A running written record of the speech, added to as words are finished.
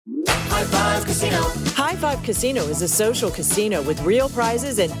High Five Casino. High Five Casino is a social casino with real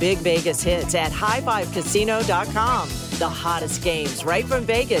prizes and big Vegas hits at highfivecasino.com. The hottest games right from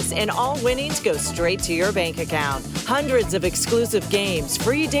Vegas, and all winnings go straight to your bank account. Hundreds of exclusive games,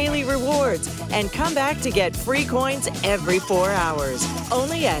 free daily rewards, and come back to get free coins every 4 hours.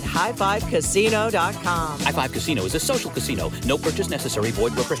 Only at highfivecasino.com. High Five Casino is a social casino. No purchase necessary.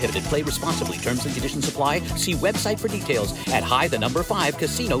 Void where prohibited. Play responsibly. Terms and conditions apply. See website for details at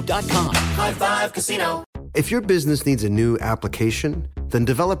high5casino.com. High Five Casino. If your business needs a new application, then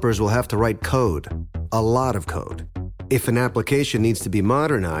developers will have to write code. A lot of code. If an application needs to be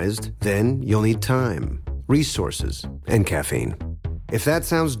modernized, then you'll need time, resources, and caffeine. If that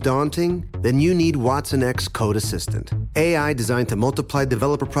sounds daunting, then you need Watson X Code Assistant. AI designed to multiply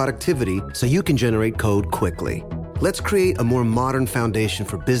developer productivity so you can generate code quickly. Let's create a more modern foundation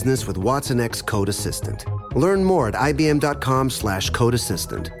for business with Watson X Code Assistant. Learn more at ibm.com/code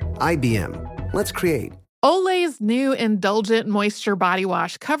assistant. IBM. Let's create. Olay's new Indulgent Moisture Body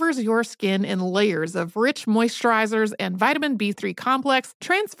Wash covers your skin in layers of rich moisturizers and vitamin B3 complex,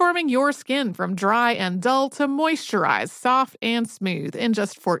 transforming your skin from dry and dull to moisturized, soft, and smooth in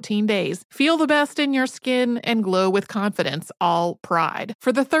just 14 days. Feel the best in your skin and glow with confidence, all pride.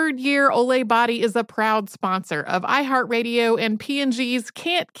 For the third year, Olay Body is a proud sponsor of iHeartRadio and P&G's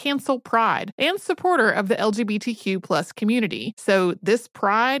Can't Cancel Pride and supporter of the LGBTQ+ community. So this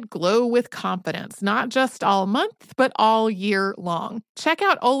pride, glow with confidence, not just all month, but all year long. Check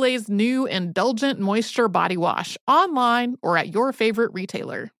out Olay's new Indulgent Moisture Body Wash online or at your favorite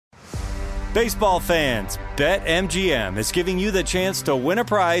retailer. Baseball fans, BetMGM is giving you the chance to win a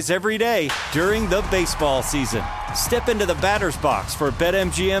prize every day during the baseball season. Step into the batter's box for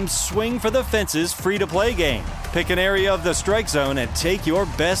BetMGM's Swing for the Fences free-to-play game. Pick an area of the strike zone and take your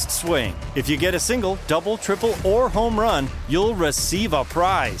best swing. If you get a single, double, triple, or home run, you'll receive a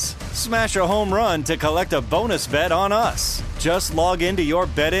prize. Smash a home run to collect a bonus bet on us. Just log into your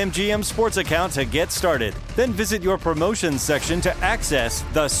BetMGM sports account to get started. Then visit your promotions section to access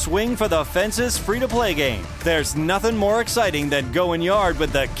the Swing for the Fences free-to-play game. There's nothing more exciting than going yard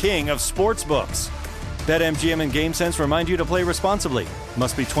with the king of sportsbooks. BetMGM and GameSense remind you to play responsibly.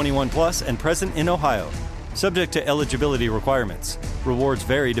 Must be 21 plus and present in Ohio. Subject to eligibility requirements. Rewards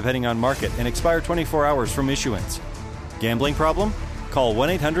vary depending on market and expire 24 hours from issuance. Gambling problem? Call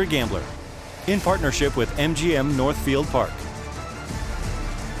 1-800-GAMBLER. In partnership with MGM Northfield Park.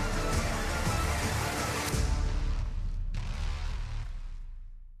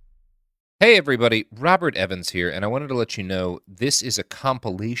 Hey everybody, Robert Evans here, and I wanted to let you know this is a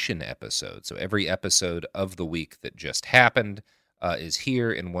compilation episode. So every episode of the week that just happened is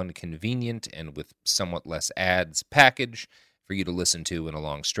here in one convenient and with somewhat less ads package for you to listen to in a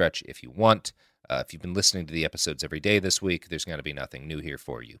long stretch if you want. If you've been listening to the episodes every day this week, there's going to be nothing new here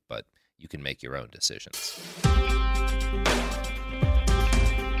for you, but you can make your own decisions.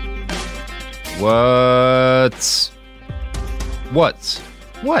 What?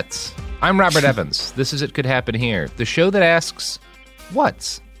 I'm Robert Evans. This is It Could Happen Here, the show that asks,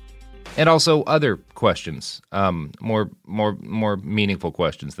 what's? And also other questions, more meaningful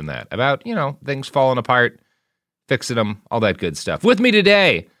questions than that, about, things falling apart, fixing them, all that good stuff. With me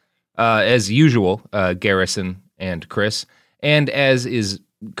today, as usual, Garrison and Chris, and as is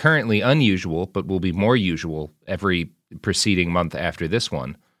currently unusual, but will be more usual every preceding month after this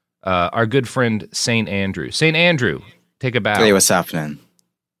one, our good friend St. Andrew. St. Andrew, take a bow. Hey, what's happening?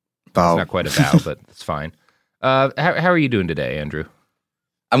 Bow. It's not quite a bow, but it's fine. How are you doing today, Andrew?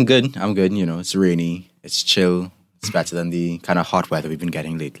 I'm good. It's rainy. It's chill. It's better than the kind of hot weather we've been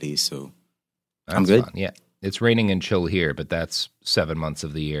getting lately, so I'm good. Fun. Yeah, it's raining and chill here, but that's 7 months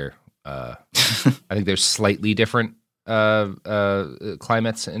of the year. I think there's slightly different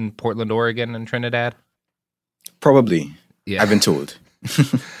climates in Portland, Oregon, and Trinidad. Probably. Yeah. I've been told.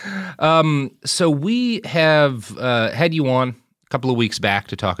 So we have had you on a couple of weeks back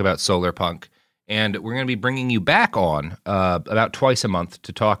to talk about Solar Punk, and we're going to be bringing you back on about twice a month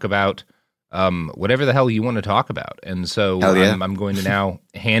to talk about whatever the hell you want to talk about. And so yeah. I'm going to now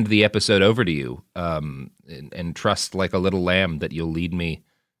hand the episode over to you and trust like a little lamb that you'll lead me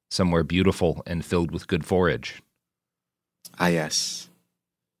somewhere beautiful and filled with good forage. Ah, yes.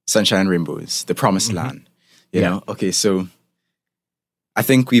 Sunshine and rainbows, the promised land. You know? Okay, so I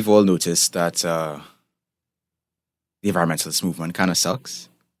think we've all noticed that the environmentalist movement kind of sucks.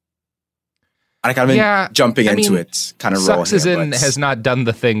 And I kind of jumping into it kind of raw sucks here, as in has not done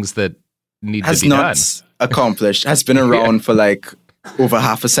the things that need to be done. Has not accomplished, has been around for like over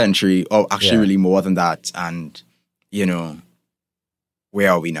half a century, or actually really more than that. And, where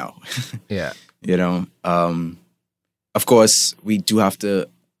are we now? Yeah. Of course, we do have to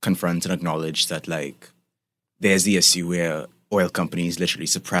confront and acknowledge that, like, there's the issue where oil companies literally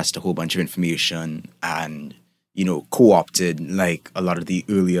suppressed a whole bunch of information and, you know, co-opted, like, a lot of the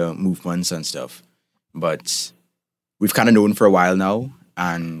earlier movements and stuff. But we've kind of known for a while now,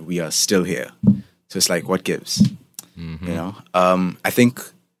 and we are still here. So it's like, what gives? Mm-hmm. You know? I think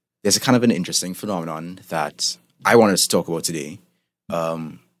there's a kind of an interesting phenomenon that I wanted to talk about today,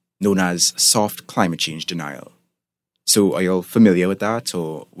 known as soft climate change denial. So are y'all familiar with that,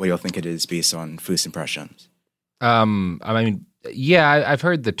 or what do y'all think it is based on first impressions? I mean, yeah, I've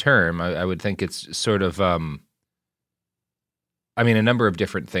heard the term. I would think it's sort of, I mean, a number of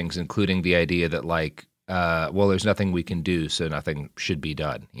different things, including the idea that, like, well, there's nothing we can do, so nothing should be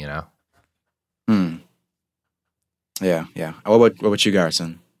done, you know? Yeah. What about you,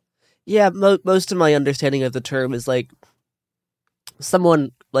 Garrison? Yeah, most of my understanding of the term is, like,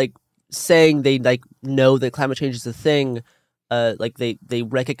 someone, like, saying they, like, know that climate change is a thing, like, they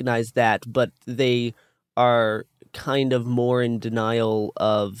recognize that, but they are kind of more in denial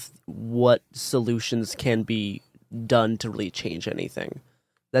of what solutions can be done to really change anything.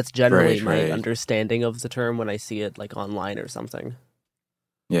 That's generally my understanding of the term when I see it, like, online or something.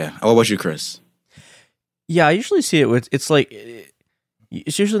 Yeah. What about you, Chris? Yeah, I usually see it with, it's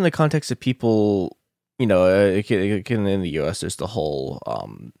usually in the context of people, you know, in the U.S., there's the whole,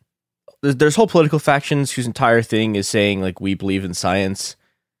 there's whole political factions whose entire thing is saying, like, we believe in science,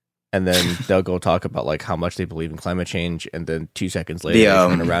 and then they'll go talk about, like, how much they believe in climate change, and then 2 seconds later they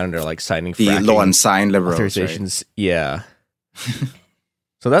turn around and are, like, signing the law and sign liberals authorizations. Right? Yeah.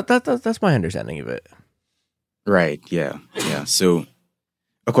 So that's my understanding of it. Right. Yeah. So,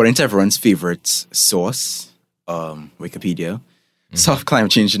 according to everyone's favorite source, Wikipedia, soft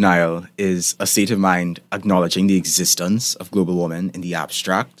climate change denial is a state of mind acknowledging the existence of global warming in the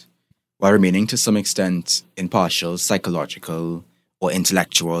abstract, while remaining to some extent impartial, psychological, or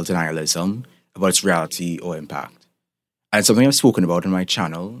intellectual denialism about its reality or impact. And it's something I've spoken about on my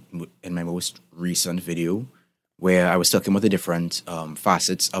channel in my most recent video, where I was talking about the different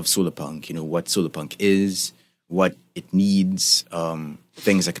facets of solarpunk, you know, what solarpunk is, what it needs,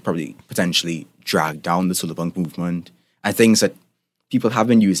 things that could probably potentially drag down the solarpunk movement, and things that people have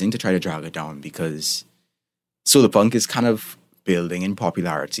been using to try to drag it down, because solarpunk is kind of building in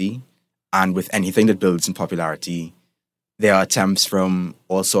popularity, and with anything that builds in popularity, there are attempts from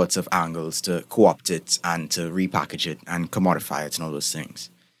all sorts of angles to co-opt it and to repackage it and commodify it and all those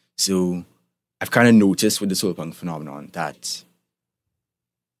things. So I've kind of noticed with the solarpunk phenomenon that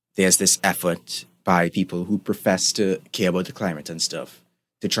there's this effort by people who profess to care about the climate and stuff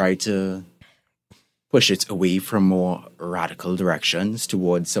to try to push it away from more radical directions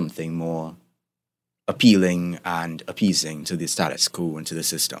towards something more appealing and appeasing to the status quo and to the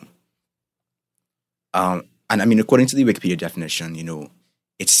system. And I mean, according to the Wikipedia definition, you know,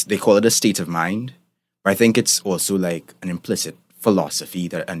 they call it a state of mind, but I think it's also like an implicit philosophy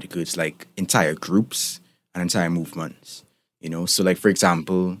that undergirds like entire groups and entire movements, you know? So like, for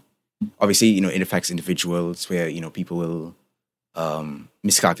example, obviously, you know, it affects individuals where, you know, people will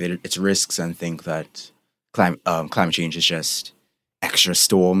miscalculate its risks and think that climate change is just extra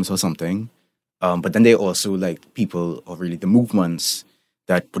storms or something. But then there are also like people, or really the movements,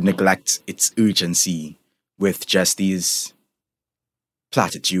 that would neglect its urgency with just these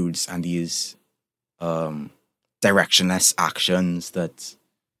platitudes and these directionless actions that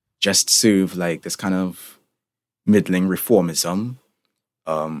just serve like this kind of middling reformism.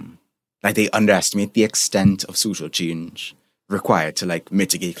 Like they underestimate the extent of social change required to like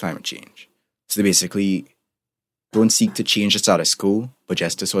mitigate climate change. So they basically don't seek to change the status quo, but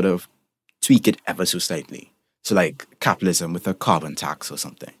just to sort of tweak it ever so slightly. So like capitalism with a carbon tax or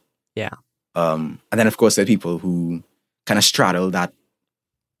something. Yeah. And then of course there are people who kind of straddle that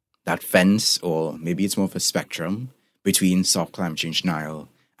fence, or maybe it's more of a spectrum between soft climate change denial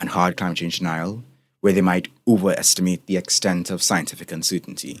and hard climate change denial, where they might overestimate the extent of scientific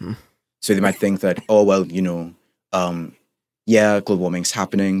uncertainty. So they might think that, oh, well, you know, yeah, global warming's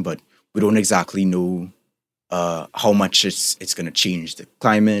happening, but we don't exactly know how much it's going to change the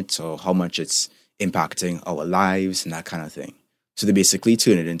climate or how much it's impacting our lives and that kind of thing. So they basically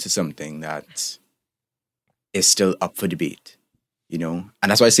turn it into something that is still up for debate, you know? And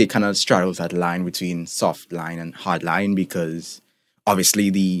that's why I say it kind of straddles that line between soft line and hard line, because obviously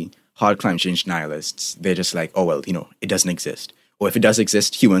the hard climate change denialists, they're just like, oh, well, you know, it doesn't exist. Or if it does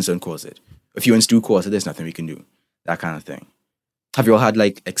exist, humans don't cause it. If humans do cause it, there's nothing we can do. That kind of thing. Have you all had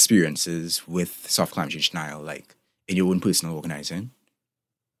like experiences with soft climate change denial, like in your own personal organizing?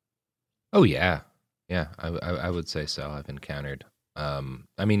 Oh yeah, yeah. I would say so. I've encountered.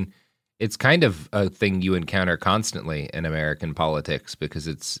 I mean, it's kind of a thing you encounter constantly in American politics because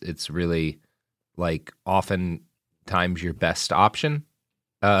it's really like oftentimes your best option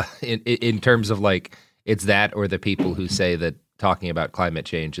in terms of like it's that or the people who say that talking about climate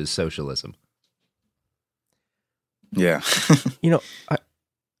change is socialism. Yeah.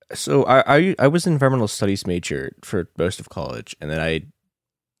 I was an environmental studies major for most of college, and then I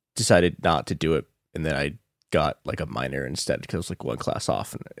decided not to do it, and then I got like a minor instead because it was like one class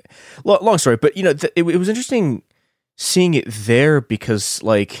off. And long story, but it was interesting seeing it there because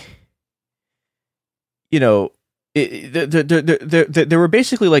like there were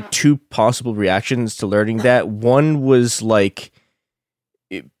basically like two possible reactions to learning that. One was like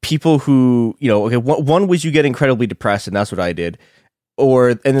people who one was you get incredibly depressed, and that's what I did.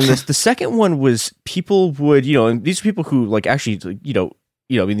 And then the second one was people would, and these are people who like actually,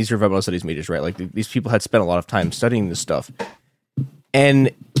 I mean, these are environmental studies majors, right? Like these people had spent a lot of time studying this stuff,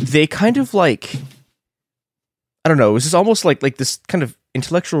 and they kind of like, I don't know, it was just almost like this kind of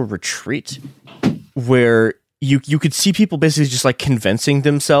intellectual retreat where you could see people basically just like convincing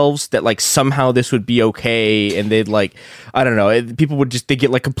themselves that like somehow this would be okay, and they'd like, I don't know, people would they get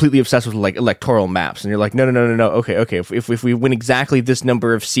like completely obsessed with like electoral maps, and you're like, no, okay, if we win exactly this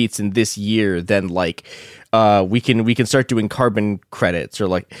number of seats in this year, then like we can start doing carbon credits, or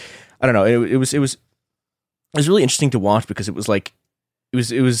like, I don't know, it was really interesting to watch because it was like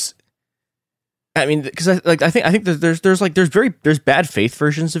it was. I mean, because I think that there's bad faith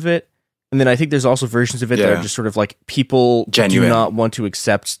versions of it. And then I think there's also versions of it that are just sort of like people do not want to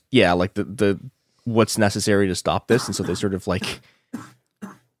accept, like the what's necessary to stop this, and so they sort of like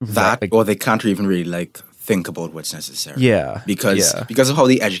that, or they can't even really like think about what's necessary. Because of how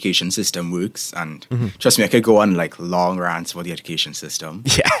the education system works, and trust me, I could go on like long rants about the education system.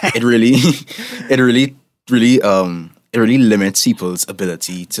 Yeah, it really limits people's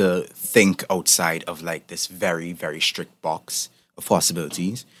ability to think outside of like this very, very strict box of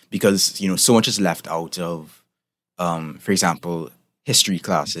possibilities, because so much is left out of for example, history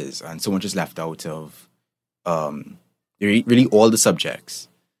classes, and so much is left out of really all the subjects.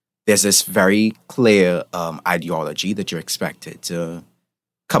 There's this very clear ideology that you're expected to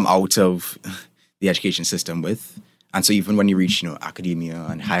come out of the education system with, and so even when you reach academia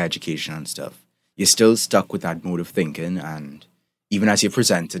and higher education and stuff, you're still stuck with that mode of thinking. And even as you're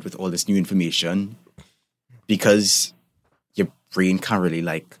presented with all this new information, because your brain can't really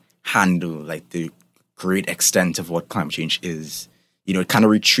like handle like the great extent of what climate change is, it kind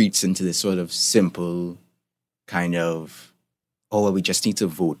of retreats into this sort of simple kind of, oh, well, we just need to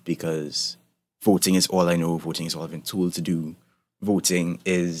vote because voting is all I know, voting is all I've been told to do, voting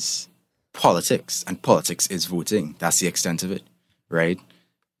is politics, and politics is voting. That's the extent of it, right?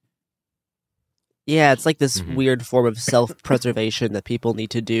 Yeah, it's like this weird form of self-preservation that people need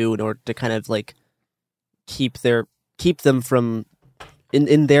to do in order to kind of like keep them from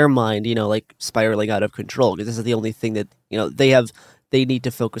in their mind, like spiraling out of control, because this is the only thing that they need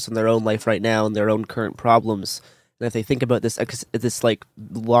to focus on their own life right now and their own current problems. And if they think about this like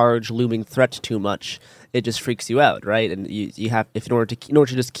large looming threat too much, it just freaks you out, right? And you have, if in order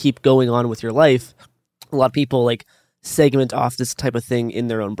to just keep going on with your life, a lot of people like segment off this type of thing in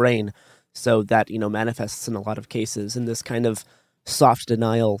their own brain, so that manifests in a lot of cases in this kind of soft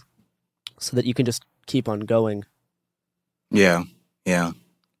denial, so that you can just keep on going. Yeah. And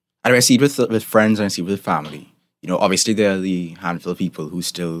I see it with friends, and I see it with family. Obviously there are the handful of people who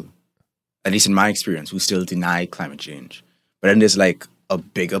still, at least in my experience, who still deny climate change. But then there's like a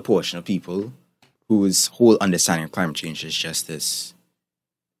bigger portion of people whose whole understanding of climate change is just this,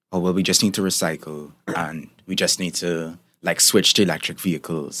 oh, well, we just need to recycle, and we just need to like switch to electric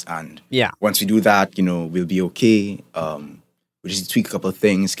vehicles. And once we do that, we'll be okay. We just tweak a couple of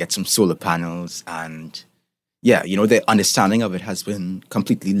things, get some solar panels, and the understanding of it has been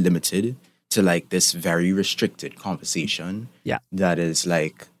completely limited to like this very restricted conversation. That is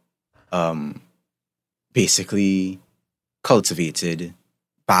like basically cultivated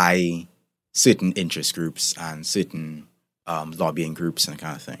by certain interest groups and certain lobbying groups and that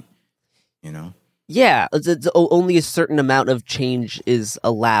kind of thing. Yeah, only a certain amount of change is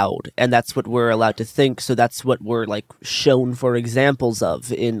allowed, and that's what we're allowed to think. So that's what we're like shown for examples of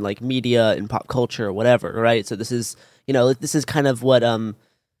in like media, in pop culture, or whatever, right? So this is kind of what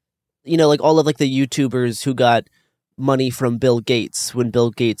like all of like the YouTubers who got money from Bill Gates when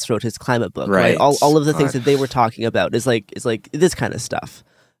Bill Gates wrote his climate book, right? All of the things that they were talking about is like this kind of stuff,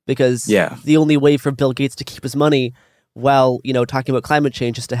 because the only way for Bill Gates to keep his money while talking about climate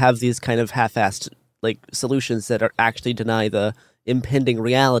change is to have these kind of half-assed like solutions that are actually deny the impending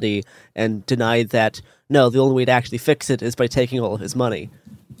reality and deny that the only way to actually fix it is by taking all of his money.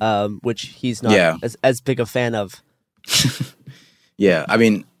 which he's not as big a fan of. Yeah, I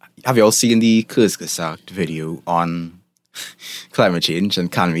mean, have you all seen the Kurzgesagt video on climate change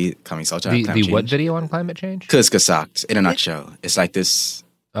and can we sort out climate change? The what video on climate change? Kurzgesagt, in a nutshell. It's like this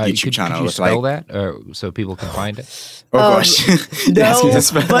YouTube channel. Could you with spell that so people can find it? Oh gosh, no,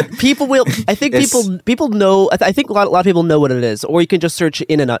 but people will. I think people know. I think a lot of people know what it is, or you can just search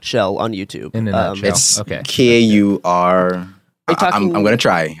 "in a nutshell" on YouTube. In a nutshell, it's okay. KUR. I'm gonna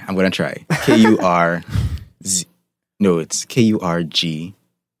try. KUR. No, it's KURG.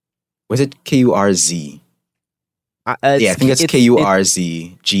 Was it KURZ? Yeah, I think it's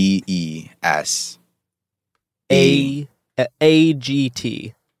KURZ GES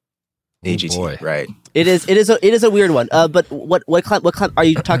AGT. AGT, boy. right? It is a weird one. But what are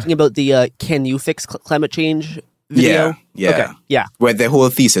you talking about? The can you fix climate change video? Yeah. Okay. Yeah. Where the whole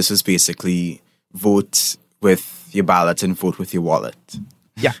thesis was basically vote with your ballot and vote with your wallet.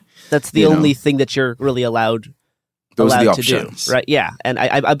 Yeah, that's the only thing that you're really allowed. Those are the to options, do, right? Yeah, and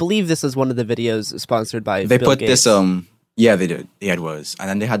I believe this is one of the videos sponsored by. They Bill put Gates. this. Yeah, they did. Yeah, it was, and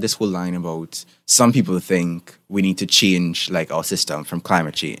then they had this whole line about some people think we need to change like our system from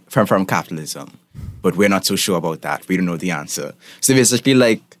climate change from capitalism, but we're not so sure about that. We don't know the answer. So basically,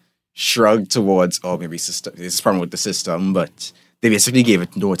 like shrugged towards, or maybe system. This is promote the system, but they basically gave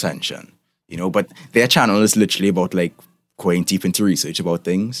it no attention. But their channel is literally about like going deep into research about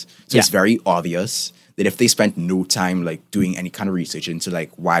things. So it's very obvious that if they spent no time like doing any kind of research into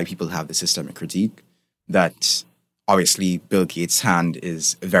like why people have the systemic critique, that obviously Bill Gates' hand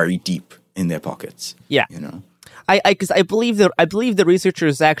is very deep in their pockets. Yeah. Because I believe the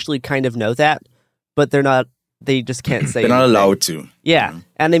researchers actually kind of know that, but they're not. They just can't say. They're not allowed to. Yeah,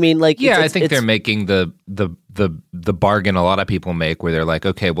 and I mean, like, I think they're making the bargain a lot of people make, where they're like,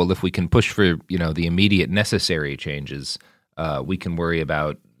 okay, well, if we can push for the immediate necessary changes, we can worry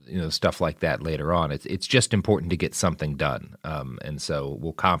about stuff like that later on. It's just important to get something done, and so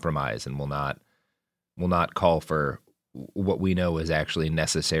we'll compromise and we'll not call for what we know is actually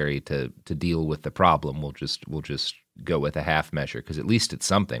necessary to deal with the problem. We'll just go with a half measure because at least it's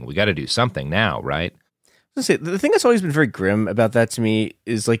something. We got to do something now, right? The thing that's always been very grim about that to me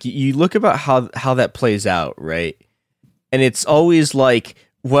is like you look about how that plays out, right? And it's always like,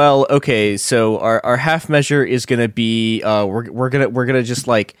 well, okay, so our half measure is gonna be we're gonna just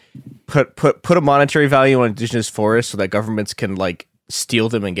like put a monetary value on indigenous forests so that governments can like steal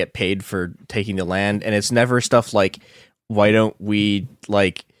them and get paid for taking the land. And it's never stuff like, why don't we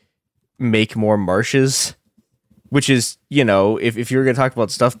like make more marshes? Which is, if you're gonna talk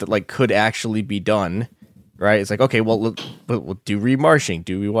about stuff that like could actually be done. Right, it's like, okay, well, we'll do remarshing.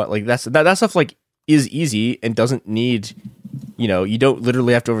 Do we want like that stuff like is easy and doesn't need, you don't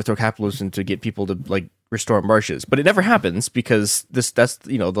literally have to overthrow capitalism to get people to like restore marshes. But it never happens because that's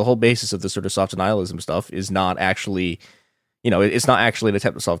the whole basis of this sort of soft denialism stuff is not actually, it's not actually an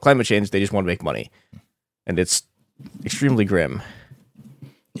attempt to solve climate change. They just want to make money, and it's extremely grim.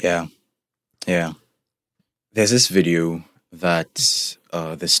 Yeah. There's this video that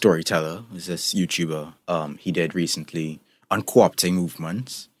the storyteller, is this YouTuber, he did recently on co-opting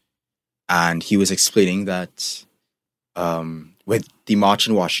movements, and he was explaining that with the March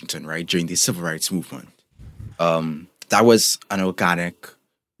in Washington, right, during the Civil Rights Movement, that was an organic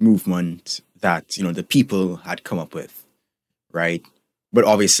movement that the people had come up with, right? But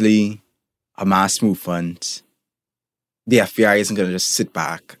obviously, a mass movement, the FBI isn't going to just sit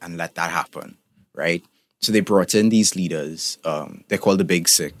back and let that happen, right? So they brought in these leaders. They're called the Big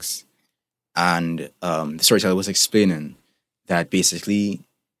Six. And the storyteller was explaining that basically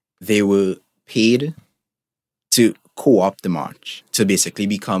they were paid to co-opt the march, to basically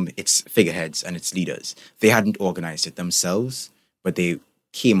become its figureheads and its leaders. They hadn't organized it themselves, but they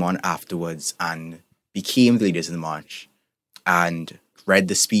came on afterwards and became the leaders in the march and read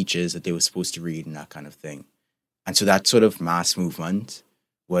the speeches that they were supposed to read and that kind of thing. And so that sort of mass movement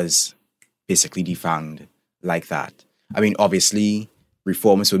was basically defined like that. I mean, obviously,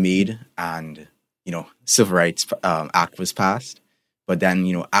 reforms were made and, Civil Rights Act was passed. But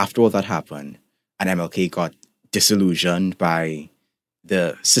then, after all that happened, and MLK got disillusioned by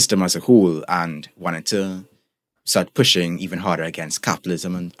the system as a whole and wanted to start pushing even harder against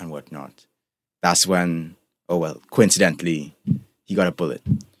capitalism and whatnot. That's when, coincidentally, he got a bullet,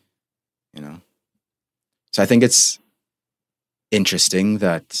 So I think it's interesting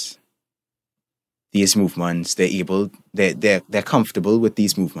that these movements, they're comfortable with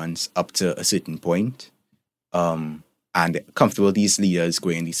these movements up to a certain point, and comfortable these leaders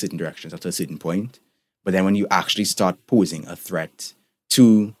going in these certain directions up to a certain point. But then when you actually start posing a threat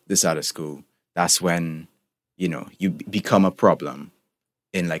to the status quo, that's when, you become a problem.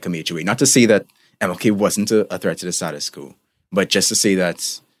 in like a major way. Not to say that MLK wasn't a threat to the status quo, but just to say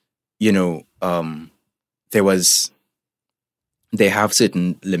that, you know, they have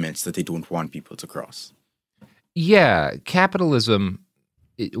certain limits that they don't want people to cross. Yeah, capitalism,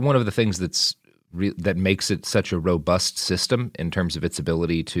 one of the things that makes it such a robust system in terms of its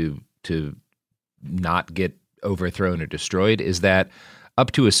ability to not get overthrown or destroyed is that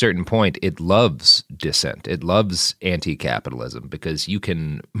up to a certain point, it loves dissent. It loves anti-capitalism because you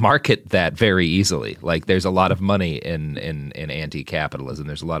can market that very easily. Like there's a lot of money in anti-capitalism.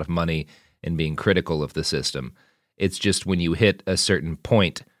 There's a lot of money in being critical of the system. It's just when you hit a certain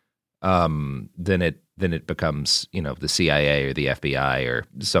point, then it becomes, you know, the CIA or the FBI or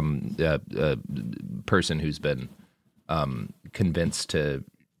some person who's been convinced to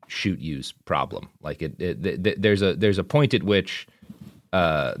shoot you's problem. Like there's a point at which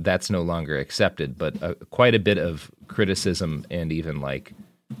that's no longer accepted, but quite a bit of criticism and even like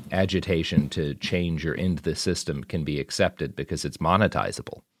agitation to change or end the system can be accepted because it's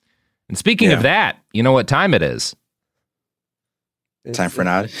monetizable. And speaking of that, you know what time it is? Time for an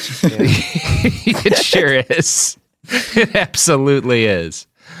ad? It sure is. It absolutely is.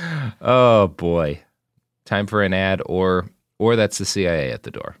 Oh boy. Time for an ad or that's the CIA at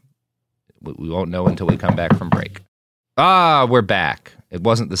the door. We won't know until we come back from break. We're back. It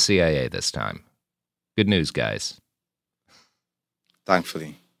wasn't the CIA this time. Good news, guys.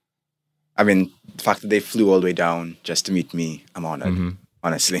 Thankfully. I mean, the fact that they flew all the way down just to meet me, I'm honored,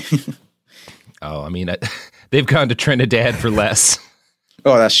 honestly. Oh, I mean, they've gone to Trinidad for less.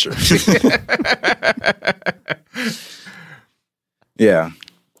 Oh, that's true. Yeah.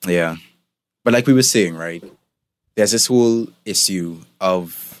 But like we were saying, right? There's this whole issue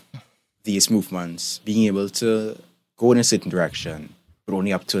of these movements being able to go in a certain direction, but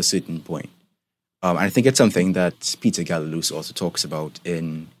only up to a certain point. And I think it's something that Peter Galilus also talks about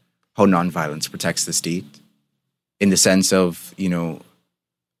in how nonviolence protects the state, in the sense of, you know,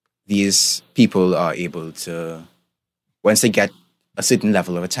 these people are able to, once they get a certain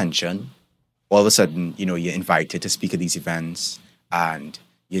level of attention, all of a sudden, you know, you're invited to speak at these events and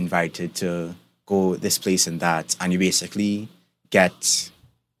you're invited to go this place and that, and you basically get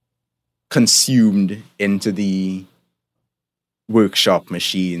consumed into the workshop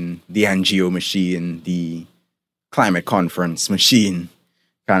machine, the NGO machine, the climate conference machine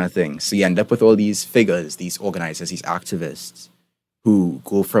kind of thing. So you end up with all these figures, these organizers, these activists who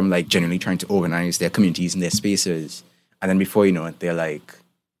go from like genuinely trying to organize their communities and their spaces, and then before you know it, they're like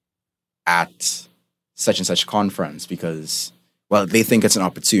at such and such conference because, well, they think it's an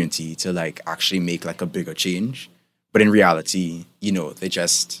opportunity to like actually make like a bigger change. But in reality, you know, they're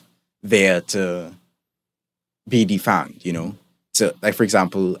just there to be defanged, you know? So like, for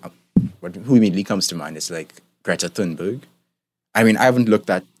example, who immediately comes to mind is like Greta Thunberg. I mean, I haven't looked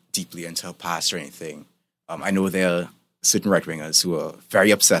that deeply into her past or anything. I know there are certain right-wingers who are very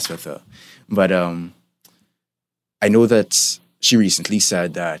obsessed with her. But I know that she recently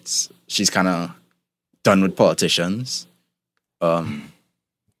said that she's kind of done with politicians.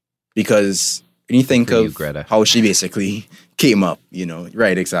 Because when you think of how she basically came up, you know,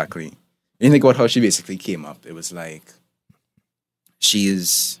 right, exactly. When you think about how she basically came up, it was like she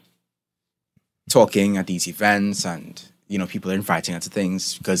is talking at these events and, you know, people are inviting her to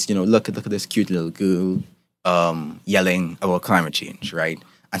things because, you know, look at this cute little girl yelling about climate change, right?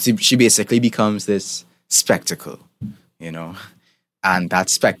 And so she basically becomes this spectacle, you know, and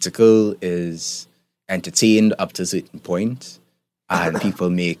that spectacle is entertained up to a certain point, and people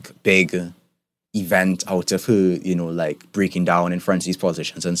make big event out of her, you know, like breaking down in front of these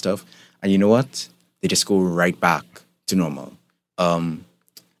politicians and stuff. And you know what? They just go right back to normal. I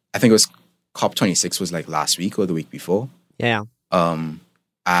think it was COP26 was like last week or the week before. Yeah.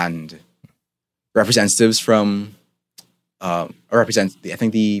 And representatives from, I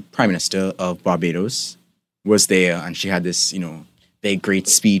think the Prime Minister of Barbados was there, and she had this, you know, big, great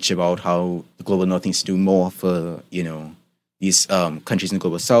speech about how the global north needs to do more for, you know, these countries in the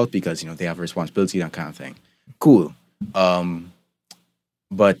global south because, you know, they have a responsibility, that kind of thing. Cool.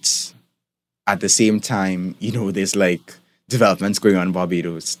 But at the same time, you know, there's like developments going on in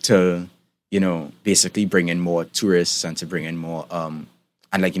Barbados to, you know, basically bring in more tourists and to bring in more, and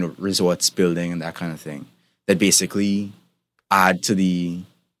like, you know, resorts building and that kind of thing that basically add to the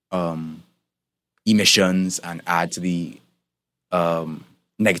emissions and add to the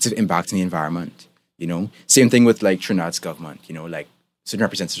negative impact on the environment, you know? Same thing with like Trinidad's government, you know, like certain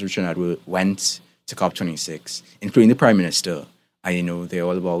representatives of Trinidad went to COP26, including the Prime Minister, and, you know, they're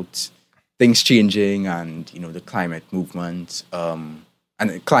all about things changing and, you know, the climate movement, and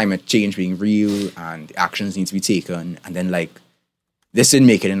climate change being real and actions need to be taken. And then like this didn't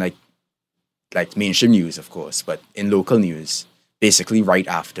make it in like mainstream news, of course, but in local news, basically right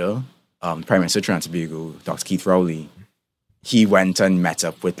after Prime Minister of Trinidad and Tobago, Dr. Keith Rowley, he went and met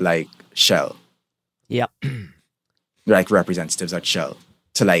up with like Shell, Yep. like representatives at Shell,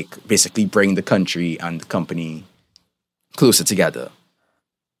 to like basically bring the country and the company closer together.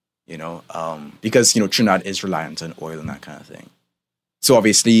 You know, because Trinidad is reliant on oil and that kind of thing. So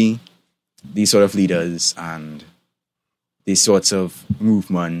obviously, these sort of leaders and these sorts of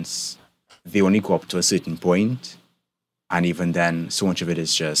movements, they only go up to a certain point, and even then, so much of it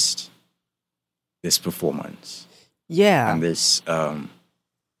is just this performance Yeah. and this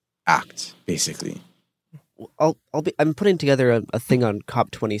act, basically. I'm putting together a thing on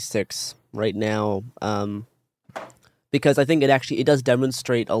COP26 right now, because I think it does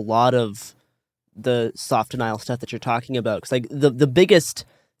demonstrate a lot of the soft denial stuff that you're talking about. Because like the biggest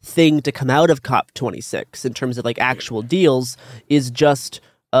thing to come out of COP26 in terms of like actual deals is just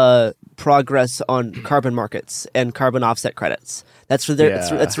progress on carbon markets and carbon offset credits. That's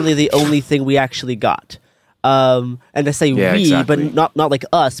really the only thing we actually got. And I say exactly. but not like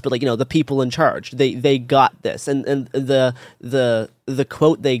us, but like the people in charge. They got this, and the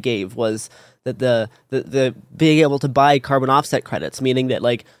quote they gave was that the being able to buy carbon offset credits, meaning that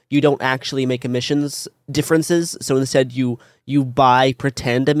like you don't actually make emissions differences, so instead you buy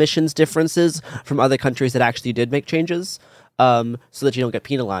pretend emissions differences from other countries that actually did make changes. So that you don't get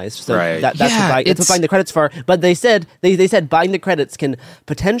penalized. So Right. that's what buying the credits for. But they said buying the credits can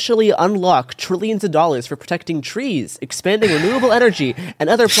potentially unlock trillions of dollars for protecting trees, expanding renewable energy, and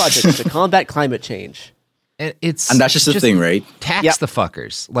other projects to combat climate change. And that's just the thing, right? Tax the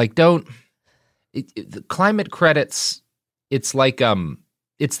fuckers. Like, the climate credits. It's like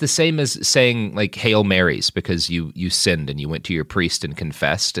it's the same as saying like Hail Marys because you sinned and you went to your priest and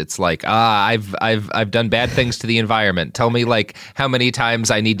confessed. It's like I've done bad things to the environment. Tell me like how many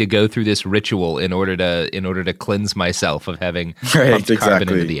times I need to go through this ritual in order to cleanse myself of having pumped carbon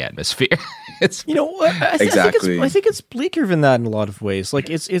into the atmosphere. It's I think it's bleaker than that in a lot of ways. Like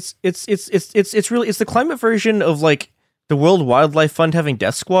it's the climate version of like the World Wildlife Fund having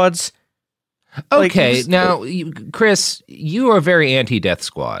death squads. Okay, now, Chris, you are very anti-death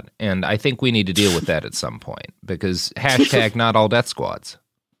squad, and I think we need to deal with that at some point, because hashtag not all death squads.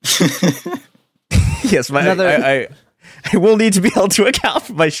 Yes, I will need to be held to account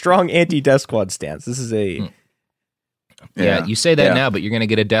for my strong anti-death squad stance. This is a... Yeah, you say that now, but you're going to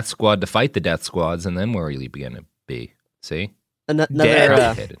get a death squad to fight the death squads, and then where are you going to be? See? Another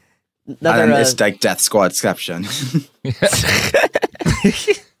and it's like death squadception.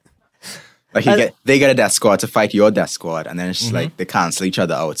 Like they get a death squad to fight your death squad, and then it's just like they cancel each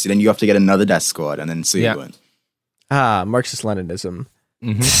other out. So then you have to get another death squad, and then so you win. Marxist-Leninism.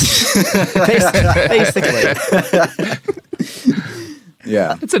 Basically.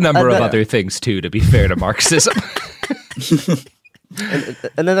 Yeah. It's a number of other things, too, to be fair to Marxism.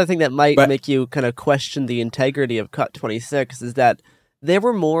 Another thing that might make you kind of question the integrity of COP26 is that there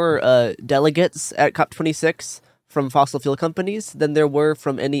were more delegates at COP26 from fossil fuel companies than there were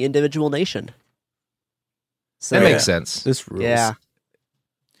from any individual nation. So, that makes sense. This rules. Yeah.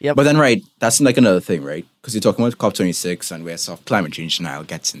 Yep. But then, right, that's like another thing, right? Because you're talking about COP26 and where soft climate change denial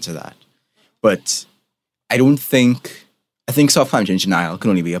gets into that. But I think soft climate change denial can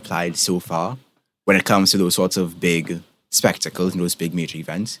only be applied so far when it comes to those sorts of big spectacles and those big major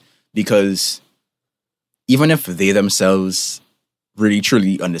events. Because even if they themselves really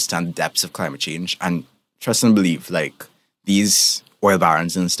truly understand the depths of climate change and trust and believe, like these oil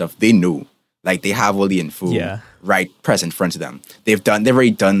barons and stuff, they know, like they have all the info right present in front of them. They've already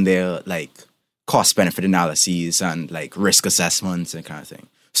done their like cost benefit analyses and like risk assessments and kind of thing.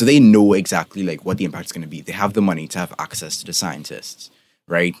 So they know exactly like what the impact is going to be. They have the money to have access to the scientists,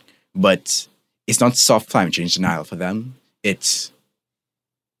 right? But it's not soft climate change denial for them. It's,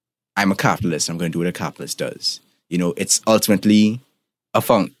 I'm a capitalist, I'm going to do what a capitalist does. It's ultimately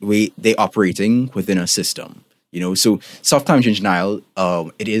they operating within a system, so soft climate change denial,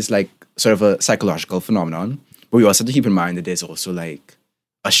 it is like sort of a psychological phenomenon, but we also have to keep in mind that there's also like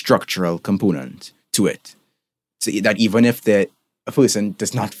a structural component to it. So that even if a person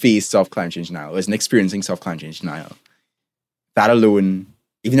does not face soft climate change denial or isn't experiencing soft climate change denial, that alone,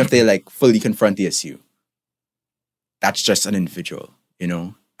 even if they like fully confront the issue, that's just an individual,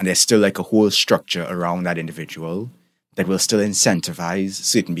 and there's still like a whole structure around that individual that will still incentivize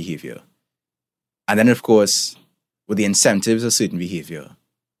certain behavior. And then, of course, with the incentives of certain behavior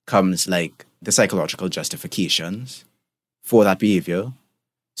comes like the psychological justifications for that behavior.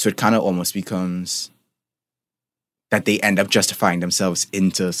 So it kind of almost becomes that they end up justifying themselves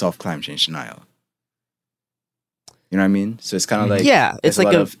into soft climate change denial. You know what I mean? So it's kind of like Yeah, it's there's a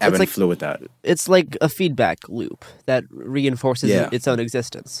like lot of ebb and flow with that. It's like a feedback loop that reinforces its own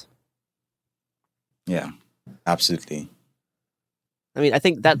existence. Yeah, absolutely. I mean, I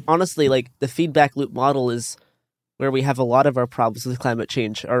think that honestly, like the feedback loop model is where we have a lot of our problems with climate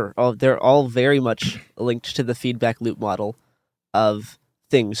change. They're all very much linked to the feedback loop model of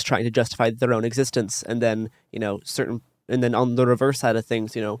things trying to justify their own existence, and then and then on the reverse side of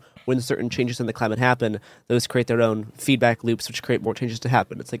things, when certain changes in the climate happen, those create their own feedback loops, which create more changes to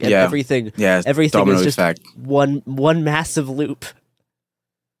happen. It's like everything is just one massive loop.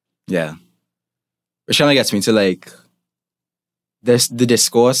 Yeah. Which kind of gets me to like, the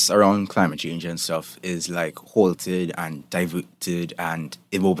discourse around climate change and stuff is like halted and diverted and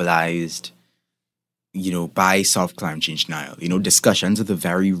immobilized, by soft climate change denial. Discussions of the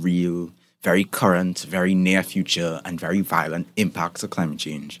very real, very current, very near future, and very violent impacts of climate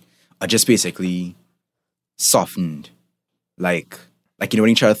change are just basically softened. Like when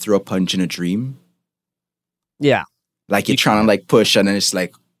you try to throw a punch in a dream. Yeah. Like you're trying to like push and then it's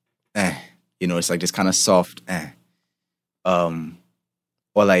like, it's like this kind of soft, or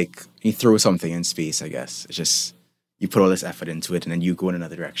like you throw something in space, I guess. It's just, you put all this effort into it and then you go in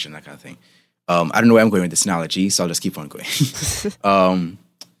another direction, that kind of thing. I don't know where I'm going with this analogy, so I'll just keep on going.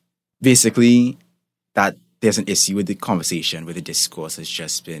 Basically, that there's an issue with the conversation, where the discourse has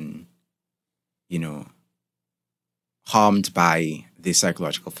just been, harmed by the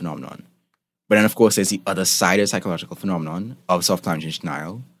psychological phenomenon. But then, of course, there's the other side of the psychological phenomenon of soft climate change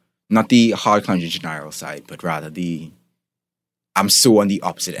denial. Not the hard climate change denial side, but rather I'm so on the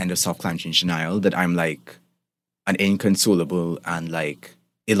opposite end of soft climate change denial that I'm like an inconsolable and like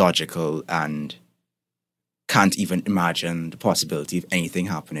illogical and can't even imagine the possibility of anything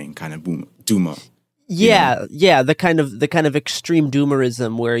happening kind of doomer. Yeah, the kind of extreme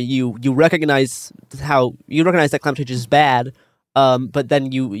doomerism where you recognize that climate change is bad, but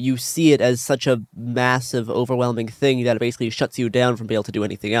then you see it as such a massive, overwhelming thing that it basically shuts you down from being able to do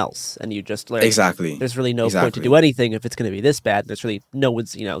anything else, and you just like exactly. There's really no point to do anything if it's going to be this bad. There's really no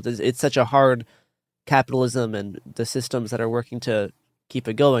one's it's such a hard capitalism and the systems that are working to keep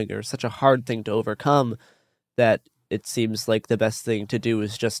it going are such a hard thing to overcome that it seems like the best thing to do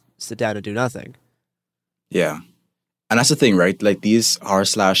is just sit down and do nothing. Yeah. And that's the thing, right? Like these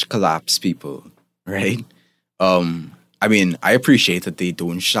r/collapse people, right? I mean, I appreciate that they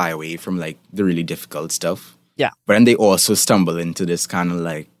don't shy away from like the really difficult stuff. Yeah. But then they also stumble into this kind of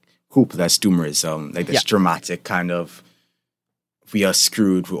like hopeless doomerism, like this dramatic kind of, we are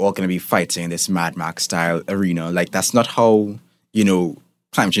screwed, we're all going to be fighting in this Mad Max style arena. Like that's not how,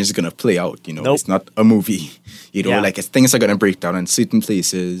 climate change is going to play out, Nope. It's not a movie, like things are going to break down in certain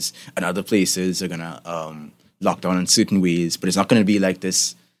places and other places are going to lock down in certain ways, but it's not going to be like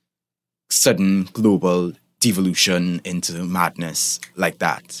this sudden global devolution into madness like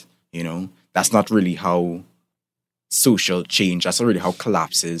that, That's not really how social change, that's not really how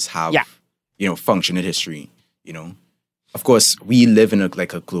collapses have, functioned in history, Of course, we live in a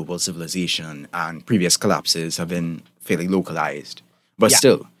global civilization and previous collapses have been fairly localized. But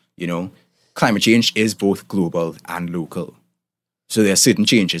still, climate change is both global and local. So there are certain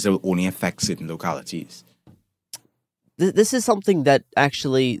changes that will only affect certain localities. This is something that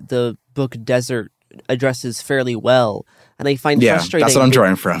actually the book Desert addresses fairly well. And I find frustrating. That's what I'm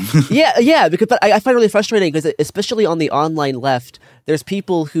drawing from. But I find it really frustrating because especially on the online left, there's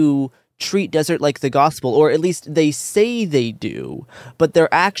people who treat Desert like the gospel, or at least they say they do, but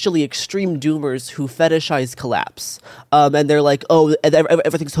they're actually extreme doomers who fetishize collapse. And they're like, "Oh,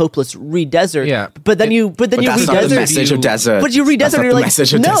 everything's hopeless. Read Desert." Yeah. But then you read that's not Desert. the message of Desert. But you read That's Desert, and not you're the like,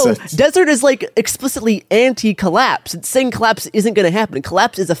 message of "No, Desert." Desert is like explicitly anti-collapse. It's saying collapse isn't going to happen.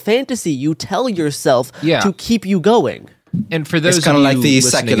 Collapse is a fantasy you tell yourself to keep you going." And for those it's kind of of like you the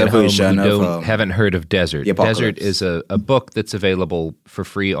listening secular at home version who of haven't heard of Desert, the Apocalypse. Desert is a book that's available for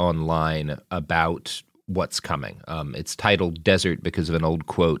free online about what's coming. It's titled Desert because of an old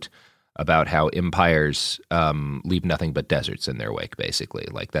quote about how empires leave nothing but deserts in their wake. Basically,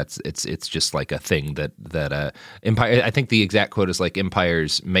 like it's just like a thing that empire. I think the exact quote is like,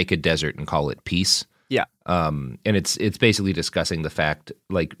 empires make a desert and call it peace. Yeah. And it's basically discussing the fact,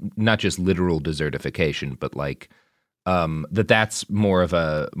 like, not just literal desertification, but like that's more of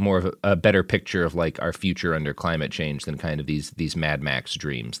a better picture of like our future under climate change than kind of these Mad Max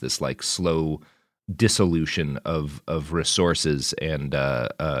dreams, this like slow dissolution of resources and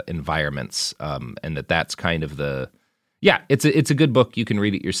environments, and that's kind of it's a good book. You can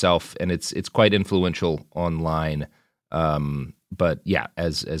read it yourself, and it's quite influential online. But yeah,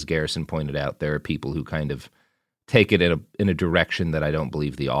 as Garrison pointed out, there are people who kind of take it in a direction that I don't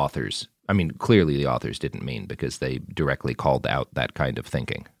believe the authors. I mean, clearly the authors didn't mean, because they directly called out that kind of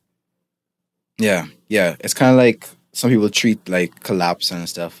thinking. Yeah. It's kind of like some people treat like collapse and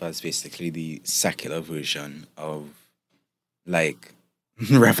stuff as basically the secular version of like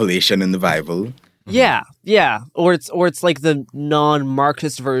revelation in the Bible. Yeah, or it's like the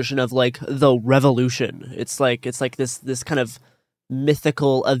non-Marxist version of like the revolution. It's like this kind of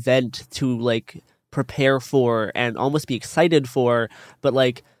mythical event to like prepare for and almost be excited for, but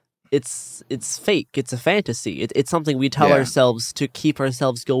like it's fake. It's a fantasy. It's something we tell ourselves to keep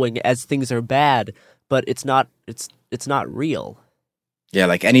ourselves going as things are bad, but it's not real. Yeah,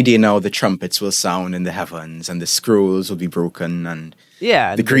 like any day now, the trumpets will sound in the heavens, and the scrolls will be broken, and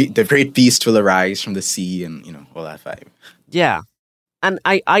the great beast will arise from the sea, and all that vibe. Yeah, and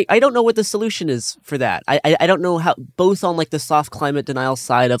I don't know what the solution is for that. I don't know how, both on like the soft climate denial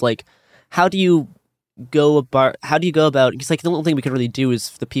side of like how do you go about because like the only thing we can really do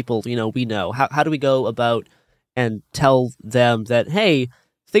is the people we know. How do we go about and tell them that, hey,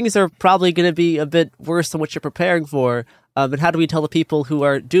 things are probably going to be a bit worse than what you're preparing for. And how do we tell the people who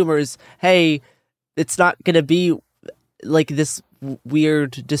are doomers, hey, it's not going to be like this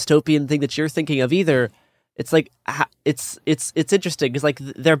weird dystopian thing that you're thinking of either. It's like, it's interesting because like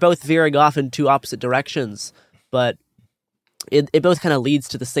they're both veering off in two opposite directions, but it both kind of leads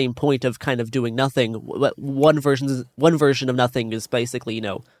to the same point of kind of doing nothing. One version of nothing is basically,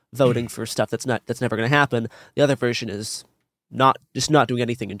 voting for stuff that's never going to happen. The other version is not doing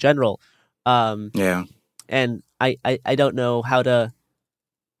anything in general. And I don't know how to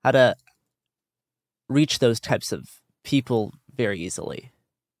reach those types of people very easily.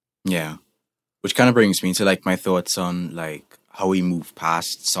 Yeah. Which kind of brings me to like my thoughts on like how we move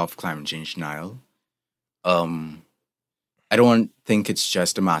past soft climate change denial. I don't think it's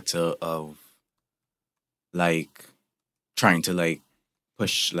just a matter of like trying to like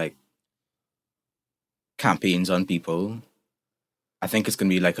push like campaigns on people. I think it's going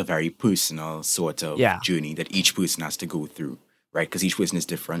to be like a very personal sort of journey that each person has to go through, right? Because each person is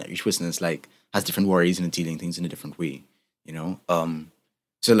different. Each person is like has different worries and dealing things in a different way,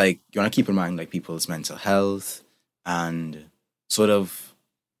 So like you want to keep in mind like people's mental health and sort of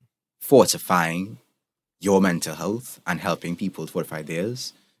fortifying your mental health and helping people fortify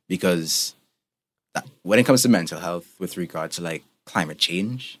theirs, because when it comes to mental health with regard to like climate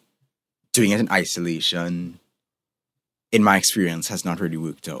change, doing it in isolation, in my experience, has not really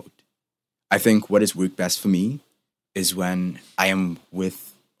worked out. I think what has worked best for me is when I am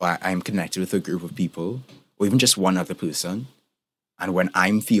connected with a group of people, or even just one other person, and when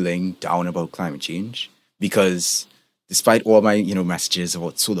I'm feeling down about climate change, because despite all my messages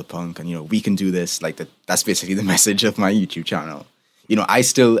about solar punk and we can do this, like that's basically the message of my YouTube channel. I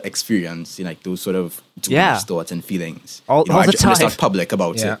still experience like those sort of thoughts and feelings all the time. I'm just not public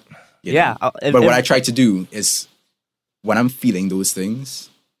about it. But what I try to do is, when I'm feeling those things,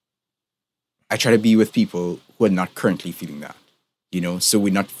 I try to be with people who are not currently feeling that, so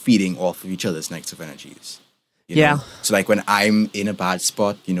we're not feeding off of each other's negative energies. So like when I'm in a bad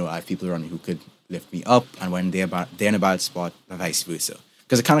spot, I have people around me who could lift me up, and when they're in a bad spot, vice versa.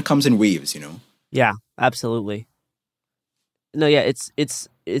 Because it kind of comes in waves, Yeah, absolutely. No, yeah, it's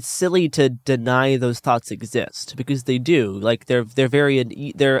silly to deny those thoughts exist, because they do. Like they're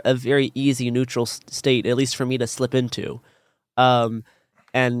a very easy neutral state, at least for me to slip into. And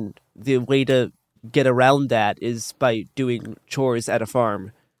the way to get around that is by doing chores at a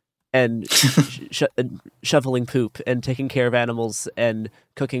farm and shoveling poop and taking care of animals and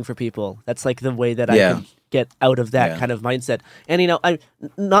cooking for people. That's like the way that I can get out of that kind of mindset. And I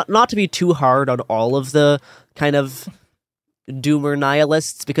not to be too hard on all of the kind of doomer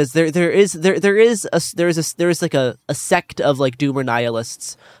nihilists, because there is like a sect of like doomer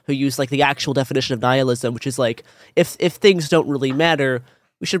nihilists who use like the actual definition of nihilism, which is like if things don't really matter,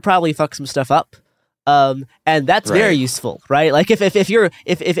 we should probably fuck some stuff up. And that's very useful, right? Like if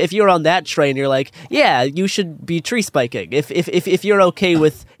you're on that train, you're like, yeah, you should be tree spiking. If you're okay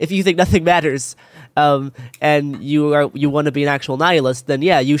with, if you think nothing matters, and you want to be an actual nihilist, then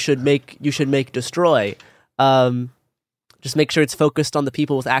yeah, you should make destroy. Just make sure it's focused on the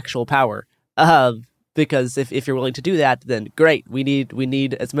people with actual power. Because if you're willing to do that, then great. We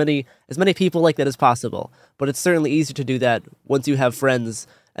need as many people like that as possible. But it's certainly easier to do that once you have friends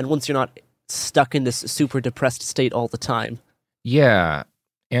and once you're not stuck in this super depressed state all the time. Yeah.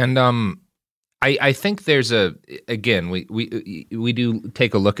 And I think there's we do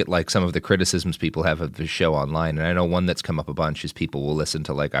take a look at like some of the criticisms people have of the show online, and I know one that's come up a bunch is people will listen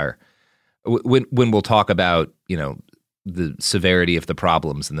to like our when we'll talk about the severity of the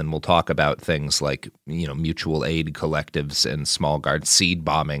problems, and then we'll talk about things like, mutual aid collectives and small guard seed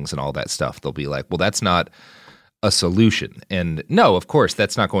bombings and all that stuff. They'll be like, well, that's not a solution. And no, of course,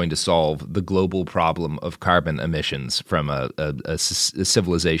 that's not going to solve the global problem of carbon emissions from a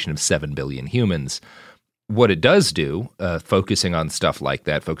civilization of 7 billion humans. What it does do, focusing on stuff like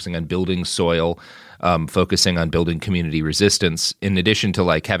that, focusing on building soil, focusing on building community resistance, in addition to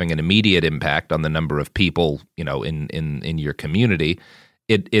like having an immediate impact on the number of people, in your community,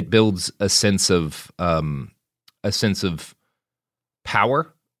 it builds a sense of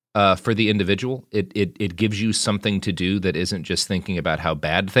power for the individual. It gives you something to do that isn't just thinking about how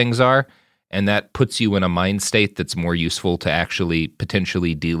bad things are. And that puts you in a mind state that's more useful to actually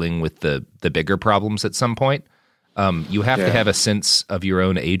potentially dealing with the bigger problems at some point. You have to have a sense of your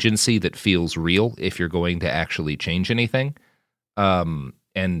own agency that feels real if you're going to actually change anything.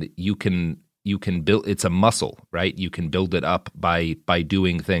 And you can build, it's a muscle, right? You can build it up by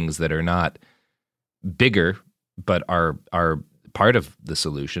doing things that are not bigger, but are part of the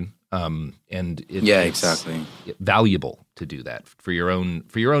solution. And it's valuable to do that for your own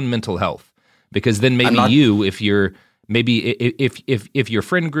mental health. Because then maybe if your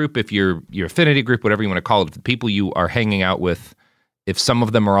friend group, if your affinity group, whatever you want to call it, the people you are hanging out with, if some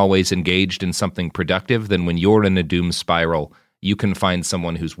of them are always engaged in something productive, then when you're in a doom spiral, you can find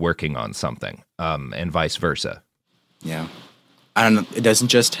someone who's working on something, and vice versa. Yeah. And it doesn't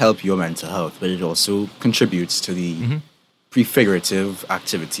just help your mental health, but it also contributes to the prefigurative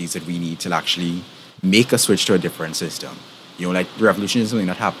activities that we need to actually make a switch to a different system. Like the revolution is something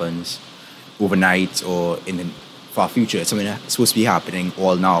that happens overnight or in the far future. It's something that's supposed to be happening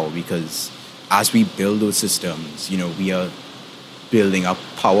all now, because as we build those systems, we are building up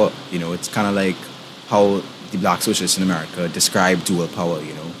power. It's kind of like how the black socialists in America describe dual power,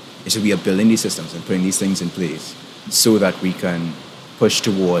 It's that we are building these systems and putting these things in place so that we can push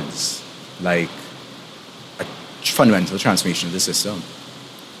towards like a fundamental transformation of the system.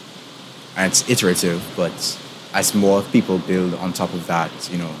 And it's iterative, but as more people build on top of that,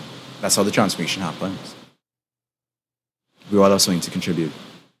 that's how the transformation happens. We all have something to contribute.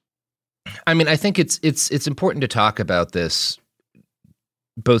 I mean, I think it's important to talk about this,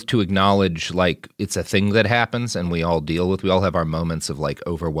 both to acknowledge like it's a thing that happens and we all deal with. We all have our moments of like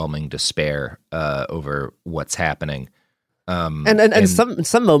overwhelming despair over what's happening, and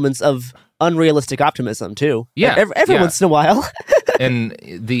some moments of unrealistic optimism too. Yeah, every once in a while. And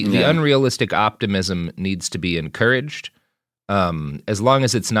the unrealistic optimism needs to be encouraged. As long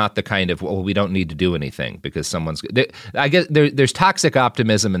as it's not the kind of, well, we don't need to do anything because I guess there's toxic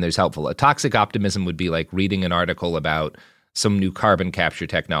optimism and there's helpful. A toxic optimism would be like reading an article about some new carbon capture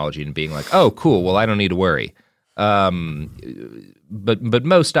technology and being like, oh, cool, well, I don't need to worry. But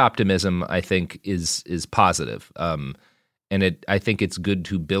most optimism, I think, is positive. And I think it's good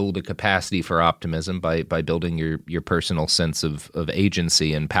to build a capacity for optimism by building your personal sense of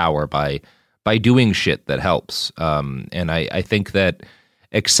agency and power by doing shit that helps. And I think that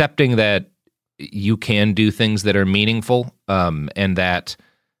accepting that you can do things that are meaningful, and that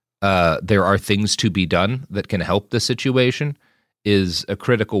there are things to be done that can help the situation is a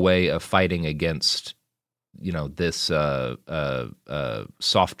critical way of fighting against, this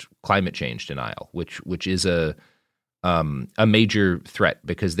soft climate change denial, which is a major threat,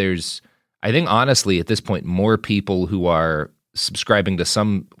 because there's, I think honestly at this point, more people who are subscribing to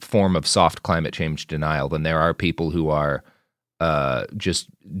some form of soft climate change denial than there are people who are just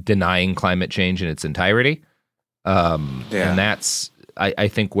denying climate change in its entirety. And that's, I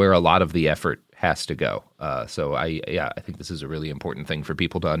think, where a lot of the effort has to go. So I think this is a really important thing for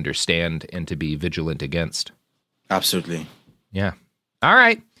people to understand and to be vigilant against. Absolutely. Yeah. All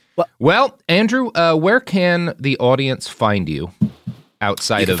right. Well, Andrew, where can the audience find you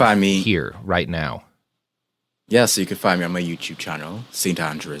outside of here right now? Yeah, so you can find me on my YouTube channel, St.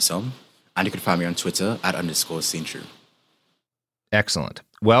 Andrewism, and you can find me on Twitter @_St. Drew. Excellent.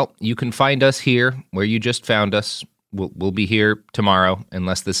 Well, you can find us here where you just found us. We'll be here tomorrow,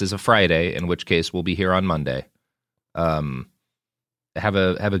 unless this is a Friday, in which case we'll be here on Monday. Have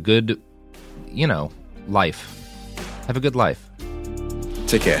a good, life. Have a good life.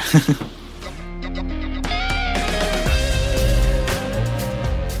 Take care.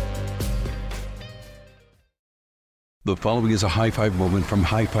 The following is a high five moment from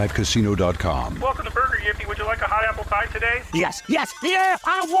highfivecasino.com. Welcome to Burger Yippee, would you like a hot apple pie today? Yes, yeah,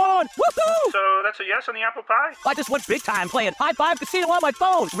 I won! Woohoo! So that's a yes on the apple pie? I just went big time playing High Five Casino on my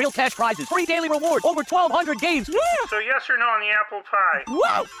phone. Real cash prizes, free daily rewards, over 1,200 games. Yeah! So yes or no on the apple pie?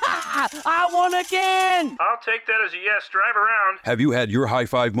 Whoa! I won again! I'll take that as a yes. Drive around. Have you had your high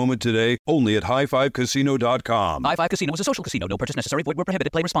five moment today? Only at highfivecasino.com. High Five Casino is a social casino. No purchase necessary. Void where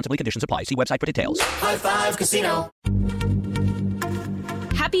prohibited. Play responsibly. Conditions apply. See website for details. High Five Casino.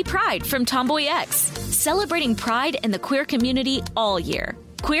 Happy Pride from Tomboy X, celebrating pride and the queer community all year.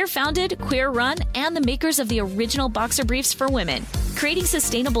 Queer founded, queer run, and the makers of the original boxer briefs for women, creating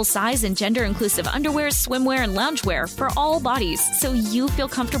sustainable size and gender inclusive underwear, swimwear, and loungewear for all bodies so you feel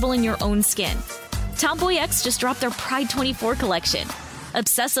comfortable in your own skin. Tomboy X just dropped their Pride 24 collection.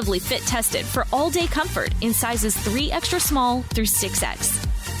 Obsessively fit tested for all day comfort in sizes 3 extra small through 6X.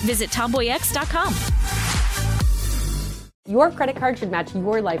 Visit tomboyx.com. Your credit card should match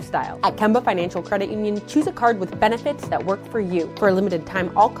your lifestyle. At Kemba Financial Credit Union, choose a card with benefits that work for you. For a limited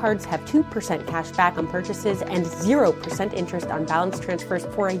time, all cards have 2% cash back on purchases and 0% interest on balance transfers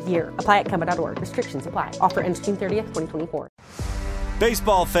for a year. Apply at Kemba.org. Restrictions apply. Offer ends June 30th, 2024.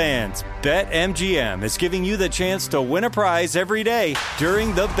 Baseball fans, BetMGM is giving you the chance to win a prize every day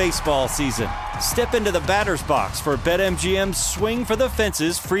during the baseball season. Step into the batter's box for BetMGM's Swing for the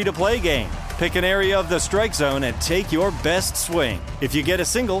Fences free-to-play game. Pick an area of the strike zone and take your best swing. If you get a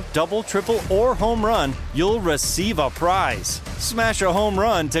single, double, triple, or home run, you'll receive a prize. Smash a home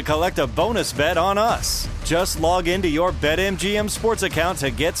run to collect a bonus bet on us. Just log into your BetMGM sports account to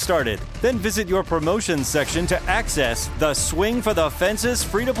get started. Then visit your promotions section to access the Swing for the Fences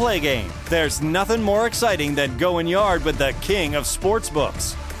free-to-play game. There's nothing more exciting than going yard with the king of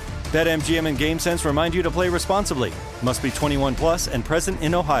sportsbooks. BetMGM and GameSense remind you to play responsibly. Must be 21 plus and present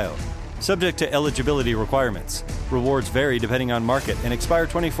in Ohio. Subject to eligibility requirements. Rewards vary depending on market and expire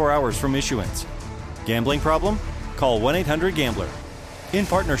 24 hours from issuance. Gambling problem? Call 1-800-GAMBLER. In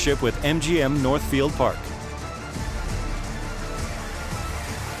partnership with MGM Northfield Park.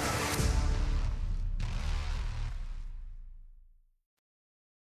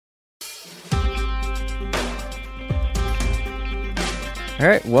 All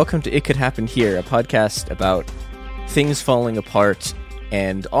right, welcome to It Could Happen Here, a podcast about things falling apart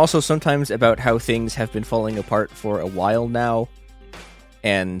and also sometimes about how things have been falling apart for a while now.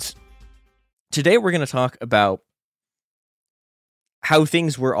 And today we're going to talk about how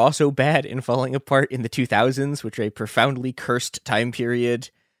things were also bad and falling apart in the 2000s, which are a profoundly cursed time period.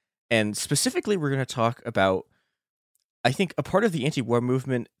 And specifically, we're going to talk about, I think, a part of the anti-war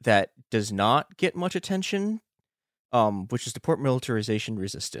movement that does not get much attention, which is the port militarization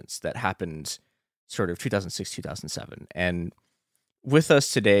resistance that happened sort of 2006, 2007. And with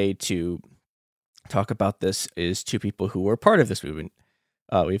us today to talk about this is two people who were part of this movement.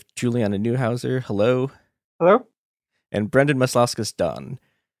 We have Juliana Neuhauser. Hello. Hello. And Brendan Maslauskas-Dunn.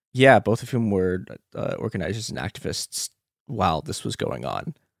 Yeah, both of whom were organizers and activists while this was going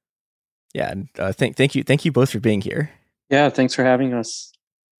on. Yeah, and thank you both for being here. Yeah, thanks for having us.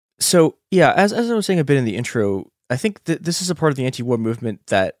 So, yeah, as I was saying a bit in the intro, I think that this is a part of the anti-war movement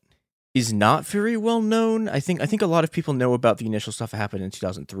that is not very well known. I think a lot of people know about the initial stuff that happened in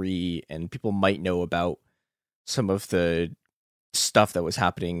 2003, and people might know about some of the stuff that was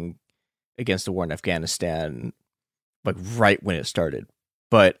happening against the war in Afghanistan, like right when it started.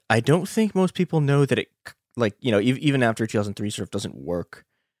 But I don't think most people know that it, like, you know, even after 2003 sort of doesn't work,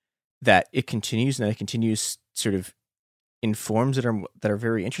 that it continues, and that it continues sort of in forms that are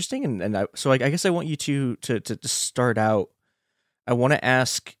very interesting. So I guess I want you to start out. I want to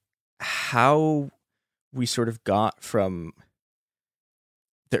ask how we sort of got from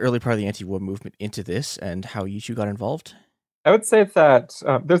the early part of the anti-war movement into this, and how you two got involved. I would say that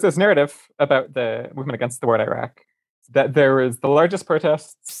there's this narrative about the movement against the war in Iraq, that there was the largest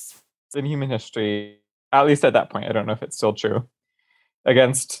protests in human history, at least at that point. I don't know if it's still true,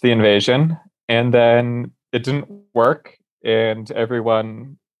 against the invasion. And then it didn't work, and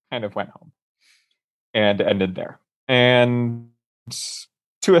everyone kind of went home and ended there. And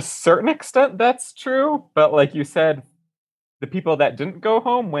to a certain extent, that's true. But like you said, the people that didn't go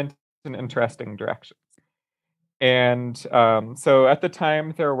home went in interesting directions. And so at the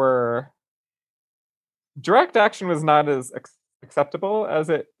time, there were direct action was not as acceptable as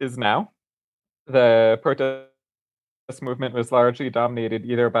it is now. The protest movement was largely dominated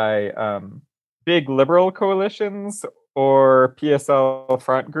either by big liberal coalitions or PSL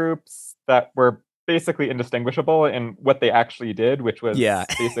front groups that were basically indistinguishable in what they actually did, which was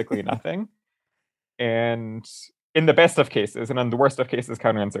basically nothing. And in the best of cases, and in the worst of cases,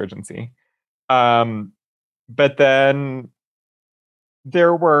 counterinsurgency. But then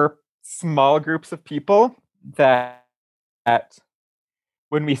there were small groups of people that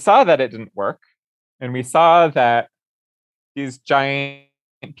when we saw that it didn't work, and we saw that these giant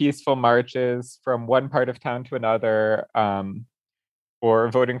peaceful marches from one part of town to another, or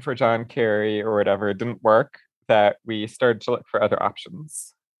voting for John Kerry or whatever didn't work, that we started to look for other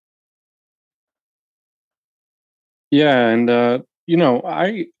options. Yeah, and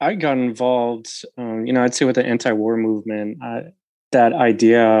I got involved. I'd say with the anti-war movement, that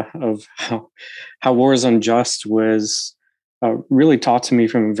idea of how war is unjust was really taught to me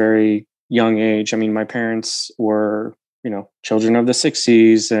from a very young age. I mean, my parents were, children of the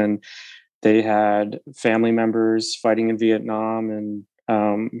 60s, and they had family members fighting in Vietnam, and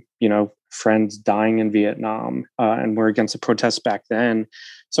friends dying in Vietnam, and were against the protests back then.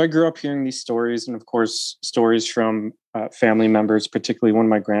 So I grew up hearing these stories, and of course, stories from family members, particularly one of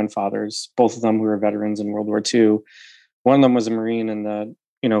my grandfathers, both of them who were veterans in World War II. One of them was a Marine in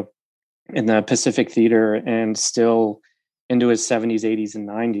the Pacific Theater, and still into his 70s, 80s, and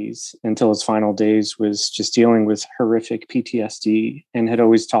 90s until his final days was just dealing with horrific PTSD, and had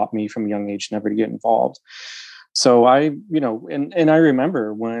always taught me from a young age never to get involved. So I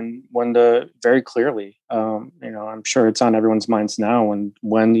remember when very clearly, I'm sure it's on everyone's minds now,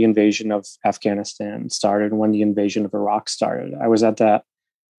 when the invasion of Afghanistan started, and when the invasion of Iraq started. I was at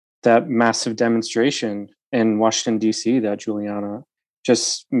that massive demonstration in Washington, D.C. that Juliana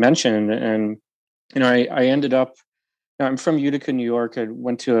just mentioned. And, I ended up, I'm from Utica, New York. I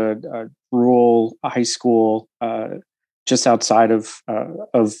went to a rural high school just outside of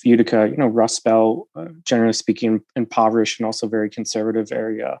Utica, Rust Belt, generally speaking, impoverished and also very conservative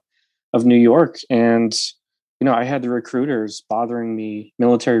area of New York. And, I had the recruiters bothering me,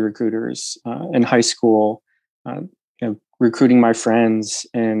 military recruiters in high school, recruiting my friends,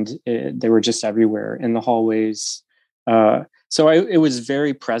 and they were just everywhere in the hallways. So it was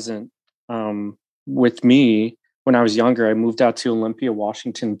very present with me when I was younger. I moved out to Olympia,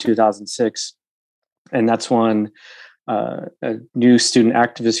 Washington in 2006. And that's when a new student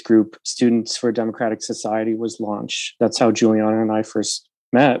activist group, Students for a Democratic Society, was launched. That's how Juliana and I first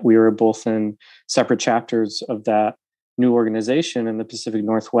met. We were both in separate chapters of that new organization in the Pacific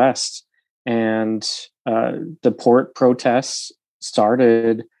Northwest. And the port protests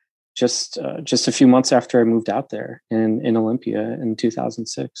started just a few months after I moved out there in Olympia in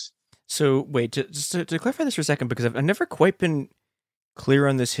 2006. So wait, just to clarify this for a second, because I've never quite been clear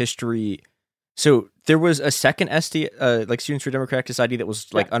on this history. So there was a second Students for Democratic Society that was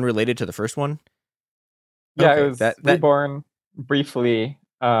unrelated to the first one? Yeah, okay. It was reborn briefly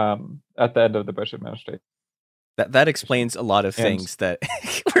at the end of the Bush administration. That explains a lot of things that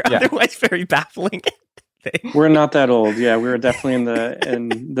were otherwise very baffling. We're not that old. Yeah, we were definitely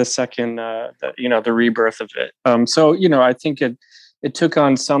in the second, the rebirth of it. So I think it took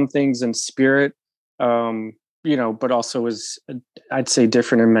on some things in spirit, but also was, I'd say,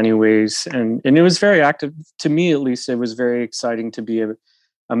 different in many ways. And it was very active. To me, at least, it was very exciting to be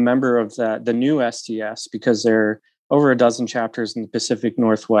a member of the new SDS, because there are over a dozen chapters in the Pacific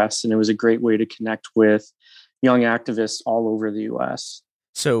Northwest, and it was a great way to connect with young activists all over the U.S.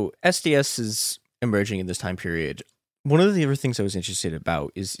 So SDS is emerging in this time period. One of the other things I was interested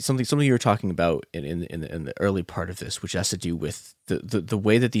about is something you were talking about in the early part of this, which has to do with the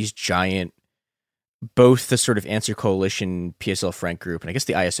way that these giant, both the sort of Answer Coalition, PSL Frank Group, and I guess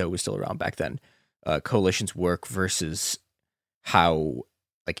the ISO was still around back then, coalitions work versus how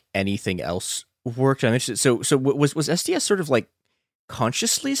anything else worked. I'm interested. So was SDS sort of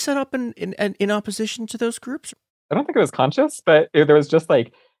consciously set up in opposition to those groups? I don't think it was conscious, but there was just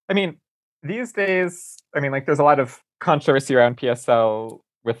these days, there's a lot of controversy around PSL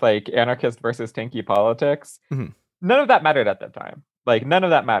with anarchist versus tanky politics. Mm-hmm. None of that mattered at that time. None of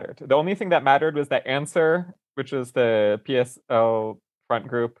that mattered. The only thing that mattered was that Answer, which was the PSL front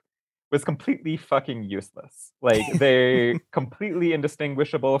group, was completely fucking useless. They completely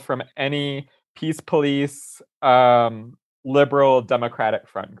indistinguishable from any peace police, liberal democratic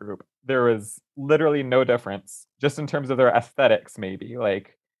front group. There was literally no difference, just in terms of their aesthetics, maybe.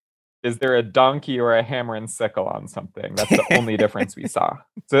 Is there a donkey or a hammer and sickle on something? That's the only difference we saw.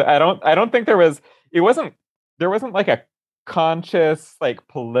 So I don't think there wasn't a conscious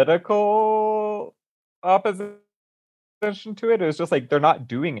political opposition to it. It was just they're not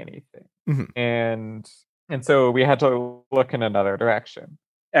doing anything. Mm-hmm. And so we had to look in another direction.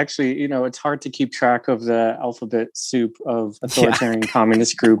 Actually, it's hard to keep track of the alphabet soup of authoritarian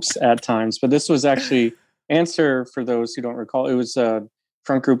communist groups at times, but this was actually Answer, for those who don't recall. It was a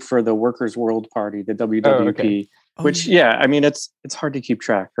front group for the Workers' World Party, the WWP, oh, okay. Which, it's hard to keep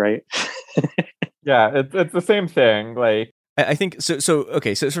track, right? Yeah, it's the same thing. I think so.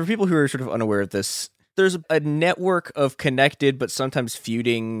 Okay. So for people who are sort of unaware of this, there's a network of connected but sometimes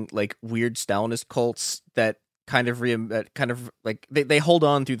feuding like weird Stalinist cults that kind of like they hold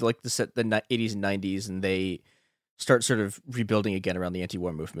on through the 80s and 90s, and they start sort of rebuilding again around the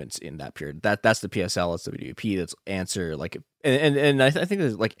anti-war movements in that period. That's the PSL, that's the WP, that's Answer. Like, and I think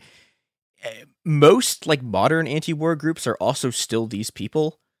there's like most like modern anti-war groups are also still these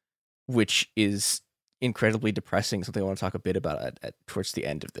people, which is incredibly depressing. Something I want to talk a bit about at towards the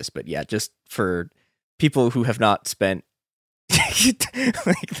end of this. But yeah, just for people who have not spent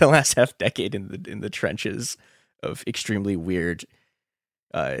like the last half decade in the trenches of extremely weird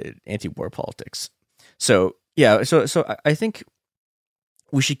anti-war politics. So yeah, so I think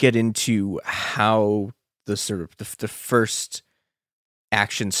we should get into how the sort of the first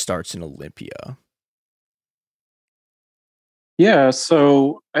action starts in Olympia. Yeah,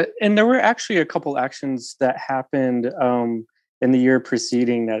 so and there were actually a couple actions that happened in the year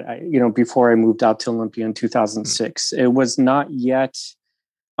preceding that before I moved out to Olympia in 2006. It was not yet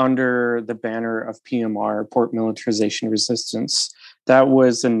under the banner of PMR, Port Militarization Resistance. That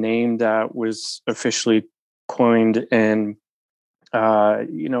was a name that was officially coined in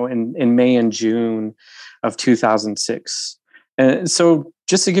May and June of 2006. And so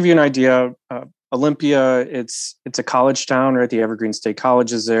just to give you an idea, Olympia, it's a college town, right? The Evergreen State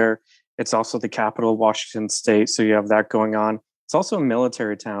College is there. It's also the capital of Washington State, so you have that going on. It's also a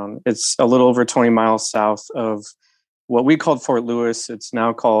military town. It's a little over 20 miles south of what we called Fort Lewis. It's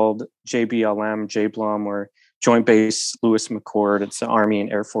now called JBLM, JBLM, or Joint Base Lewis McChord. It's an Army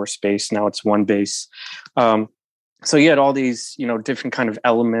and Air Force base. Now it's one base. So you had all these, different kind of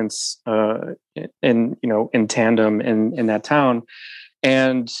elements in tandem in that town.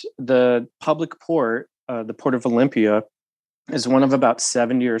 And the public port, the Port of Olympia, is one of about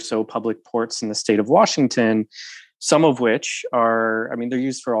 70 or so public ports in the state of Washington, some of which are, they're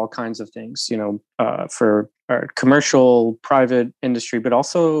used for all kinds of things, for commercial, private industry, but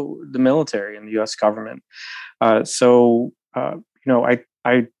also the military and the U.S. government. I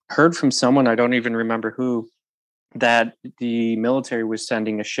heard from someone, I don't even remember who, that the military was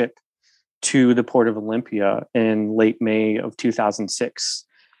sending a ship to the Port of Olympia in late May of 2006.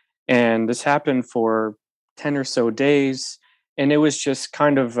 And this happened for 10 or so days. And it was just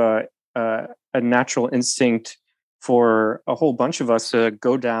kind of a natural instinct for a whole bunch of us to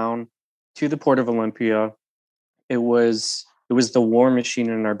go down to the Port of Olympia. It was the war machine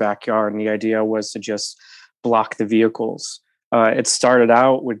in our backyard. And the idea was to just block the vehicles. It started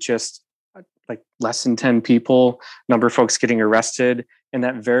out with just like less than 10 people, number of folks getting arrested. And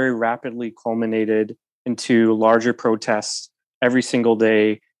that very rapidly culminated into larger protests every single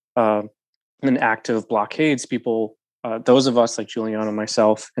day, an active blockades. People, those of us like Juliana,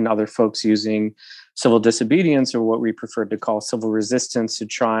 myself, and other folks using civil disobedience, or what we prefer to call civil resistance, to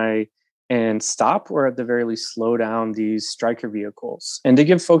try and stop, or at the very least slow down, these striker vehicles. And to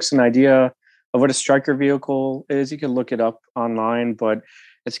give folks an idea of what a striker vehicle is, you can look it up online, but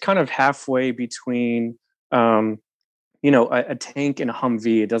it's kind of halfway between a tank and a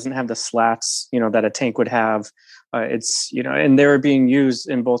Humvee. It doesn't have the slats, that a tank would have. And they were being used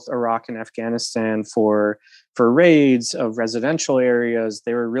in both Iraq and Afghanistan for raids of residential areas.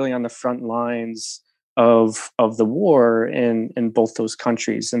 They were really on the front lines of the war in both those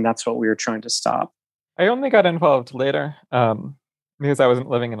countries. And that's what we were trying to stop. I only got involved later because I wasn't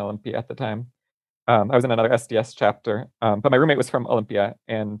living in Olympia at the time. I was in another SDS chapter, but my roommate was from Olympia,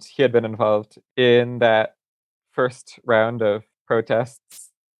 and he had been involved in that first round of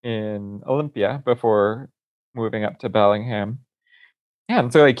protests in Olympia before moving up to Bellingham. Yeah,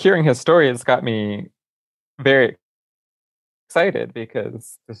 and so hearing his story has got me very excited,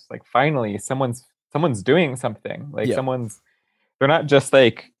 because just finally someone's doing something. They're not just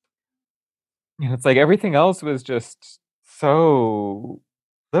it's everything else was just so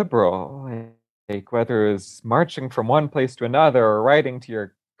liberal. Whether it was marching from one place to another, or writing to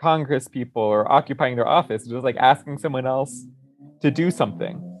your Congress people, or occupying their office, it was asking someone else to do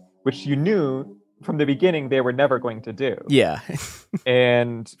something, which you knew from the beginning they were never going to do. Yeah.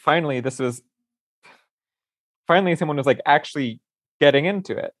 And finally someone was actually getting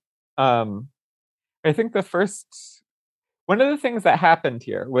into it. I think one of the things that happened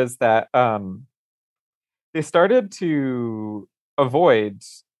here was that they started to avoid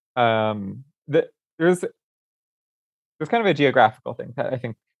there's kind of a geographical thing that I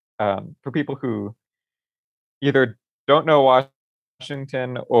think for people who either don't know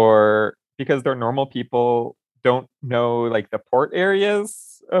Washington, or because they're normal people don't know the port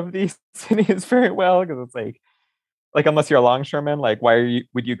areas of these cities very well, because it's like unless you're a longshoreman, like why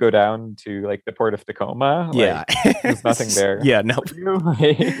would you go down to like the port of Tacoma? Yeah. Like, there's nothing there. Yeah, no. for you,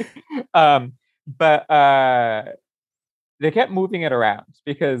 but they kept moving it around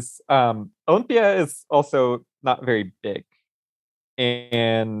because Olympia is also not very big,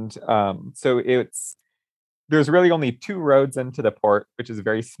 and so there's really only 2 roads into the port, which is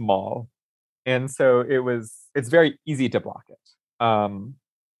very small, and so it's very easy to block it.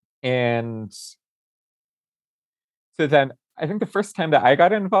 And so then I think the first time that I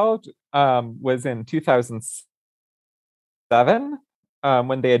got involved was in 2007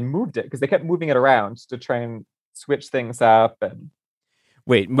 when they had moved it because they kept moving it around to try and switch things up and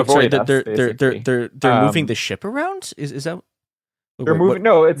wait. Sorry, avoid us, they're moving the ship around. Is that? They're wait, moving?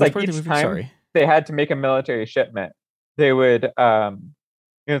 No, it's which like part are they each moving? time Sorry. they had to make a military shipment, they would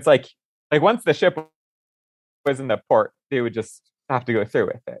it's like once the ship was in the port, they would just have to go through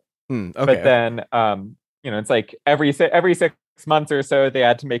with it. Okay. But then it's like every 6 months or so they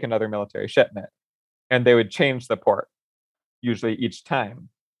had to make another military shipment, and they would change the port usually each time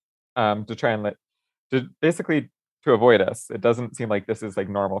to try and basically to avoid us. It doesn't seem like this is like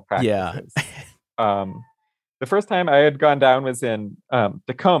normal practices. Yeah. The first time I had gone down was in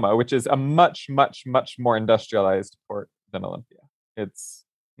Tacoma, which is a much, much, much more industrialized port than Olympia. It's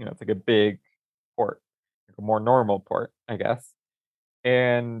it's like a big port, like a more normal port, I guess.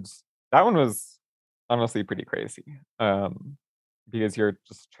 And that one was honestly pretty crazy because you're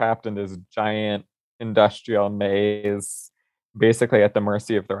just trapped in this giant industrial maze, basically at the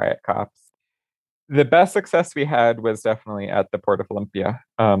mercy of the riot cops. The best success we had was definitely at the Port of Olympia.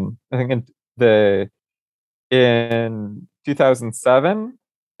 I think in 2007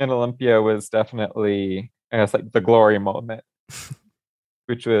 in Olympia was definitely, I guess, like the glory moment,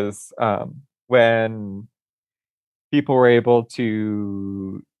 which was when people were able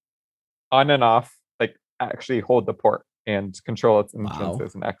to on and off like actually hold the port and control its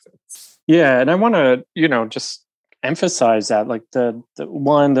entrances and exits. Yeah, and I want to just emphasize that like the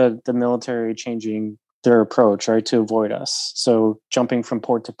military changing their approach, right, to avoid us. So jumping from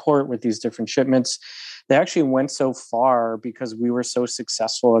port to port with these different shipments, they actually went so far because we were so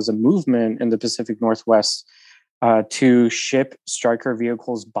successful as a movement in the Pacific Northwest to ship Stryker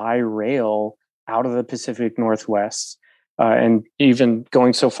vehicles by rail out of the Pacific Northwest, and even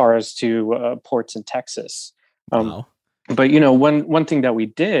going so far as to ports in Texas. Wow. But one thing that we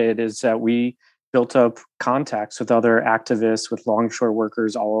did is that we built up contacts with other activists, with longshore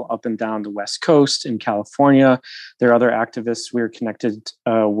workers all up and down the West Coast in California. There are other activists we were connected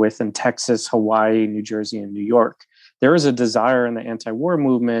with in Texas, Hawaii, New Jersey, and New York. There was a desire in the anti-war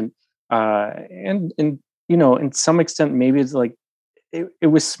movement, and in some extent, maybe it's like it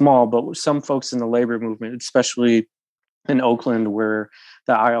was small, but some folks in the labor movement, especially in Oakland, where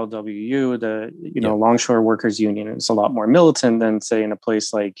the ILWU, the Longshore Workers Union, is a lot more militant than, say, in a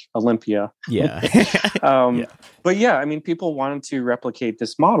place like Olympia. Yeah. But yeah, I mean, people wanted to replicate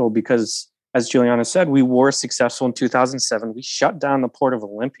this model because, as Juliana said, we were successful in 2007. We shut down the port of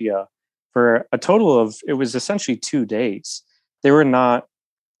Olympia for a total of, it was essentially 2 days. They're not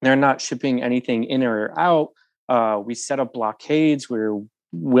shipping anything in or out. We set up blockades. We were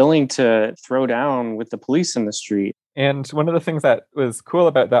willing to throw down with the police in the street. And one of the things that was cool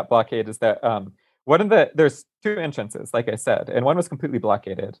about that blockade is that there's 2 entrances, like I said, and one was completely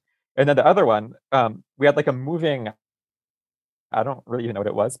blockaded. And then the other one, we had like a moving, I don't really even know what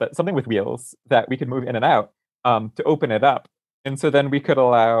it was, but something with wheels that we could move in and out to open it up. And so then we could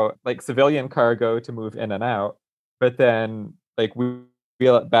allow like civilian cargo to move in and out, but then like we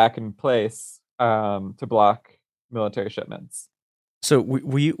wheel it back in place to block military shipments. So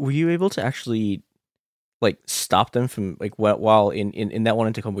were you able to actually like stop them from like while in that one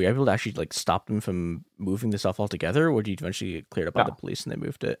in Tacoma, were you able to actually like stop them from moving the stuff altogether, or did you eventually get cleared up by the police and they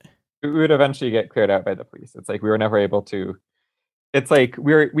moved it? We would eventually get cleared out by the police. It's like we were never able to. It's like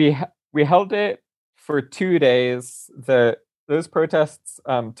we held it for 2 days. Those protests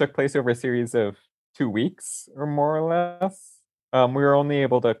took place over a series of 2 weeks or more or less. We were only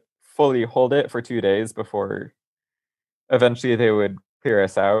able to fully hold it for 2 days before eventually they would clear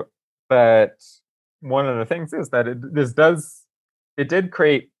us out. But one of the things is that it did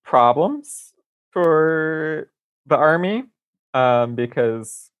create problems for the army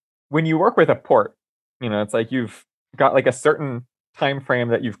because when you work with a port, it's like you've got like a certain time frame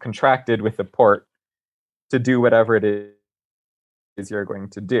that you've contracted with the port to do whatever it is you're going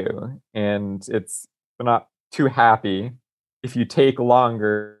to do, and they're not too happy if you take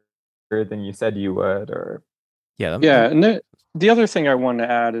longer than you said you would, or and the other thing I want to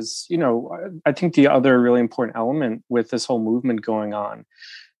add is, I think the other really important element with this whole movement going on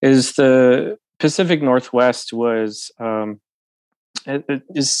is the Pacific Northwest was it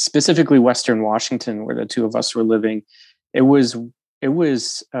is specifically Western Washington, where the two of us were living. It was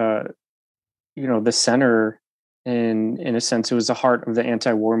the center, in a sense. It was the heart of the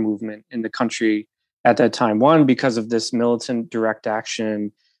anti-war movement in the country at that time. One, because of this militant direct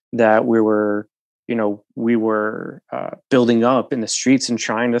action that we were building up in the streets and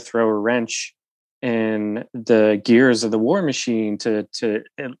trying to throw a wrench in the gears of the war machine to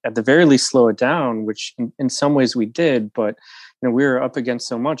at the very least slow it down, which in some ways we did, but we were up against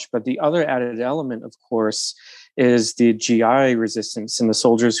so much. But the other added element, of course, is the GI resistance and the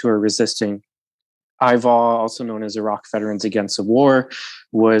soldiers who are resisting. IVA, also known as Iraq Veterans Against the War,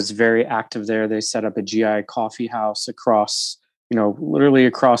 was very active there. They set up a GI coffee house across, literally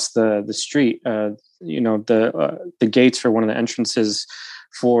across the street. The gates for one of the entrances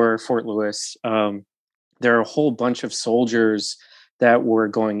for Fort Lewis. There are a whole bunch of soldiers that were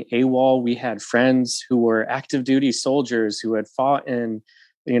going AWOL. We had friends who were active duty soldiers who had fought in,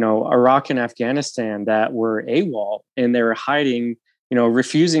 Iraq and Afghanistan that were AWOL, and they were hiding,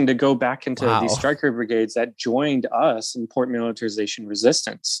 refusing to go back into these striker brigades that joined us in port militarization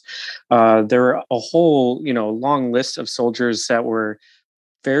resistance. There were a whole, long list of soldiers that were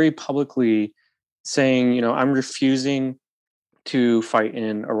very publicly saying, I'm refusing to fight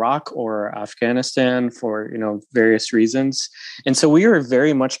in Iraq or Afghanistan for, various reasons. And so we are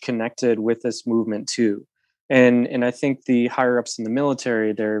very much connected with this movement too. And I think the higher ups in the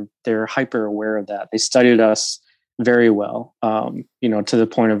military, they're hyper aware of that. They studied us very well, to the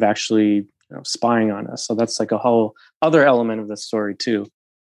point of actually spying on us. So that's like a whole other element of the story too.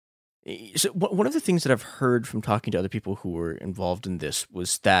 So one of the things that I've heard from talking to other people who were involved in this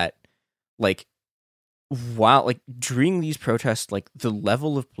was that, during these protests, the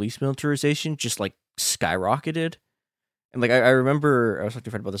level of police militarization just skyrocketed. And I remember I was talking to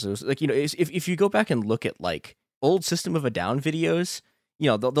a friend about this. It was if you go back and look at old System of a Down videos,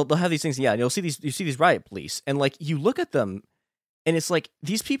 they'll have these things. Yeah, and you see these riot police, and you look at them, and it's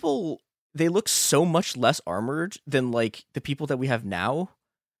these people, they look so much less armored than the people that we have now.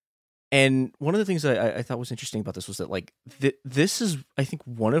 And one of the things that I thought was interesting about this was that this is, I think,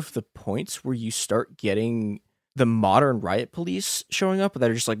 one of the points where you start getting the modern riot police showing up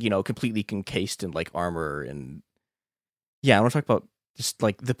that are just completely encased in armor. And yeah, I want to talk about just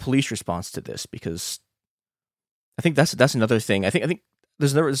the police response to this, because I think that's another thing. I think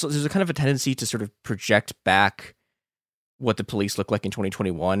there's a kind of a tendency to sort of project back what the police look like in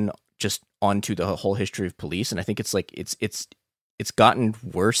 2021 just onto the whole history of police. And I think it's gotten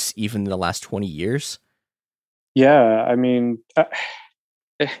worse even in the last 20 years. Yeah, I mean,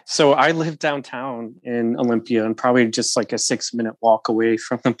 so I live downtown in Olympia, and probably just a 6-minute walk away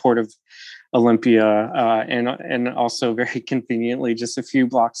from the Port of Olympia, and also very conveniently just a few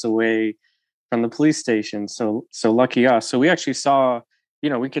blocks away from the police station. So lucky us. So we actually saw,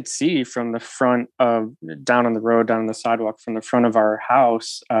 we could see from the front of down on the road, down on the sidewalk from the front of our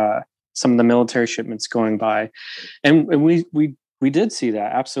house, some of the military shipments going by, and we did see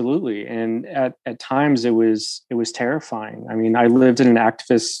that, absolutely. And at times it was terrifying. I mean, I lived in an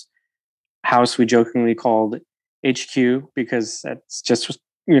activist house we jokingly called HQ, because that's just,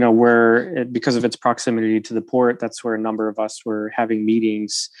 because of its proximity to the port, that's where a number of us were having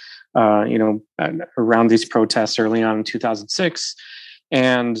meetings, around these protests early on in 2006.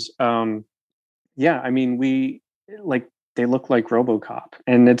 And I mean, they look like RoboCop.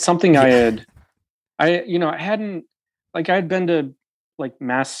 And it's something I had been to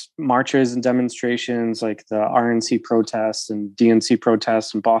mass marches and demonstrations, like the RNC protests and DNC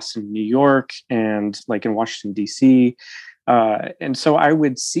protests in Boston, New York, and in Washington, DC. And so I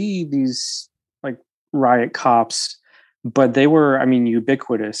would see these riot cops, but they were,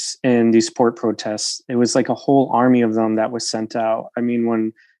 ubiquitous in these port protests. It was a whole army of them that was sent out. I mean,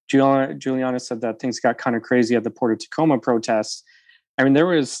 when Juliana said that things got kind of crazy at the Port of Tacoma protests, there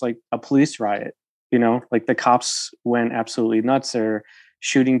was a police riot. The cops went absolutely nuts. They're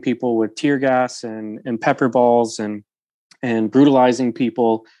shooting people with tear gas and pepper balls and brutalizing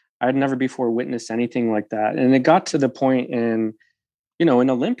people. I'd never before witnessed anything like that. And it got to the point in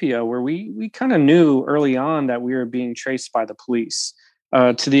Olympia where we kind of knew early on that we were being traced by the police,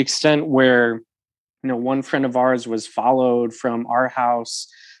 to the extent where, one friend of ours was followed from our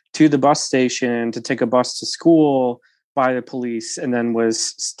house to the bus station to take a bus to school by the police, and then was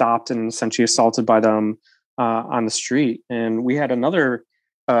stopped and essentially assaulted by them on the street. And we had another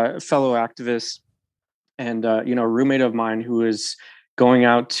fellow activist and a roommate of mine who was driving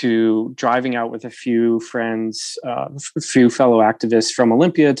out with a few friends, a few fellow activists from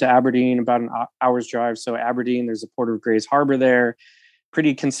Olympia to Aberdeen, about an hour's drive. So Aberdeen, there's a Port of Grays Harbor there.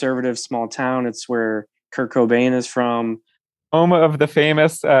 pretty conservative small town. It's where Kurt Cobain is from. Home of the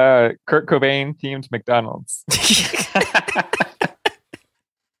famous Kurt Cobain themed McDonald's.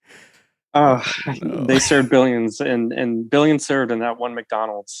 They served billions and billions served in that one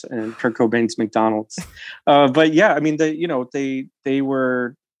McDonald's and Kurt Cobain's McDonald's. But yeah, I mean, they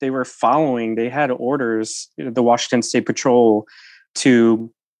were following. They had orders, the Washington State Patrol,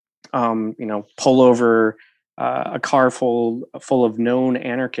 to pull over a car full of known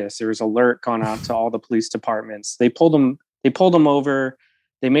anarchists. There was alert gone out to all the police departments. They pulled him over.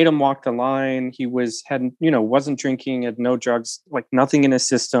 They made him walk the line. He wasn't drinking, had no drugs, like nothing in his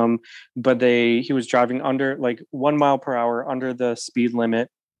system, but he was driving under 1 mile per hour under the speed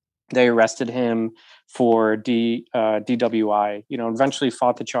limit. They arrested him for DWI, eventually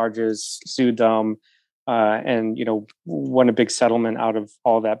fought the charges, sued them, and, won a big settlement out of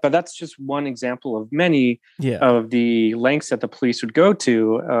all that. But that's just one example of many of the lengths that the police would go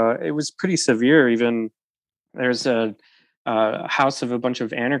to. It was pretty severe. Even there's a house of a bunch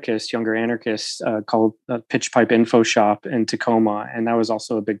of younger anarchists, called Pitch Pipe Info Shop in Tacoma, and that was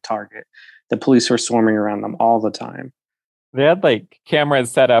also a big target. The police were swarming around them all the time. They had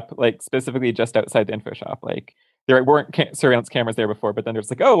cameras set up specifically just outside the info shop. There weren't surveillance cameras there before, but then there's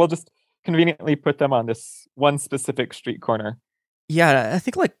we'll just conveniently put them on this one specific street corner. Yeah, I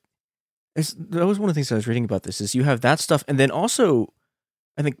think that was one of the things I was reading about this is you have that stuff, and then also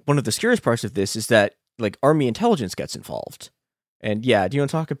I think one of the scariest parts of this is that Army intelligence gets involved. And yeah, do you want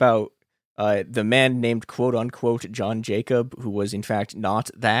to talk about the man named quote unquote John Jacob, who was in fact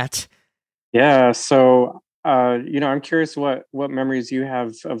not that? Yeah, so I'm curious what memories you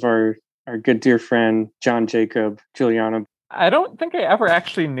have of our good dear friend John Jacob, Juliana. I don't think I ever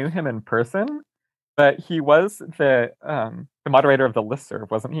actually knew him in person, but he was the moderator of the listserv,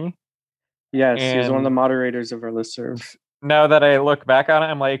 wasn't he? Yes, he was one of the moderators of our listserv. Now that I look back on it,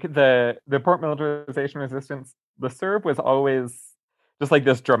 I'm the Port Militarization Resistance listserv was always just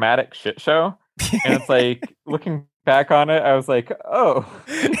this dramatic shit show. And it's looking back on it, I was oh,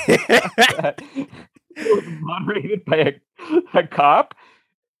 it was moderated by a cop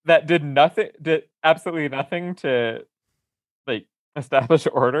that did absolutely nothing to establish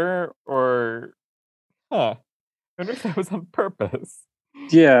order, or I wonder if that was on purpose.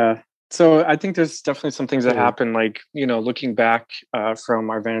 Yeah. So I think there's definitely some things that happen, looking back from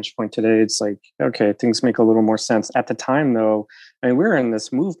our vantage point today, it's okay, things make a little more sense. At the time, though, we were in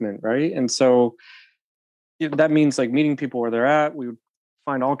this movement, right? And so that means meeting people where they're at. We would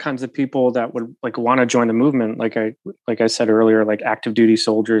find all kinds of people that would want to join the movement. Like I said earlier, active duty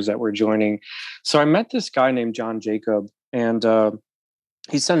soldiers that were joining. So I met this guy named John Jacob, and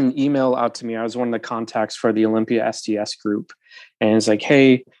he sent an email out to me. I was one of the contacts for the Olympia SDS group, and it's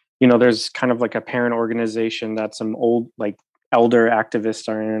hey, there's kind of a parent organization that some old elder activists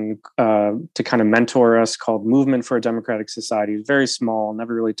are in to kind of mentor us, called Movement for a Democratic Society. It's very small,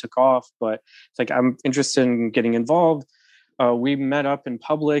 never really took off, but it's I'm interested in getting involved. We met up in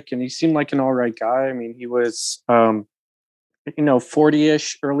public, and he seemed like an all right guy. I mean, he was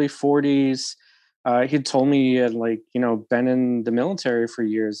 40-ish, early 40s. He'd told me he had been in the military for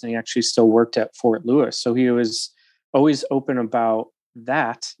years, and he actually still worked at Fort Lewis. So he was always open about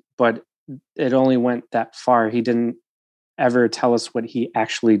that, but it only went that far. He didn't ever tell us what he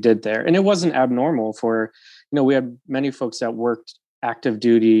actually did there. And it wasn't abnormal for, we had many folks that worked active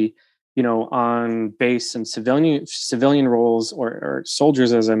duty, on base and civilian roles, or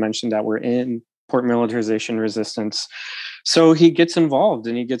soldiers, as I mentioned, that were in Port Militarization Resistance. So he gets involved,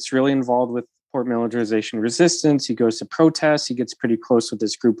 and he gets really involved with Port Militarization Resistance. He goes to protests. He gets pretty close with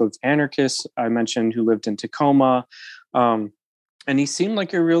this group of anarchists I mentioned who lived in Tacoma. And he seemed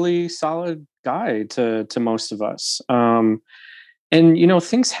like a really solid guy to most of us. And,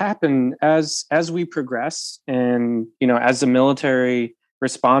 things happen as we progress, and, as the military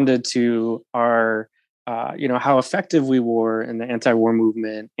responded to our, how effective we were in the anti-war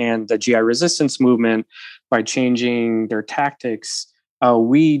movement and the GI resistance movement by changing their tactics.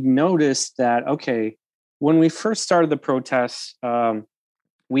 We noticed that, okay, when we first started the protests,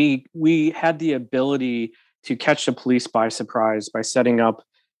 we had the ability to catch the police by surprise by setting up,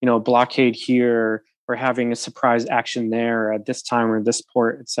 a blockade here, or having a surprise action there at this time or this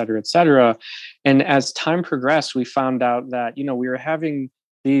port, et cetera, et cetera. And as time progressed, we found out that, we were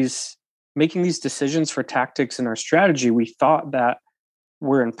making these decisions for tactics in our strategy. We thought that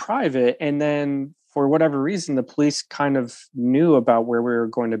we're in private, and then for whatever reason, the police kind of knew about where we were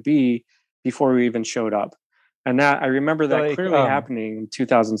going to be before we even showed up. And that I remember that clearly happening in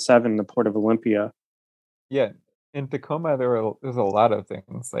 2007 in the Port of Olympia. Yeah, in Tacoma, there's a lot of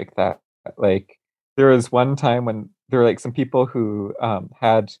things like that. There was one time when there were like some people who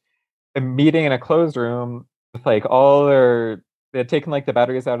had a meeting in a closed room with like all their, they had taken like the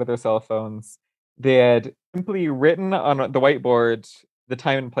batteries out of their cell phones. They had simply written on the whiteboard the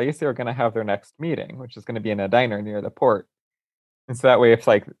time and place they were going to have their next meeting, which is going to be in a diner near the port. And so that way,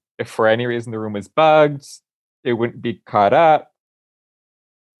 if for any reason the room was bugged, it wouldn't be caught up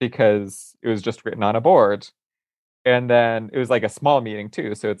because it was just written on a board. And then it was like a small meeting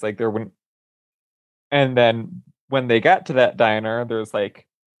too. So it's like there wouldn't, and then when they got to that diner, there's like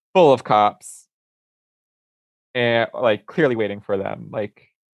full of cops and like clearly waiting for them. Like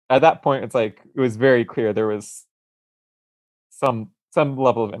at that point, it's like it was very clear there was some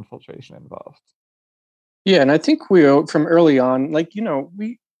level of infiltration involved. Yeah, and I think we, from early on, like, you know,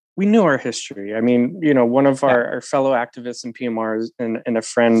 we knew our history. I mean, you know, one of our fellow activists in PMR and a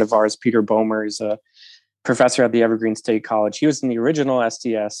friend of ours, Peter Bomer, is a professor at the Evergreen State College. He was in the original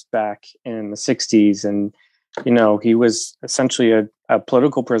SDS back in the 60s. And, you know, he was essentially a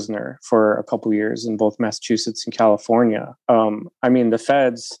political prisoner for a couple years in both Massachusetts and California. I mean, the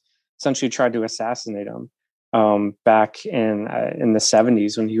feds essentially tried to assassinate him back in the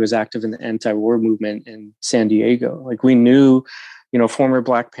 70s when he was active in the anti-war movement in San Diego. Like, we knew, you know, former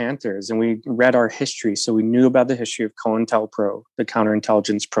Black Panthers, and we read our history. So we knew about the history of COINTELPRO, the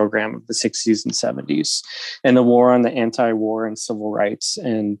counterintelligence program of the 60s and 70s, and the war on the anti-war and civil rights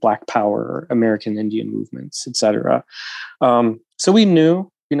and Black Power, American Indian movements, etc. So we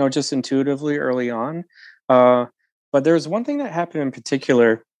knew, you know, just intuitively early on. But there was one thing that happened in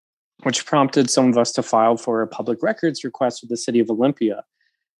particular which prompted some of us to file for a public records request with the city of Olympia.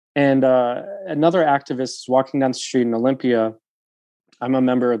 And another activist is walking down the street in Olympia. I'm a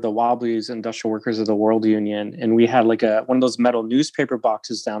member of the Wobblies, Industrial Workers of the World Union, and we had like one of those metal newspaper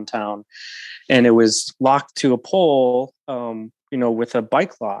boxes downtown, and it was locked to a pole, you know, with a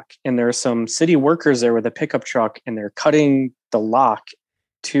bike lock. And there are some city workers there with a pickup truck, and they're cutting the lock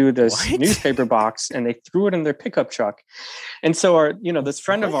to this newspaper box, and they threw it in their pickup truck. And so this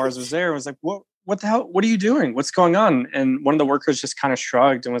friend of ours was there and was like, what the hell? What are you doing? What's going on? And one of the workers just kind of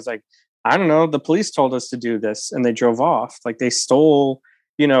shrugged and was like, I don't know. The police told us to do this, and they drove off. Like, they stole,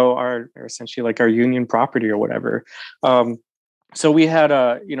 you know, our essentially like our union property or whatever. So we had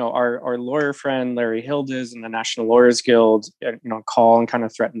our lawyer friend Larry Hildes and the National Lawyers Guild, you know, call and kind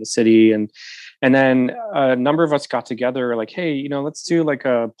of threaten the city, and then a number of us got together, like, hey, you know, let's do like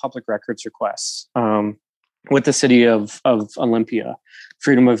a public records request with the city of Olympia,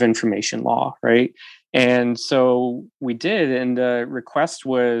 freedom of information law, right? And so we did, and the request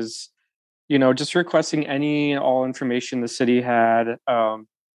was, you know, just requesting any and all information the city had,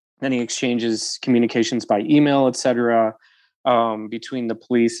 any exchanges, communications by email, etc., between the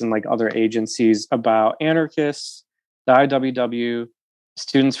police and like other agencies about anarchists, the IWW,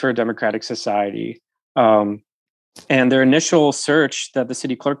 Students for a Democratic Society. And their initial search that the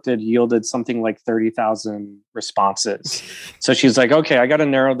city clerk did yielded something like 30,000 responses. So she's like, okay, I got to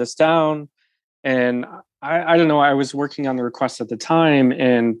narrow this down. And I don't know, I was working on the request at the time,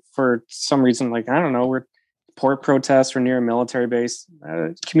 and for some reason, like, I don't know, we're port protests or near a military base,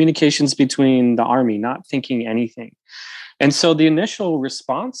 communications between the army, not thinking anything. And so the initial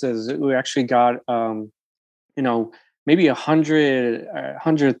responses, we actually got, you know, maybe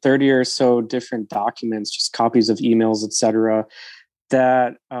 130 or so different documents, just copies of emails, etc.,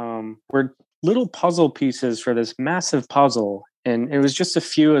 that were little puzzle pieces for this massive puzzle. And it was just a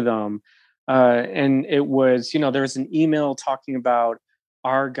few of them. And it was, you know, there was an email talking about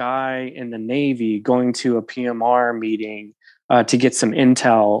our guy in the Navy going to a PMR meeting to get some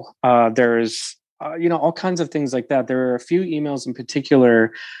intel. There's, you know, all kinds of things like that. There are a few emails in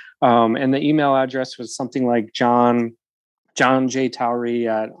particular, and the email address was something like John J. Towery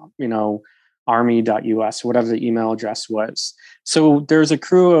at, you know, army.us, whatever the email address was. So there's a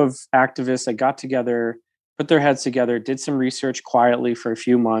crew of activists that got together, put their heads together, did some research quietly for a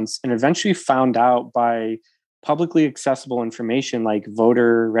few months, and eventually found out by publicly accessible information like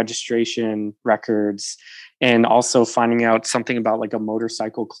voter registration records, and also finding out something about like a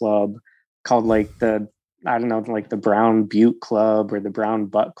motorcycle club called like the Brown Butte Club or the Brown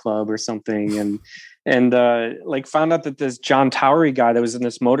Butt Club or something. And like found out that this John Towery guy that was in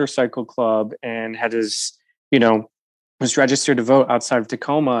this motorcycle club and had his, you know, was registered to vote outside of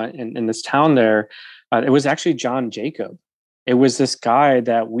Tacoma in this town there. It was actually John Jacob. It was this guy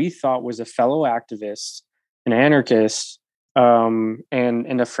that we thought was a fellow activist, an anarchist, and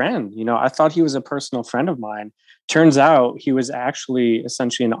a friend. You know, I thought he was a personal friend of mine. Turns out he was actually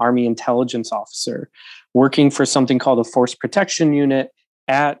essentially an Army intelligence officer working for something called a Force Protection Unit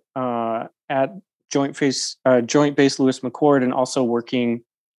at Joint Base Lewis McChord, and also working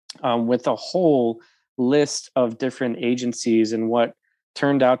with a whole list of different agencies and what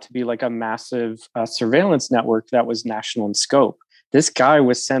turned out to be like a massive surveillance network that was national in scope. This guy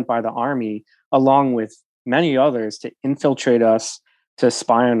was sent by the army along with many others to infiltrate us, to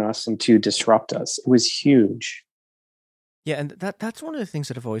spy on us, and to disrupt us. It was huge. Yeah, and that's one of the things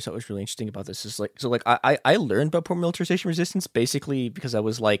that I've always thought was really interesting about this is I learned about port militarization resistance basically because I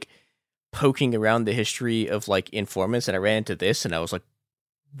was like poking around the history of like informants, and I ran into this, and I was like,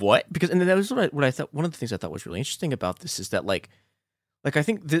 what? Because and that was what I thought. One of the things I thought was really interesting about this is that like I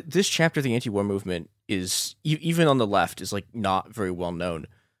think this chapter of the anti-war movement is even on the left is like not very well known,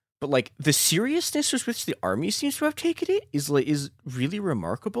 but like the seriousness with which the army seems to have taken it is really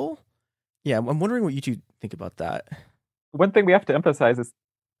remarkable. Yeah, I'm wondering what you two think about that. One thing we have to emphasize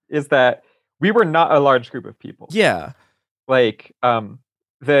is that we were not a large group of people. Yeah, like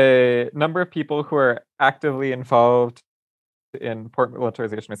the number of people who are actively involved in port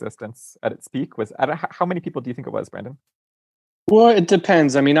militarization resistance at its peak was how many people do you think it was, Brandon? Well, it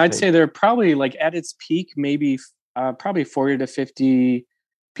depends. I mean, I'd say they're probably like at its peak, maybe probably 40 to 50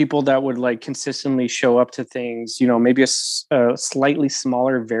 people that would like consistently show up to things, you know, maybe a slightly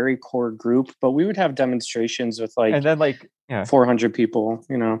smaller, very core group, but we would have demonstrations with like, and then like 400 people,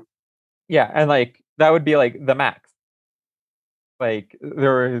 you know? Yeah. And like, that would be like the max. Like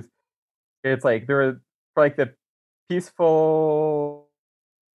there were like the peaceful,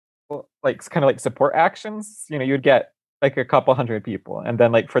 like kind of like support actions, you know, you'd get like a couple hundred people. And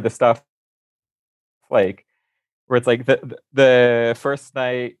then like for the stuff like where it's like the first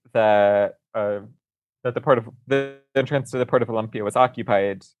night that the entrance to the Port of Olympia was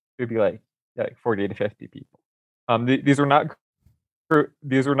occupied, it would be like 40 to 50 people. These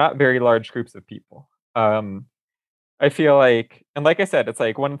were not very large groups of people. I feel like, and like I said, it's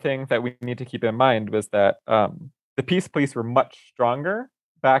like one thing that we need to keep in mind was that the peace police were much stronger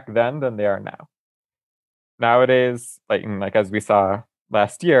back then than they are now. Nowadays, like as we saw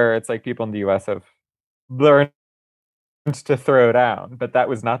last year, it's like people in the US have learned to throw down, but that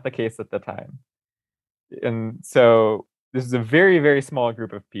was not the case at the time. And so this is a very, very small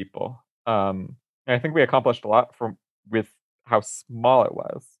group of people. And I think we accomplished a lot with how small it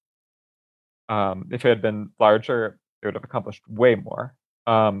was. If it had been larger, it would have accomplished way more.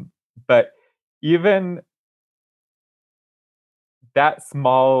 But even that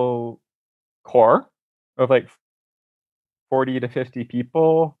small core of like 40 to 50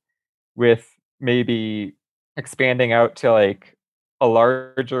 people with maybe expanding out to like a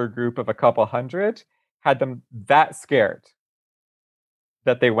larger group of a couple hundred had them that scared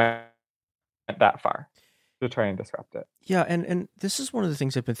that they went that far to try and disrupt it. Yeah, and this is one of the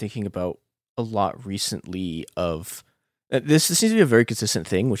things I've been thinking about a lot recently. Of this seems to be a very consistent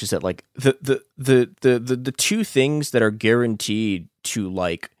thing, which is that like the two things that are guaranteed to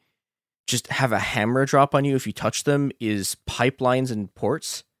like just have a hammer drop on you if you touch them is pipelines and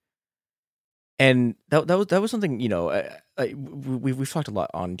ports. And that was something, you know, we've talked a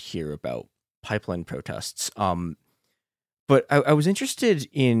lot on here about pipeline protests. But I was interested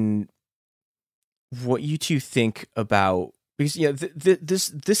in what you two think about, because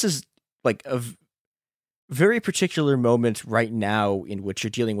this is like a very particular moment right now in which you're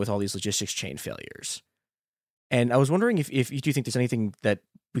dealing with all these logistics chain failures. And I was wondering if you do think there's anything that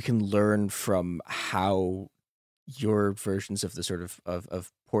we can learn from how your versions of the sort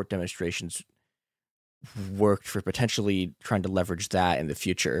of port demonstrations worked for potentially trying to leverage that in the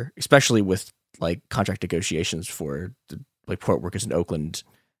future, especially with like contract negotiations for the like port workers in Oakland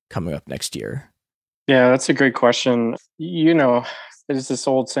coming up next year. Yeah, that's a great question. You know, there's this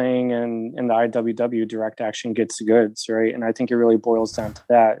old saying in the IWW, direct action gets the goods, right? And I think it really boils down to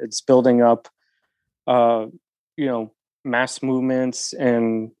that. It's building up, you know, mass movements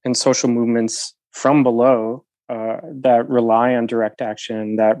and social movements from below that rely on direct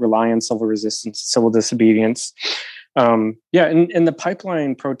action, that rely on civil resistance, civil disobedience. And the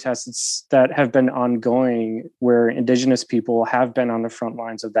pipeline protests that have been ongoing, where Indigenous people have been on the front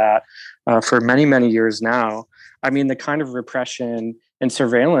lines of that for many, many years now. I mean, the kind of repression and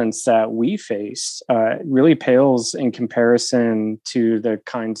surveillance that we face really pales in comparison to the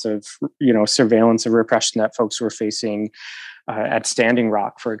kinds of, you know, surveillance and repression that folks were facing at Standing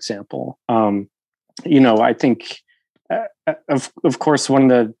Rock, for example. You know, I think, of course,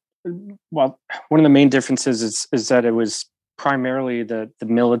 one of the main differences is that it was primarily the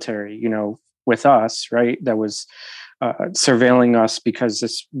military, you know, with us, right, that was surveilling us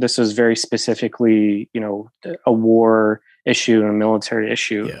because this was very specifically, you know, a war issue and a military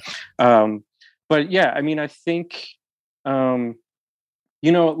issue. Yeah. But yeah, I mean, I think, you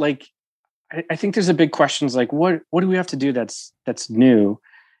know, like, I think there's a big questions like, what do we have to do that's new?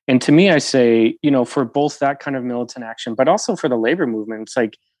 And to me, I say, for both that kind of militant action, but also for the labor movement, it's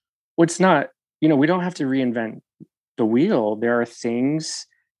like, what's not, we don't have to reinvent the wheel. There are things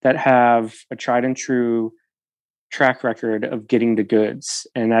that have a tried and true track record of getting the goods.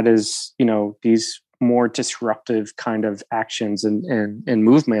 And that is, these more disruptive kind of actions and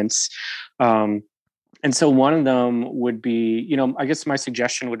movements. And so one of them would be, I guess my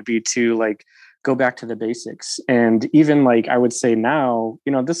suggestion would be to like go back to the basics. And even like I would say now,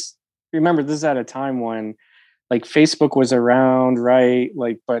 remember this is at a time when like Facebook was around, right?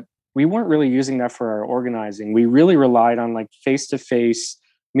 Like, but we weren't really using that for our organizing. We really relied on like face-to-face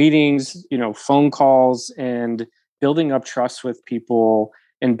meetings, phone calls, and building up trust with people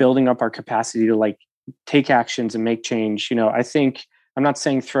and building up our capacity to like take actions and make change. I think I'm not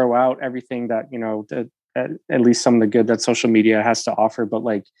saying throw out everything that, at least some of the good that social media has to offer, but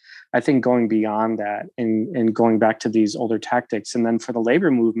like, I think going beyond that and going back to these older tactics. And then for the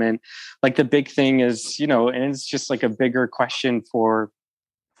labor movement, like the big thing is, and it's just like a bigger question for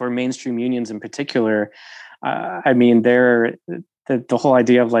mainstream unions in particular. I mean, the whole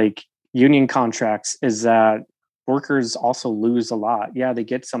idea of like union contracts is that workers also lose a lot. Yeah, they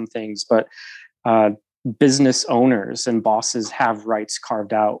get some things, but business owners and bosses have rights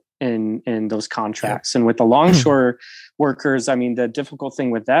carved out in those contracts. And with the longshore workers, I mean, the difficult thing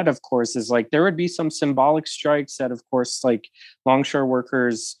with that, of course, is like there would be some symbolic strikes that, of course, like longshore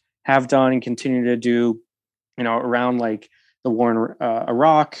workers have done and continue to do, around like the war in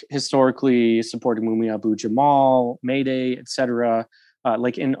Iraq, historically supporting Mumia Abu Jamal, May Day, etc.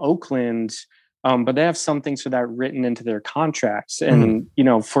 Like in Oakland, but they have some things for that written into their contracts. And,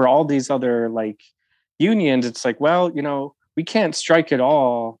 for all these other like unions, it's like, well, we can't strike at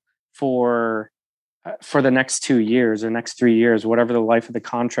all for the next 2 years or next 3 years, whatever the life of the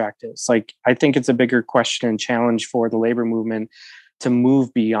contract is. Like, I think it's a bigger question and challenge for the labor movement to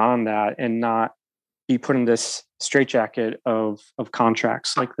move beyond that and not be put in this straitjacket of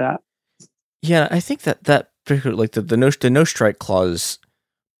contracts like that. Yeah, I think that particular, like the no strike clause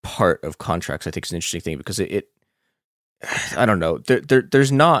part of contracts, I think is an interesting thing because it I don't know.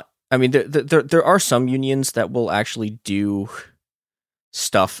 There's not. I mean, there are some unions that will actually do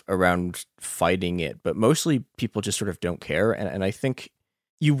stuff around fighting it, but mostly people just sort of don't care. And I think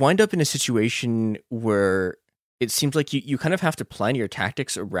you wind up in a situation where it seems like you kind of have to plan your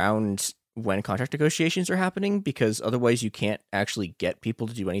tactics around when contract negotiations are happening, because otherwise you can't actually get people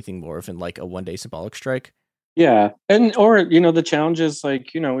to do anything more than like a one-day symbolic strike. Yeah. Or the challenge is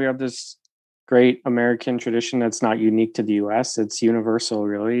like, we have this great American tradition that's not unique to the US. It's universal,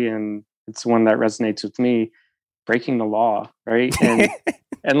 really. And it's one that resonates with me, breaking the law, right? And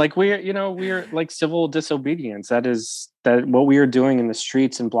and like we're like civil disobedience. That what we are doing in the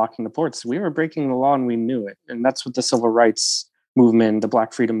streets and blocking the ports. We were breaking the law and we knew it. And that's what the civil rights movement, the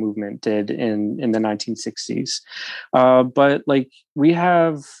Black freedom movement did in the 1960s. But like we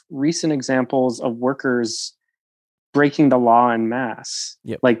have recent examples of workers breaking the law en masse,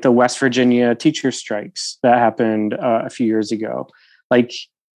 like the West Virginia teacher strikes that happened a few years ago. Like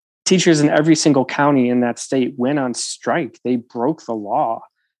teachers in every single county in that state went on strike. They broke the law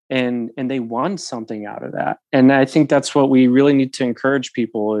and they won something out of that. And I think that's what we really need to encourage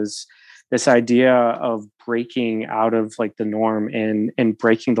people is this idea of breaking out of like the norm and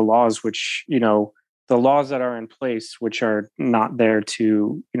breaking the laws, which, the laws that are in place, which are not there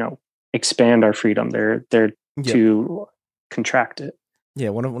to, expand our freedom. They're to contract it. Yeah.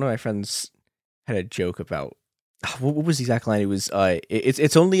 One of my friends had a joke about, what was the exact line? It was,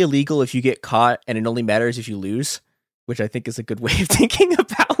 it's only illegal if you get caught and it only matters if you lose, which I think is a good way of thinking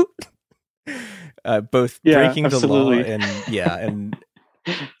about both breaking absolutely. the law and and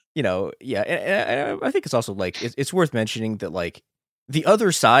I think it's also like it's worth mentioning that like the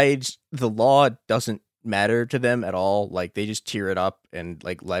other side, the law doesn't matter to them at all. Like they just tear it up and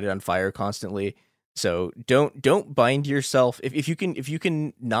like light it on fire constantly. So don't bind yourself if you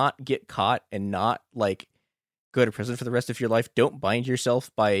can not get caught and not like go to prison for the rest of your life. Don't bind yourself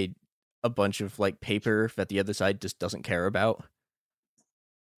by a bunch of like paper that the other side just doesn't care about.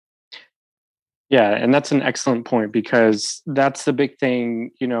 Yeah, and that's an excellent point because that's the big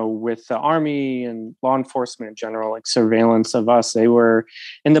thing, with the army and law enforcement in general, like surveillance of us. They were,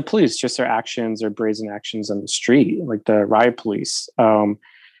 and the police, just their actions or brazen actions on the street, like the riot police.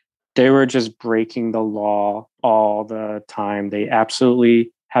 They were just breaking the law all the time. They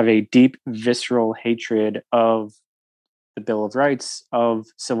absolutely have a deep, visceral hatred of the Bill of Rights, of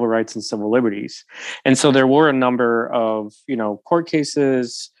civil rights and civil liberties. And so there were a number of, court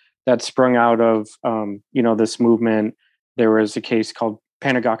cases that sprung out of, this movement. There was a case called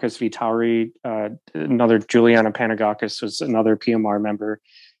Panagakis v. Tauri. Another Juliana Panagakis was another PMR member,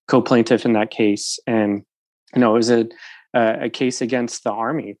 co-plaintiff in that case. And, it was a case against the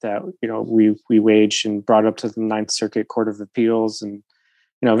Army that, we waged and brought up to the Ninth Circuit Court of Appeals, and,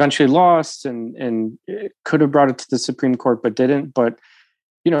 eventually lost, and it could have brought it to the Supreme Court, but didn't. But,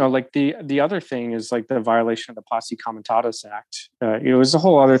 like the other thing is like the violation of the Posse Comitatus Act. It was a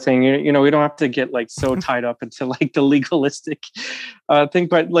whole other thing. We don't have to get like so tied up into like the legalistic thing,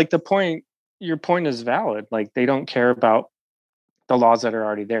 but like your point is valid. Like they don't care about the laws that are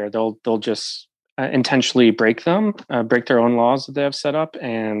already there. They'll just intentionally break them, break their own laws that they have set up,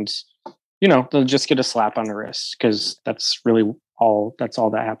 and they'll just get a slap on the wrist because that's really all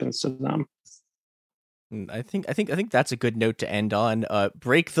that happens to them. I think that's a good note to end on.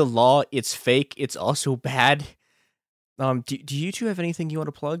 Break the law. It's fake. It's also bad. Do you two have anything you want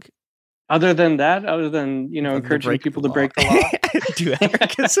to plug? Other than encouraging people to break the law? Do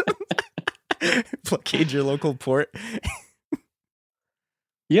anarchism. Blockade your local port.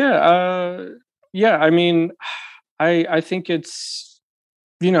 Yeah. I mean, I think it's,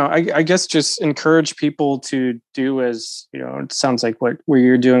 I guess just encourage people to do as, it sounds like what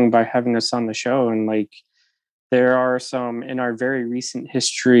you're doing by having us on the show. And like, there are some in our very recent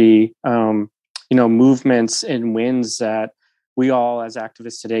history, movements and wins that we all as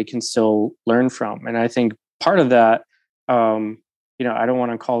activists today can still learn from. And I think part of that, I don't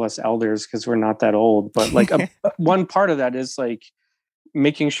want to call us elders because we're not that old, but like one part of that is like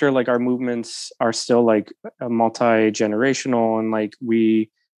making sure like our movements are still like multi-generational, and like we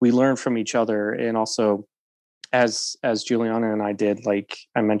learn from each other. And also as Juliana and I did, like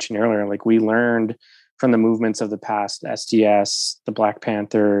I mentioned earlier, like we learned from the movements of the past, SDS, the Black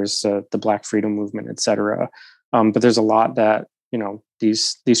Panthers, the Black Freedom Movement, etc. But there's a lot that,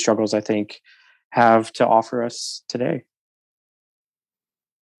 these struggles, I think, have to offer us today.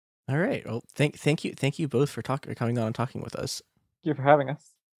 All right. Well, thank you both for coming on and talking with us. Thank you for having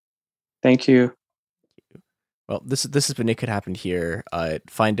us. Thank you. Well, this has been It Could Happen Here.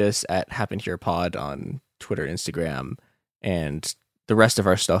 Find us at Happen Here Pod on Twitter, Instagram, and the rest of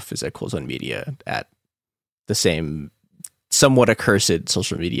our stuff is at Cool Zone Media at the same somewhat accursed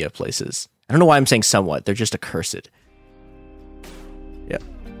social media places. I don't know why I'm saying somewhat. They're just accursed. Yep.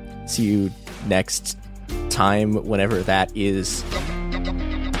 See you next time, whenever that is.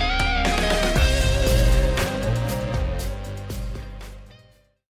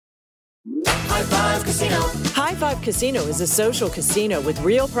 High Five Casino. High Five Casino is a social casino with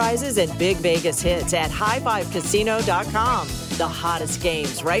real prizes and big Vegas hits at highfivecasino.com. The hottest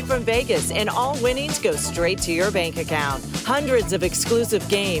games right from Vegas, and all winnings go straight to your bank account. Hundreds of exclusive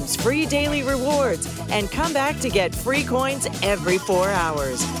games, free daily rewards, and come back to get free coins every 4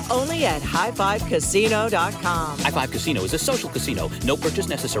 hours. Only at highfivecasino.com. High Five Casino is a social casino. No purchase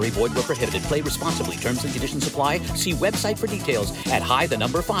necessary. Void where prohibited. Play responsibly. Terms and conditions apply. See website for details at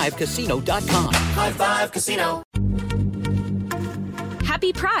high5casino.com. High Five Casino.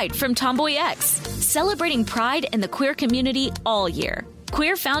 Happy Pride from Tomboy X, celebrating pride and the queer community all year.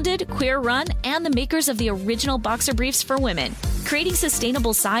 Queer founded, queer run, and the makers of the original boxer briefs for women, creating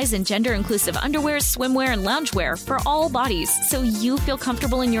sustainable size and gender inclusive underwear, swimwear, and loungewear for all bodies so you feel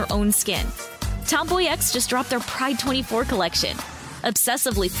comfortable in your own skin. Tomboy X just dropped their Pride 24 collection.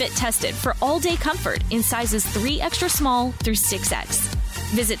 Obsessively fit tested for all day comfort in sizes 3 extra small through 6X.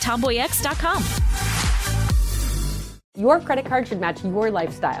 Visit tomboyx.com. Your credit card should match your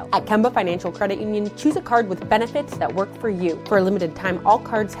lifestyle. At Kemba Financial Credit Union, choose a card with benefits that work for you. For a limited time, all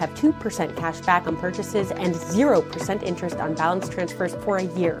cards have 2% cash back on purchases and 0% interest on balance transfers for a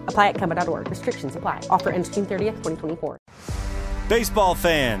year. Apply at Kemba.org. Restrictions apply. Offer ends June 30th, 2024. Baseball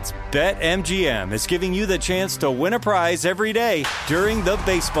fans, BetMGM is giving you the chance to win a prize every day during the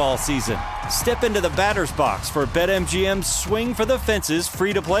baseball season. Step into the batter's box for BetMGM's Swing for the Fences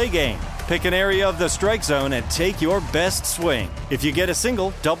free-to-play game. Pick an area of the strike zone and take your best swing. If you get a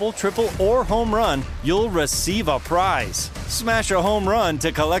single, double, triple, or home run, you'll receive a prize. Smash a home run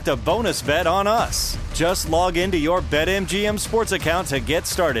to collect a bonus bet on us. Just log into your BetMGM sports account to get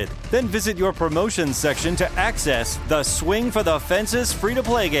started. Then visit your promotions section to access the Swing for the Fences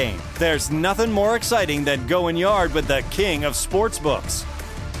free-to-play game. There's nothing more exciting than going yard with the king of sportsbooks.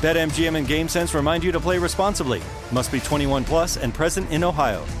 BetMGM and GameSense remind you to play responsibly. Must be 21 plus and present in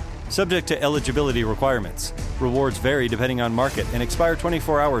Ohio. Subject to eligibility requirements. Rewards vary depending on market and expire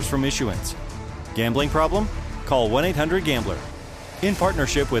 24 hours from issuance. Gambling problem? Call 1-800-GAMBLER. In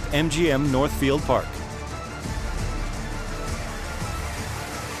partnership with MGM Northfield Park.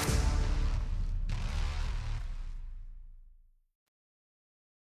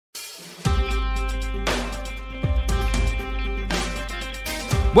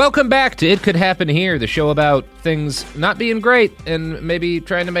 Welcome back to It Could Happen Here, the show about things not being great and maybe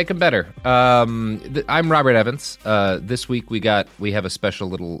trying to make them better. I'm Robert Evans. This week we have a special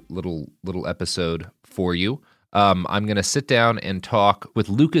little episode for you. I'm going to sit down and talk with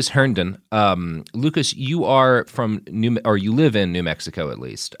Lucas Herndon. Lucas, you are from you live in New Mexico at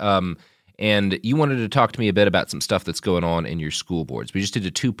least. And you wanted to talk to me a bit about some stuff that's going on in your school boards. We just did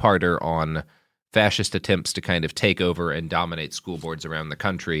a two-parter on fascist attempts to kind of take over and dominate school boards around the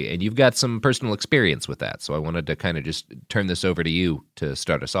country, and you've got some personal experience with that. So I wanted to kind of just turn this over to you to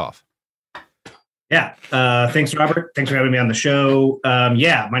start us off. Yeah. Thanks, Robert. Thanks for having me on the show. My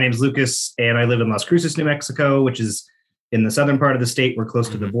name is Lucas, and I live in Las Cruces, New Mexico, which is in the southern part of the state. We're close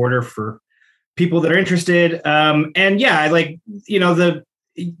to the border for people that are interested.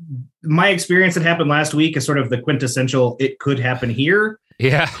 My experience that happened last week is sort of the quintessential "it could happen here."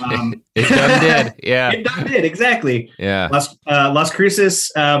 Yeah, it done did. Yeah, it done did, exactly. Yeah, Las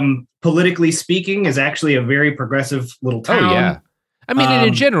Cruces, politically speaking, is actually a very progressive little town. Oh yeah, I mean,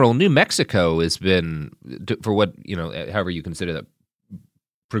 in general, New Mexico has been, for what however you consider that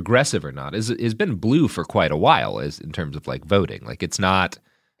progressive or not, has been blue for quite a while, in terms of like voting. Like it's not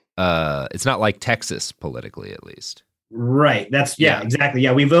like Texas politically, at least. Right. That's exactly.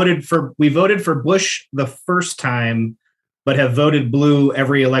 Yeah, we voted for Bush the first time, but have voted blue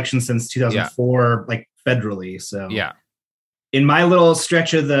every election since 2004, like federally. So yeah, in my little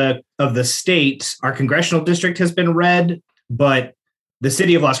stretch of the state, our congressional district has been red, but the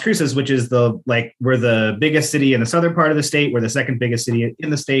city of Las Cruces, which is we're the biggest city in the southern part of the state, we're the second biggest city in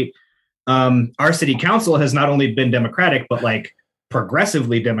the state. Our city council has not only been Democratic, but like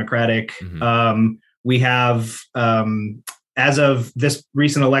progressively Democratic. Mm-hmm. We have, as of this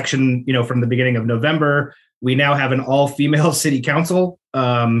recent election, from the beginning of November, we now have an all-female city council.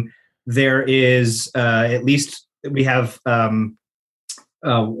 There is at least we have one,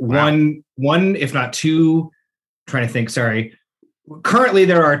 if not two. Trying to think. Sorry. Currently,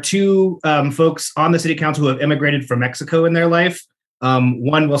 there are two folks on the city council who have immigrated from Mexico in their life.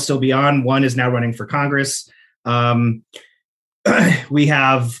 One will still be on. One is now running for Congress. We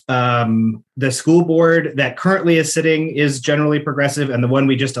have the school board that currently is sitting is generally progressive, and the one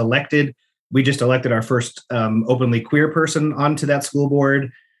we just elected our first openly queer person onto that school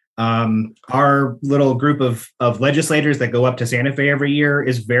board. Our little group of legislators that go up to Santa Fe every year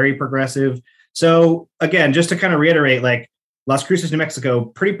is very progressive. So again, just to kind of reiterate, like Las Cruces, New Mexico,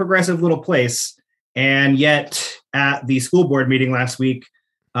 pretty progressive little place, and yet at the school board meeting last week,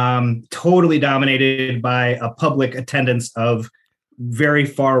 totally dominated by a public attendance of very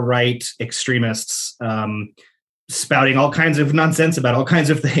far right extremists spouting all kinds of nonsense about all kinds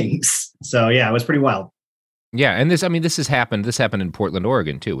of things. So yeah, it was pretty wild. Yeah, and this has happened. This happened in Portland,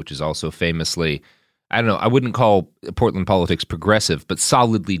 Oregon too, which is also famously, I don't know, I wouldn't call Portland politics progressive, but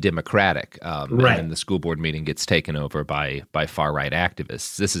solidly Democratic. Right. And the school board meeting gets taken over by far right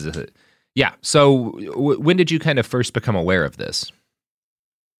activists. This is So when did you kind of first become aware of this?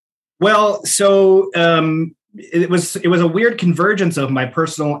 Well, so it was a weird convergence of my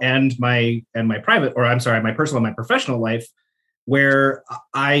personal and my private, or I'm sorry, my personal and my professional life, where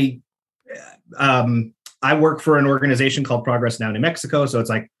I work for an organization called Progress Now New Mexico. So it's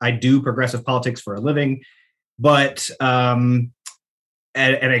like I do progressive politics for a living, but and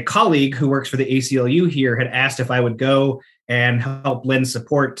a colleague who works for the ACLU here had asked if I would go and help lend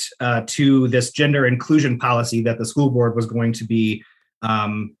support to this gender inclusion policy that the school board was going to be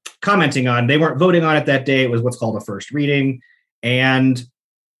commenting on. They weren't voting on it that day. It was what's called a first reading. And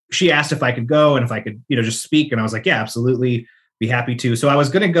she asked if I could go and if I could, just speak. And I was like, yeah, absolutely. Be happy to. So I was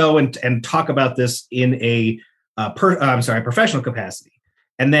going to go and talk about this in a professional capacity.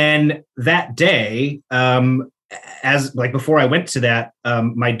 And then that day, before I went to that,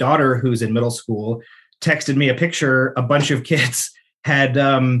 my daughter, who's in middle school, texted me a picture. A bunch of kids had,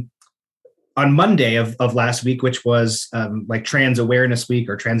 on Monday of last week, which was like Trans Awareness Week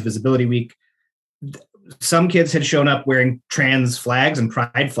or Trans Visibility Week, some kids had shown up wearing trans flags and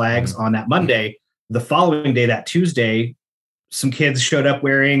pride flags on that Monday. The following day, that Tuesday, some kids showed up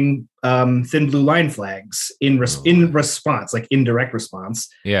wearing thin blue line flags in response, like indirect response.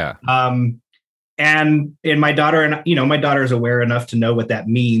 Yeah. And my daughter, my daughter is aware enough to know what that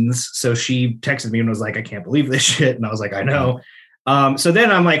means. So she texted me and was like, I can't believe this shit. And I was like, I know. So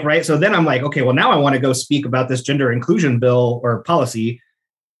then I'm like, okay, well, now I want to go speak about this gender inclusion bill or policy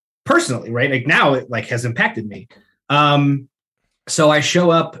personally, right? Like now it has impacted me. So I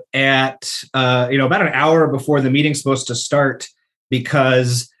show up at, about an hour before the meeting's supposed to start,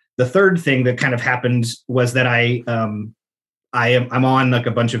 because the third thing that kind of happened was that I'm on like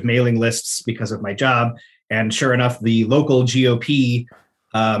a bunch of mailing lists because of my job. And sure enough, the local GOP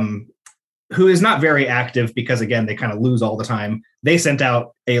who is not very active because, again, they kind of lose all the time. They sent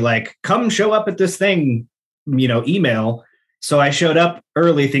out a like, come show up at this thing, email. So I showed up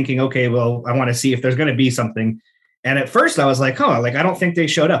early thinking, okay, well, I want to see if there's going to be something. And at first I was like, I don't think they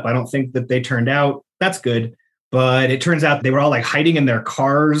showed up. I don't think that they turned out. That's good. But it turns out they were all like hiding in their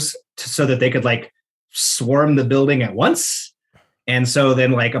cars so that they could like swarm the building at once. And so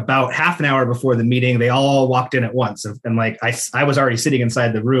then like about half an hour before the meeting, they all walked in at once. And like I was already sitting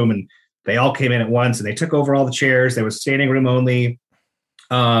inside the room and they all came in at once and they took over all the chairs. There was standing room only.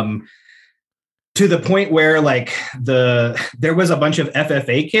 To the point where like there was a bunch of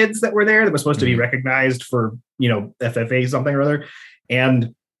FFA kids that were there that were supposed to be recognized for, FFA something or other.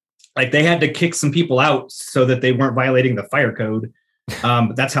 And like they had to kick some people out so that they weren't violating the fire code.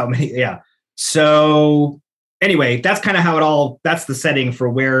 That's how many. Yeah. So anyway, that's kind of how that's the setting for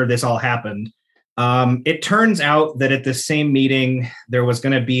where this all happened. It turns out that at the same meeting, there was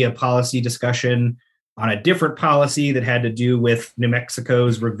going to be a policy discussion on a different policy that had to do with New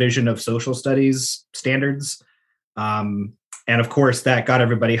Mexico's revision of social studies standards. And of course, that got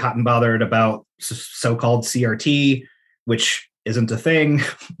everybody hot and bothered about so-called CRT, which isn't a thing.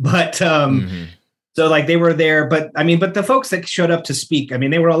 But so like they were there. But the folks that showed up to speak,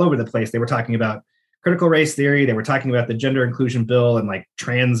 they were all over the place. They were talking about critical race theory. They were talking about the gender inclusion bill and like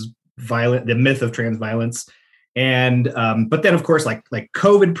the myth of trans violence. And but then, of course, like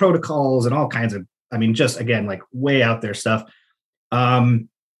COVID protocols and all kinds of, just again, like way out there stuff. And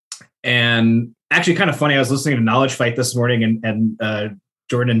actually kind of funny, I was listening to Knowledge Fight this morning and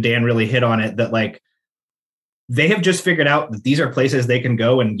Jordan and Dan really hit on it that like they have just figured out that these are places they can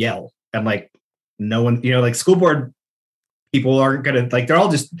go and yell and like no one, like school board people aren't going to like, these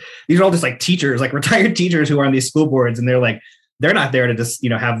are all just like teachers, like retired teachers who are on these school boards. And they're like, they're not there to just,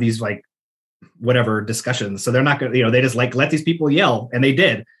 have these like whatever discussions. So they're not going to, they just like let these people yell, and they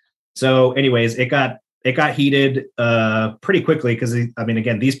did. So anyways, it got heated pretty quickly because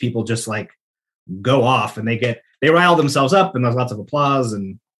again, these people just like go off and they rile themselves up and there's lots of applause.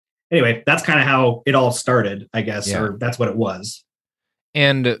 And anyway, that's kind of how it all started, I guess, or that's what it was.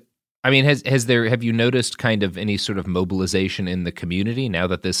 And have you noticed kind of any sort of mobilization in the community now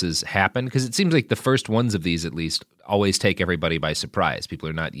that this has happened? Because it seems like the first ones of these, at least, always take everybody by surprise. People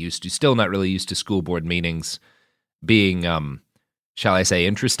are still not really used to school board meetings being, shall I say,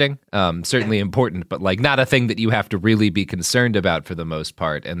 interesting, certainly important, but like not a thing that you have to really be concerned about for the most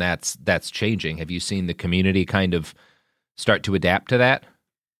part. And that's changing. Have you seen the community kind of start to adapt to that?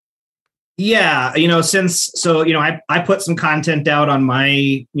 Yeah, I put some content out on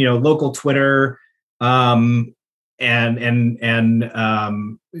my, local Twitter, and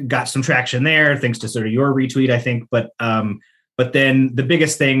got some traction there thanks to sort of your retweet, I think. But then the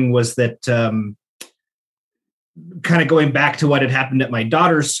biggest thing was that kind of going back to what had happened at my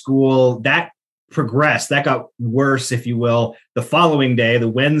daughter's school, that progressed, that got worse, if you will. The following day, the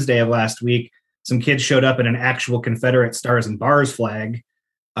Wednesday of last week, some kids showed up in an actual Confederate Stars and Bars flag.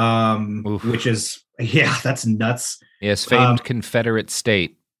 Which is, that's nuts. Yes, famed Confederate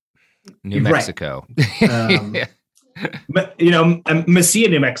state, New Mexico. Right. Mesilla,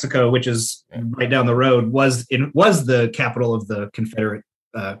 New Mexico, which is right down the road, was the capital of the Confederate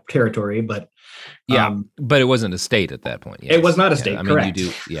territory, but but it wasn't a state at that point. Yes. It was not a state. Correct.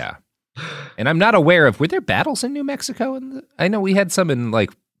 You do, And I'm not aware of, were there battles in New Mexico? I know we had some in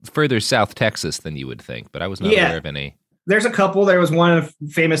like further south Texas than you would think, but I was not aware of any. There's a couple. There was one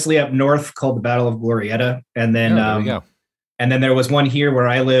famously up north called the Battle of Glorieta, and then and then there was one here where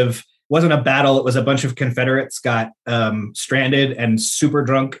I live. It wasn't a battle; it was a bunch of Confederates got stranded and super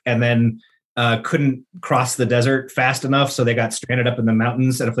drunk, and then couldn't cross the desert fast enough, so they got stranded up in the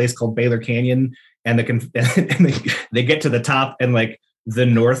mountains at a place called Baylor Canyon. And they get to the top, and like the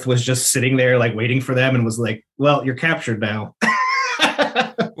North was just sitting there, like waiting for them, and was like, "Well, you're captured now."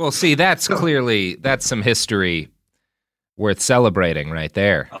 Well, see, that's some history worth celebrating right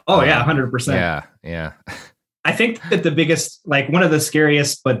there. Oh yeah, 100%. Yeah. I think that the biggest, like one of the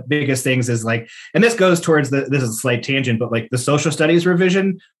scariest but biggest things is like, and this goes towards this is a slight tangent, but like the social studies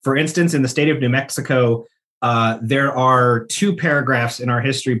revision, for instance, in the state of New Mexico, there are 2 paragraphs in our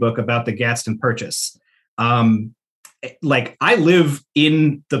history book about the Gadsden Purchase. Like I live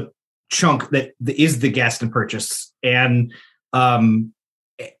in the chunk that is the Gadsden Purchase, and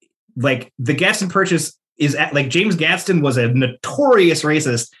like the Gadsden Purchase is like James Gadsden was a notorious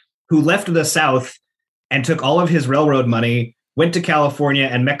racist who left the South and took all of his railroad money, went to California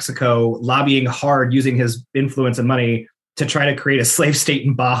and Mexico, lobbying hard, using his influence and money to try to create a slave state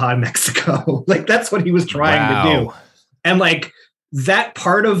in Baja, Mexico. Like that's what he was trying to do. And like that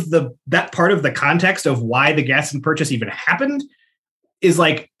part of the context of why the Gadsden Purchase even happened is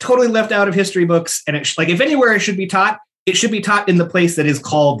like totally left out of history books. And like if anywhere it should be taught in the place that is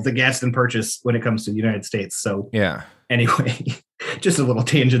called the Gadsden Purchase when it comes to the United States. So yeah. Anyway, just a little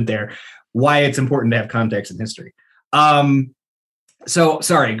tangent there. Why it's important to have context in history. So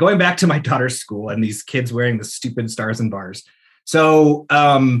sorry, going back to my daughter's school and these kids wearing the stupid stars and bars. So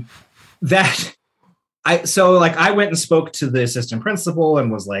I went and spoke to the assistant principal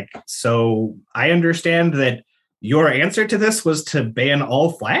and was like, so I understand that your answer to this was to ban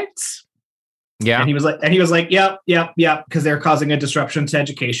all flags. Yeah. And he was like, yep. Because they're causing a disruption to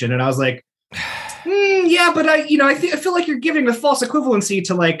education. And I was like, yeah, but I feel like you're giving a false equivalency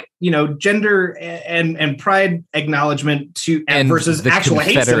to like, gender and pride acknowledgement versus the actual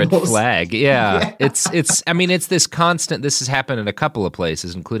Confederate hate symbols. flag. Yeah. It's this constant, this has happened in a couple of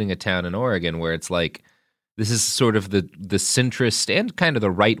places, including a town in Oregon where it's like, this is sort of the centrist and kind of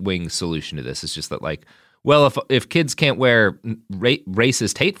the right-wing solution to this. It's just that like, well, if kids can't wear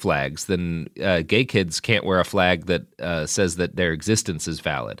racist hate flags, then gay kids can't wear a flag that says that their existence is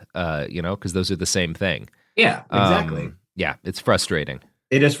valid, because those are the same thing. Yeah, exactly. Yeah, it's frustrating.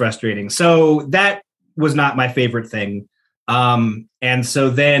 It is frustrating. So that was not my favorite thing. And so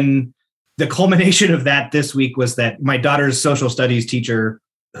then the culmination of that this week was that my daughter's social studies teacher,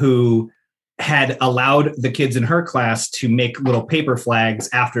 who had allowed the kids in her class to make little paper flags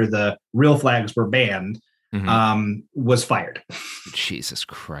after the real flags were banned, was fired. Jesus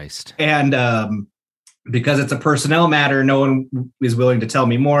Christ. And because it's a personnel matter, no one is willing to tell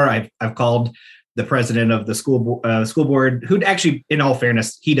me more. I've called the president of the school board, who'd actually, in all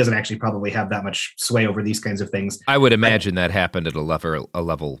fairness, he doesn't actually probably have that much sway over these kinds of things. I would imagine that happened at a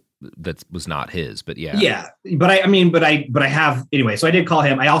level that was not his, but yeah. Yeah. But I have, anyway, so I did call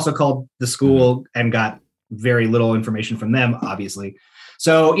him. I also called the school and got very little information from them, obviously.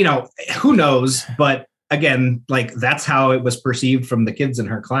 So, who knows, but again, like that's how it was perceived from the kids in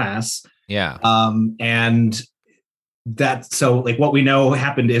her class. Yeah. And so like what we know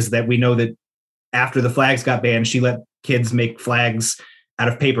happened is that we know that after the flags got banned, she let kids make flags out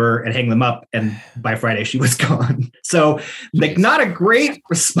of paper and hang them up. And by Friday she was gone. So like not a great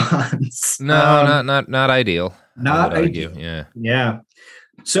response. No, not ideal. Not ideal. Yeah. Yeah.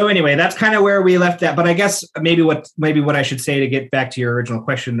 So anyway, that's kind of where we left that. But I guess maybe what I should say to get back to your original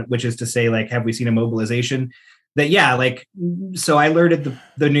question, which is to say, like, have we seen a mobilization? That, yeah, like, so I alerted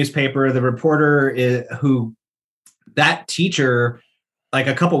the newspaper, the reporter who that teacher, like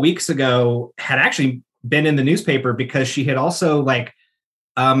a couple weeks ago, had actually been in the newspaper because she had also like,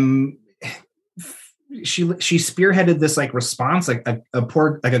 she spearheaded this like response, like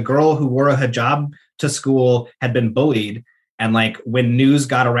a girl who wore a hijab to school had been bullied. And like when news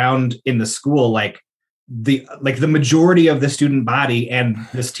got around in the school, like the majority of the student body and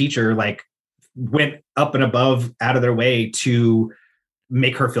this teacher like went up and above out of their way to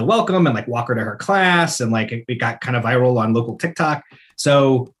make her feel welcome and like walk her to her class. And like it got kind of viral on local TikTok.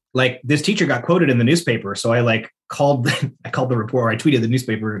 So like this teacher got quoted in the newspaper. So I like called the reporter. I tweeted the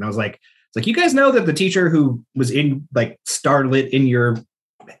newspaper and I was like, it's like, you guys know that the teacher who was in like starlit in your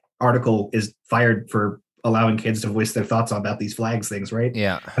article is fired for allowing kids to voice their thoughts about these flags things, right?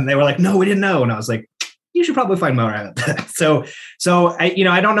 Yeah. And they were like, no, we didn't know. And I was like, you should probably find more out. So I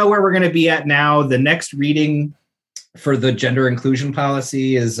don't know where we're going to be at now. The next reading for the gender inclusion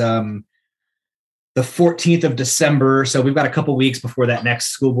policy is the 14th of December. So we've got a couple weeks before that next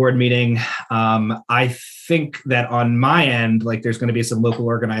school board meeting. I think that on my end, like there's going to be some local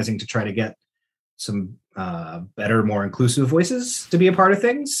organizing to try to get some better, more inclusive voices to be a part of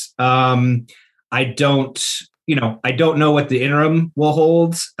things. I don't know what the interim will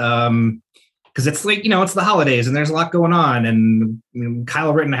hold because it's like, it's the holidays and there's a lot going on and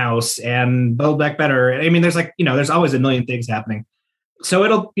Kyle Rittenhouse and Build Back Better. I mean, there's like, there's always a million things happening. So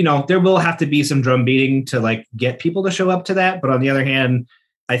it'll, there will have to be some drum beating to like get people to show up to that. But on the other hand,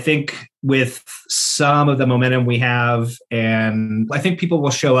 I think with some of the momentum we have, and I think people will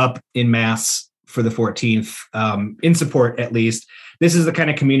show up in mass for the 14th in support, at least. This is the kind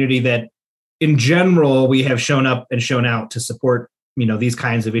of community that in general, we have shown up and shown out to support, these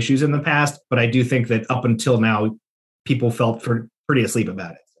kinds of issues in the past. But I do think that up until now, people felt pretty asleep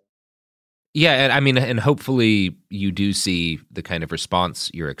about it. Yeah, and I mean, and hopefully you do see the kind of response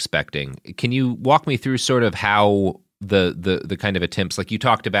you're expecting. Can you walk me through sort of how the kind of attempts, like you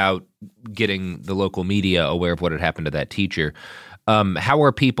talked about getting the local media aware of what had happened to that teacher. How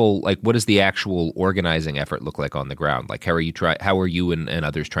are people, like, what does the actual organizing effort look like on the ground? Like, how are you and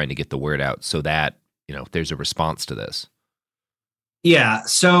others trying to get the word out so that, there's a response to this? Yeah.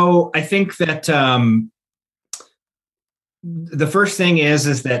 So I think that the first thing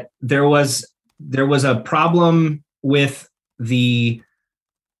is that there was a problem with the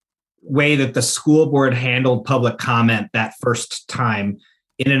way that the school board handled public comment that first time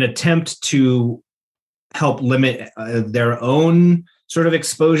in an attempt to help limit their own sort of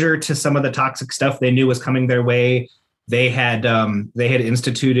exposure to some of the toxic stuff they knew was coming their way. They had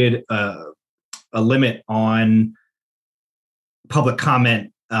instituted a limit on public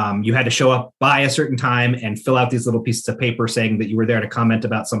comment. You had to show up by a certain time and fill out these little pieces of paper saying that you were there to comment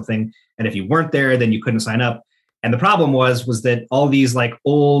about something. And if you weren't there, then you couldn't sign up. And the problem was that all these like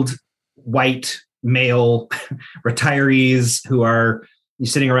old white male retirees who are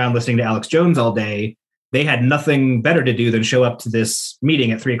sitting around listening to Alex Jones all day, they had nothing better to do than show up to this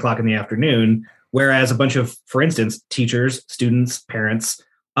meeting at 3:00 in the afternoon. Whereas a bunch of, for instance, teachers, students, parents,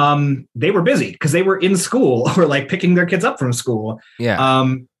 they were busy because they were in school or like picking their kids up from school. Yeah.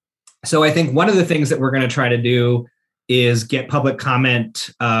 So I think one of the things that we're going to try to do is get public comment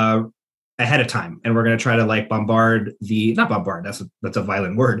ahead of time. And we're going to try to like not bombard, that's a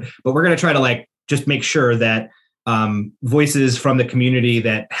violent word, but we're going to try to like just make sure that voices from the community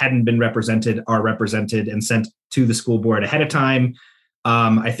that hadn't been represented are represented and sent to the school board ahead of time.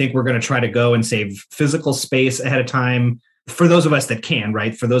 I think we're going to try to go and save physical space ahead of time for those of us that can,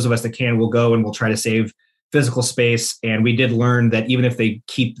 right? For those of us that can, we'll go and we'll try to save physical space. And we did learn that even if they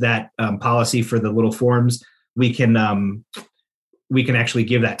keep that policy for the little forms, we can actually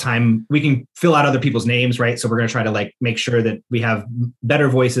give that time. We can fill out other people's names, right? So we're going to try to like make sure that we have better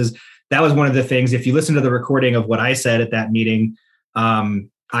voices. That was one of the things. If you listen to the recording of what I said at that meeting, I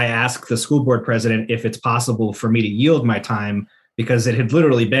asked the school board president if it's possible for me to yield my time, because it had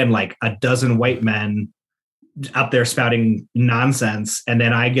literally been like a dozen white men up there spouting nonsense. And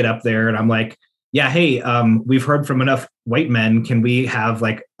then I get up there and I'm like, yeah, hey, we've heard from enough white men. Can we have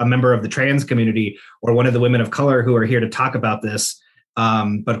like a member of the trans community or one of the women of color who are here to talk about this,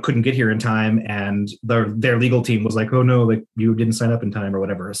 but couldn't get here in time? And their legal team was like, oh no, like you didn't sign up in time or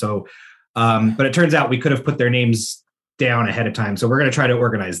whatever. So, but it turns out we could have put their names down ahead of time. So we're going to try to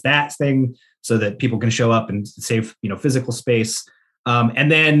organize that thing so that people can show up and save, physical space. And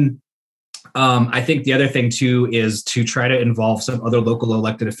then I think the other thing too is to try to involve some other local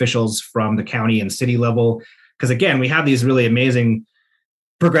elected officials from the county and city level. Because again, we have these really amazing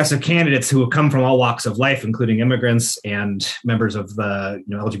progressive candidates who have come from all walks of life, including immigrants and members of the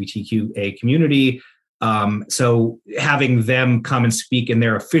LGBTQA community. So having them come and speak in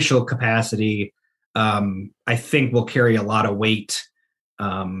their official capacity, I think will carry a lot of weight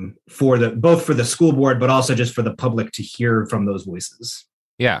both for the school board, but also just for the public to hear from those voices.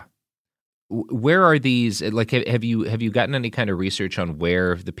 Yeah. Where are these? Like, have you gotten any kind of research on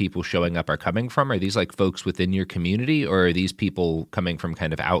where the people showing up are coming from? Are these like folks within your community, or are these people coming from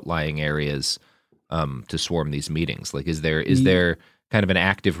kind of outlying areas to swarm these meetings? Like, is there kind of an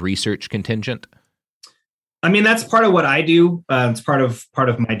active research contingent? I mean, that's part of what I do. It's part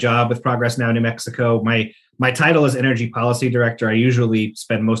of my job with Progress Now New Mexico. My title is Energy Policy Director. I usually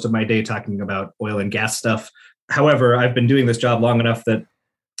spend most of my day talking about oil and gas stuff. However, I've been doing this job long enough that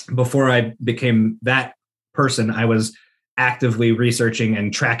before I became that person, I was actively researching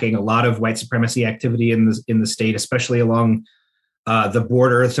and tracking a lot of white supremacy activity in the state, especially along the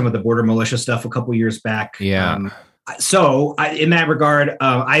border, some of the border militia stuff a couple years back. Yeah. In that regard,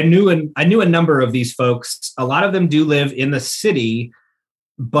 I knew a number of these folks. A lot of them do live in the city,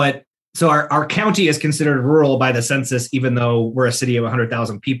 but so our county is considered rural by the census, even though we're a city of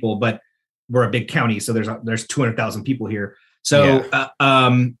 100,000 people, but we're a big county. So there's 200,000 people here. So,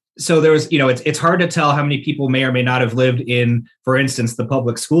 so there's, it's hard to tell how many people may or may not have lived in, for instance, the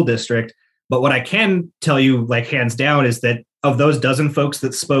public school district. But what I can tell you, like hands down, is that of those dozen folks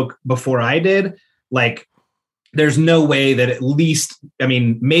that spoke before I did, like, there's no way that at least,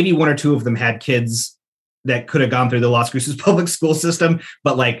 maybe one or two of them had kids that could have gone through the Las Cruces public school system,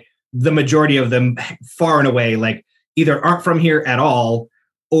 but like the majority of them far and away, like either aren't from here at all,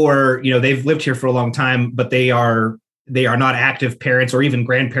 or, they've lived here for a long time, but they are not active parents or even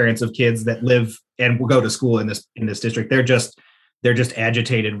grandparents of kids that live and will go to school in this district. They're just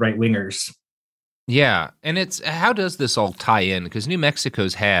agitated right wingers. Yeah. And how does this all tie in? Because New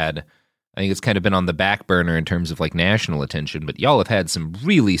Mexico's had, I think it's kind of been on the back burner in terms of like national attention, but y'all have had some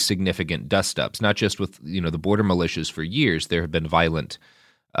really significant dust ups, not just with, the border militias for years. There have been violent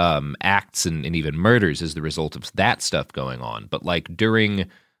acts and even murders as the result of that stuff going on. But like during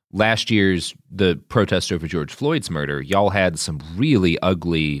last year's, the protest over George Floyd's murder, y'all had some really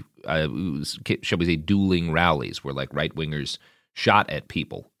ugly, shall we say, dueling rallies where like right wingers shot at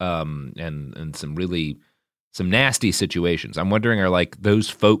people, and some nasty situations. I'm wondering, are like those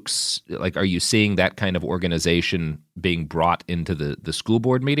folks, like, are you seeing that kind of organization being brought into the school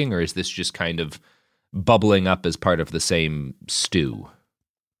board meeting, or is this just kind of bubbling up as part of the same stew?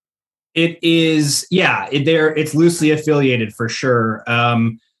 It is, yeah. It's loosely affiliated for sure.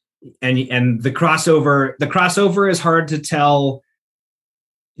 And the crossover is hard to tell.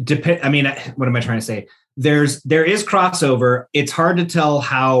 I mean, what am I trying to say? There is crossover. It's hard to tell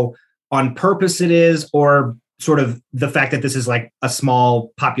how on purpose it is, or sort of the fact that this is like a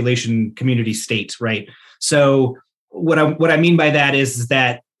small population community state, right? So what I mean by that is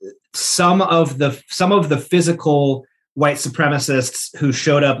that some of the physical white supremacists who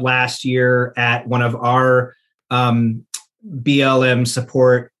showed up last year at one of our BLM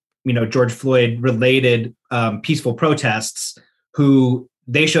support, George Floyd related peaceful protests, who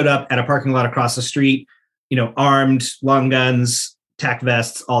they showed up at a parking lot across the street, armed, long guns, tack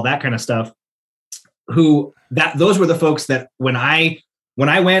vests, all that kind of stuff. Those were the folks that when I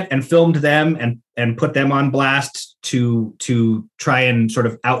went and filmed them and put them on blast to try and sort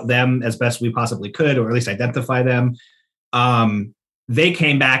of out them as best we possibly could, or at least identify them, they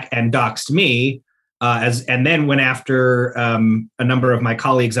came back and doxed me, and then went after a number of my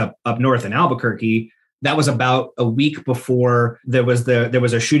colleagues up north in Albuquerque. That was about a week before there was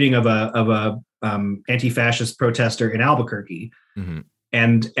a shooting of a anti-fascist protester in Albuquerque. Mm-hmm.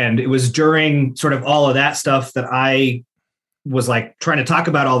 And it was during sort of all of that stuff that I was like trying to talk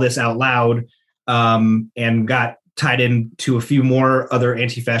about all this out loud, and got tied into a few more other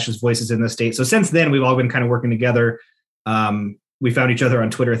anti-fascist voices in the state. So since then, we've all been kind of working together. We found each other on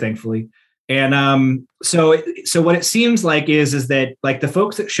Twitter, thankfully. And so what it seems like is that like the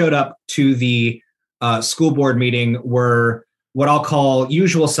folks that showed up to the school board meeting were what I'll call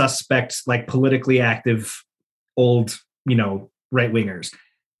usual suspects, like politically active, old, right wingers.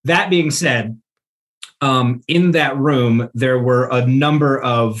 That being said, in that room, there were a number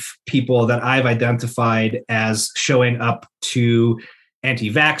of people that I've identified as showing up to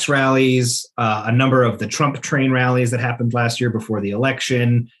anti-vax rallies, a number of the Trump train rallies that happened last year before the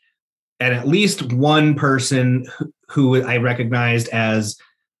election, and at least one person who I recognized as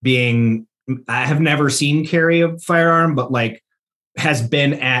being, I have never seen carry a firearm, but like has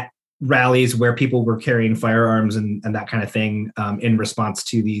been at rallies where people were carrying firearms and that kind of thing, in response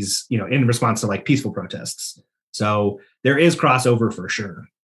to these, in response to like peaceful protests. So there is crossover for sure.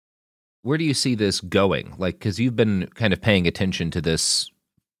 Where do you see this going? Like, because you've been kind of paying attention to this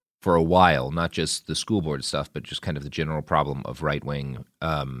for a while, not just the school board stuff, but just kind of the general problem of right-wing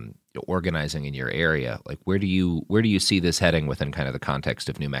organizing in your area. Like, where do you see this heading within kind of the context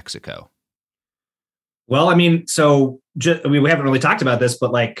of New Mexico? Well, I mean, we haven't really talked about this,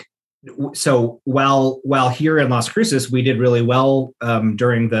 but like, so while here in Las Cruces, we did really well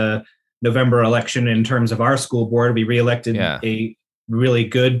during the November election in terms of our school board. We reelected a really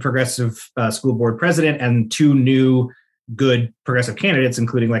good progressive school board president and two new good progressive candidates,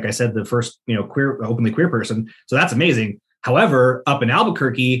 including, like I said, the first openly queer person. So that's amazing. However, up in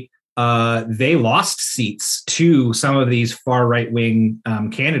Albuquerque, they lost seats to some of these far right wing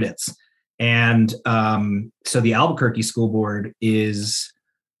candidates, and so the Albuquerque school board is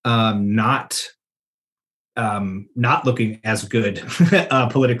not looking as good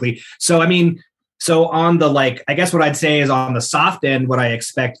politically. So, I mean, on the, like, I guess what I'd say is on the soft end, what I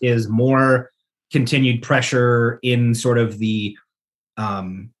expect is more continued pressure in sort of the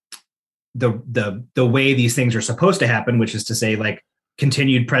way these things are supposed to happen, which is to say, like,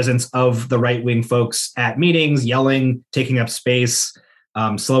 continued presence of the right-wing folks at meetings, yelling, taking up space,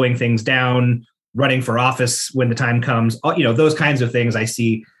 slowing things down, running for office when the time comes, those kinds of things I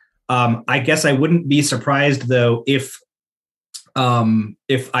see. I guess I wouldn't be surprised though if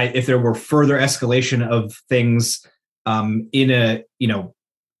there were further escalation of things in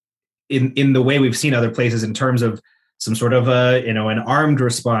the way we've seen other places in terms of some sort of an armed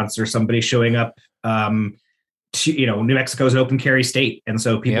response or somebody showing up. New Mexico is an open carry state, and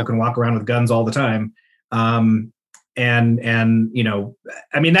so people can walk around with guns all the time. And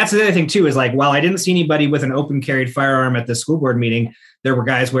I mean, that's the other thing too, is like, while I didn't see anybody with an open carried firearm at the school board meeting, there were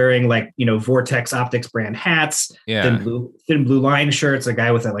guys wearing like, Vortex Optics brand hats, thin blue line shirts, a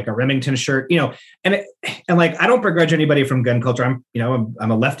guy with a Remington shirt, and like, I don't begrudge anybody from gun culture. I'm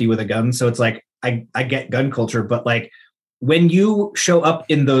a lefty with a gun. So it's like, I get gun culture, but like, when you show up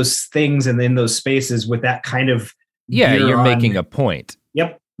in those things and in those spaces with that kind of, you're making a point.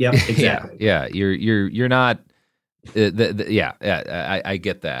 Yep. Exactly. You're not, I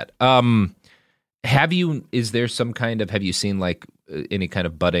get that. Have you seen like any kind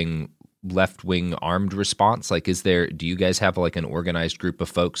of budding left-wing armed response? Like, do you guys have like an organized group of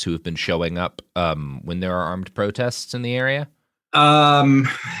folks who have been showing up when there are armed protests in the area? I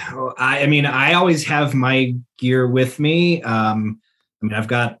always have my gear with me. I've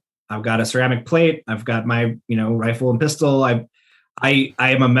got a ceramic plate. I've got my, rifle and pistol. I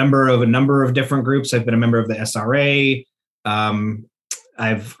am a member of a number of different groups. I've been a member of the SRA.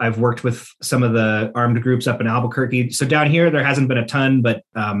 I've worked with some of the armed groups up in Albuquerque. So down here, there hasn't been a ton, but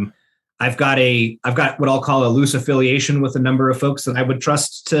I've got what I'll call a loose affiliation with a number of folks that I would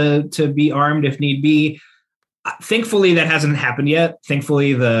trust to be armed if need be. Thankfully, that hasn't happened yet.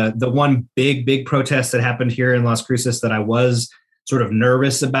 Thankfully, the one big protest that happened here in Las Cruces that I was sort of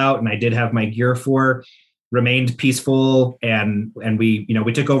nervous about, and I did have my gear for, remained peaceful, and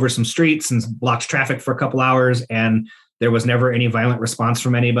we took over some streets and blocked traffic for a couple hours, and there was never any violent response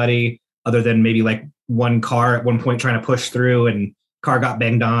from anybody other than maybe like one car at one point trying to push through, and car got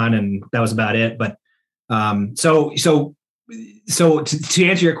banged on, and that was about it. But so to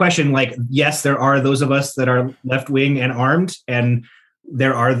answer your question, like, yes, there are those of us that are left wing and armed, and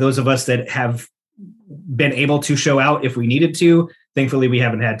there are those of us that have been able to show out if we needed to. Thankfully, we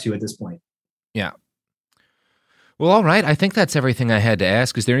haven't had to at this point. Yeah. Well, all right. I think that's everything I had to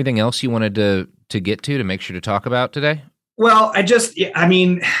ask. Is there anything else you wanted to get to make sure to talk about today? Well, I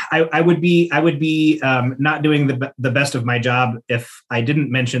would be not doing the best of my job if I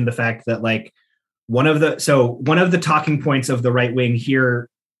didn't mention the fact that, like, one of the talking points of the right wing here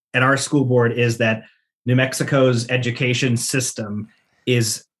at our school board is that New Mexico's education system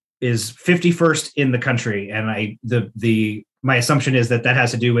is 51st in the country, and my assumption is that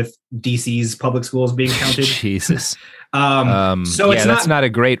has to do with DC's public schools being counted. Jesus. So it's that's not a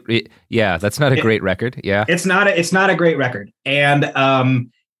great. Yeah, that's not a great record. Yeah, it's not a great record. And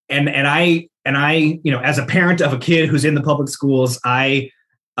I as a parent of a kid who's in the public schools, I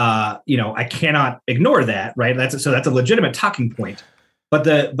cannot ignore that. Right. That's a legitimate talking point. But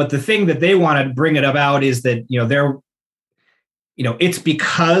the thing that they want to bring it about is that it's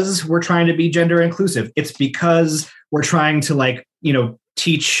because we're trying to be gender inclusive. It's because we're trying to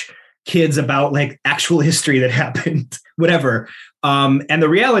teach kids about actual history that happened, whatever. And the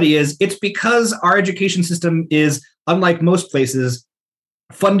reality is it's because our education system is, unlike most places,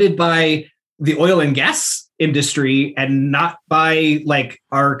 funded by the oil and gas industry and not by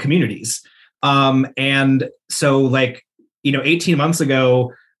our communities. And so 18 months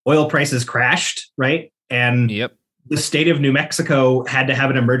ago, oil prices crashed, right? And the state of New Mexico had to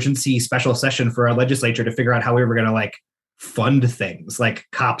have an emergency special session for our legislature to figure out how we were going to fund things like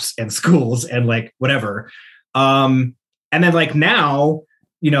cops and schools and whatever. And then now,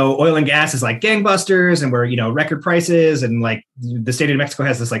 oil and gas is gangbusters, and we're, record prices, and the state of New Mexico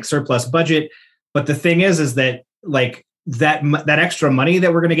has this surplus budget. But the thing is that that extra money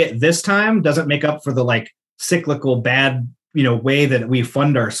that we're going to get this time doesn't make up for the cyclical bad, way that we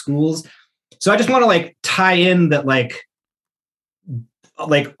fund our schools. So I just want to tie in that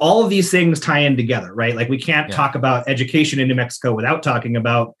all of these things tie in together, right? We can't talk about education in New Mexico without talking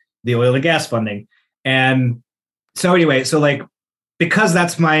about the oil and gas funding. And so anyway, because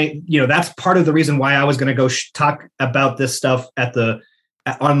that's that's part of the reason why I was going to go talk about this stuff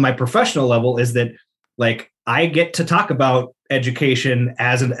on my professional level, is that I get to talk about education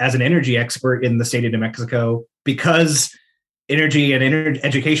as an energy expert in the state of New Mexico, because energy and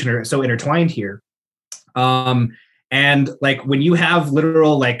education are so intertwined here. And when you have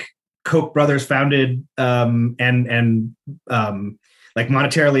literal Koch brothers founded and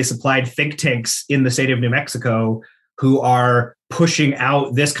monetarily supplied think tanks in the state of New Mexico who are pushing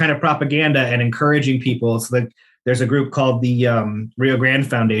out this kind of propaganda and encouraging people. So there's a group called the Rio Grande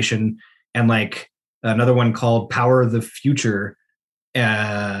Foundation, and another one called Power of the Future,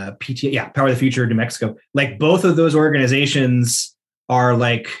 Power of the Future New Mexico. Both of those organizations are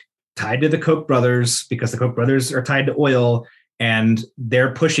tied to the Koch brothers, because the Koch brothers are tied to oil, and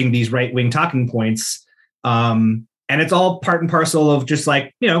they're pushing these right-wing talking points. And it's all part and parcel of just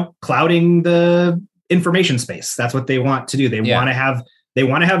clouding the information space. That's what they want to do. They want to have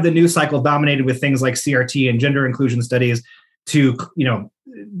the news cycle dominated with things like CRT and gender inclusion studies to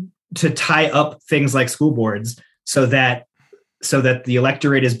tie up things like school boards, so that the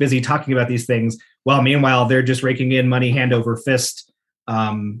electorate is busy talking about these things, while meanwhile they're just raking in money hand over fist,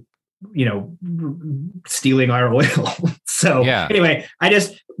 stealing our oil. So anyway,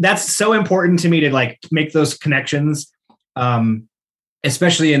 that's so important to me to make those connections,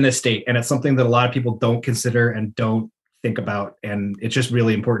 especially in this state. And it's something that a lot of people don't consider and don't think about. And it's just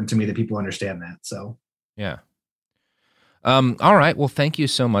really important to me that people understand that. So, yeah. All right. Well, thank you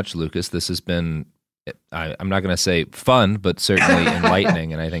so much, Lucas. This has been, I'm not going to say fun, but certainly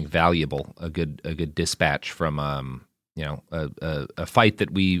enlightening, and I think valuable. A good dispatch from, a fight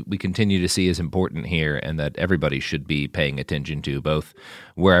that we continue to see as important here, and that everybody should be paying attention to, both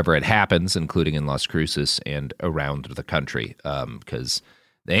wherever it happens, including in Las Cruces and around the country, because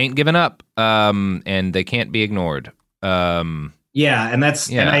they ain't giving up, and they can't be ignored. Yeah, and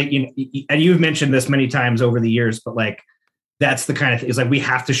and you've mentioned this many times over the years, but like that's the kind of thing. It's like we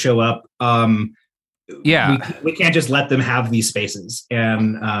have to show up. We can't just let them have these spaces.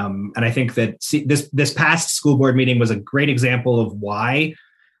 And I think that this past school board meeting was a great example of why.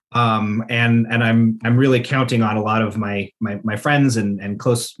 And I'm really counting on a lot of my friends and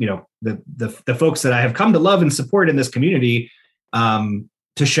close, the folks that I have come to love and support in this community,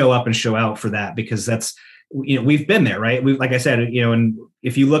 to show up and show out for that, because that's, we've been there, right? Like I said, and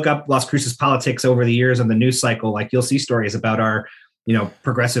if you look up Las Cruces politics over the years on the news cycle, like you'll see stories about our,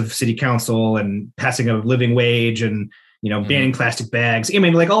 progressive city council and passing a living wage and, banning plastic bags. I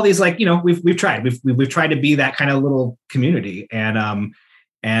mean, like all these, like, we've tried to be that kind of little community. And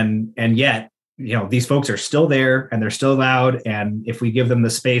yet, these folks are still there and they're still loud. And if we give them the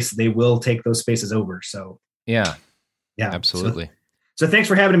space, they will take those spaces over. So yeah, absolutely. So thanks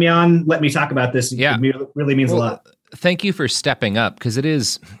for having me on. Let me talk about this. Yeah. It really means a lot. Thank you for stepping up, because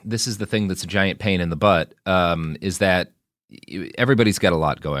this is the thing that's a giant pain in the butt, is that everybody's got a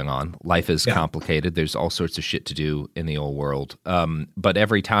lot going on. Life is complicated. There's all sorts of shit to do in the old world. But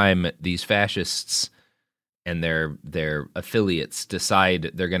every time these fascists and their affiliates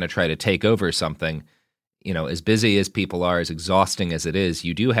decide they're going to try to take over something, as busy as people are, as exhausting as it is,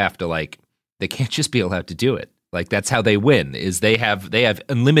 you do have to, they can't just be allowed to do it. Like, that's how they win, is they have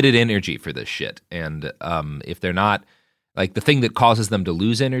unlimited energy for this shit. And if they're not, like, the thing that causes them to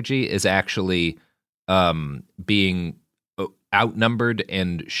lose energy is actually being outnumbered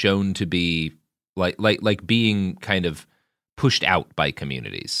and shown to be like being kind of pushed out by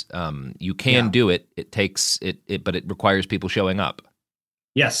communities. You can do it. It takes it, but it requires people showing up.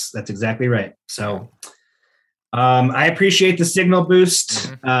 Yes, that's exactly right. So I appreciate the signal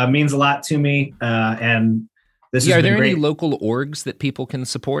boost. Means a lot to me. And this are there any local orgs that people can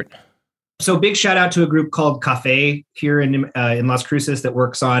support? So big shout out to a group called CAFE here in Las Cruces that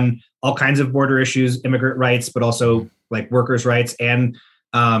works on all kinds of border issues, immigrant rights, but also like workers' rights and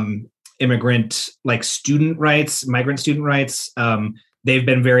immigrant, like student rights, migrant student rights. They've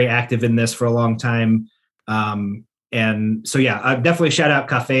been very active in this for a long time. And so, definitely shout out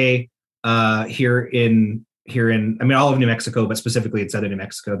CAFE here in, all of New Mexico, but specifically in southern New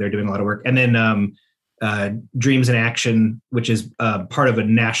Mexico. They're doing a lot of work. And then Dreams in Action, which is part of a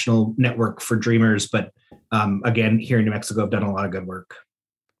national network for dreamers. But again, here in New Mexico, have done a lot of good work.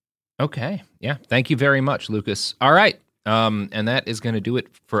 Okay. Yeah. Thank you very much, Lucas. All right. And that is going to do it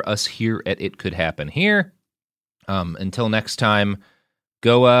for us here at It Could Happen Here. Until next time,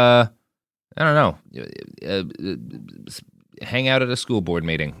 go, I don't know, hang out at a school board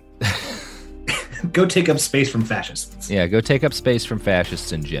meeting. Go take up space from fascists. Yeah, go take up space from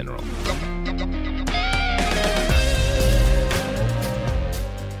fascists in general.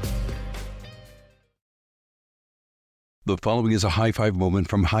 The following is a high five moment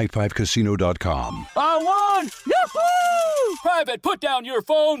from highfivecasino.com. I won! Yahoo! Private, put down your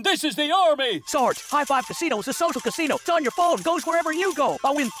phone. This is the Army. Sarge, High Five Casino is a social casino. It's on your phone. Goes wherever you go.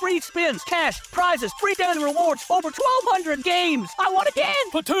 I win free spins, cash, prizes, free daily rewards, over 1,200 games. I won again.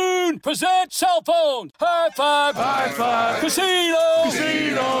 Platoon, present cell phone. High Five. High Five. Casino.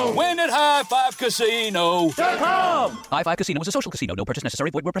 Casino. Win at highfivecasino.com. High Five Casino is a social casino. No purchase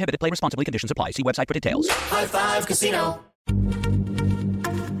necessary. Void where prohibited. Play responsibly. Conditions apply. See website for details. High Five Casino.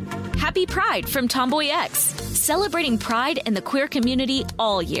 Happy Pride from Tomboy X, celebrating pride and the queer community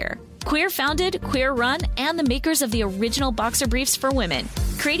all year. Queer founded, queer run, and the makers of the original boxer briefs for women,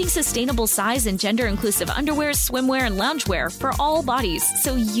 creating sustainable size and gender inclusive underwear, swimwear, and loungewear for all bodies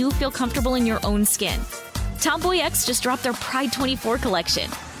so you feel comfortable in your own skin. Tomboy X just dropped their Pride 24 collection.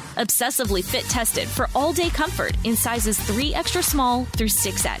 Obsessively fit tested for all day comfort in sizes 3 extra small through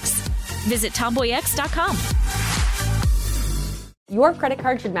 6X. Visit tomboyx.com. Your credit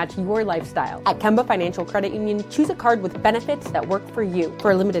card should match your lifestyle. At Kemba Financial Credit Union, choose a card with benefits that work for you.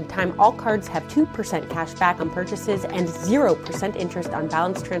 For a limited time, all cards have 2% cash back on purchases and 0% interest on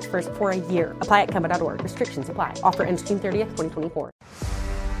balance transfers for a year. Apply at Kemba.org. Restrictions apply. Offer ends June 30th, 2024.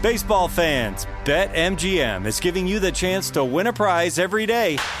 Baseball fans, BetMGM is giving you the chance to win a prize every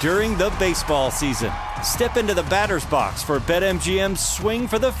day during the baseball season. Step into the batter's box for BetMGM's Swing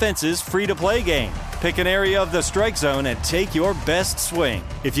for the Fences free-to-play game. Pick an area of the strike zone and take your best swing.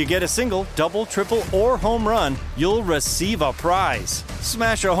 If you get a single, double, triple, or home run, you'll receive a prize.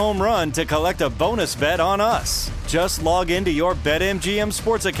 Smash a home run to collect a bonus bet on us. Just log into your BetMGM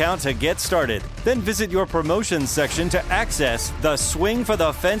sports account to get started. Then visit your promotions section to access the Swing for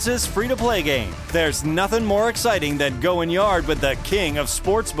the Fences free-to-play game. There's nothing more exciting than going yard with the king of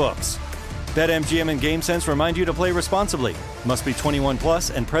sportsbooks. BetMGM and GameSense remind you to play responsibly. Must be 21 plus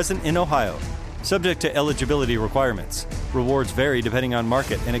and present in Ohio. Subject to eligibility requirements. Rewards vary depending on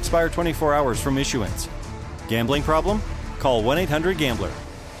market and expire 24 hours from issuance. Gambling problem? Call 1-800-GAMBLER.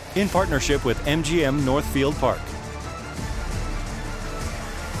 In partnership with MGM Northfield Park.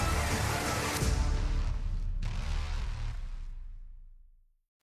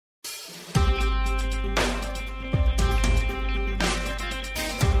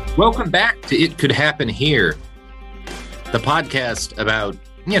 Welcome back to It Could Happen Here, the podcast about,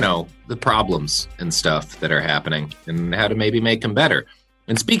 the problems and stuff that are happening and how to maybe make them better.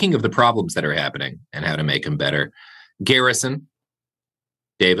 And speaking of the problems that are happening and how to make them better, Garrison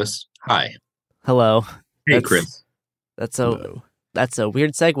Davis, hi. Hello. Hey, Chris. That's a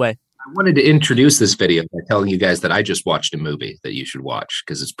weird segue. I wanted to introduce this video by telling you guys that I just watched a movie that you should watch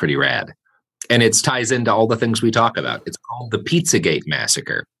because it's pretty rad. And it ties into all the things we talk about. It's called The Pizzagate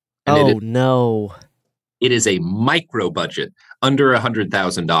Massacre. And no. It is a micro-budget, under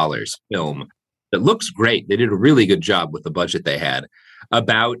 $100,000 film that looks great. They did a really good job with the budget they had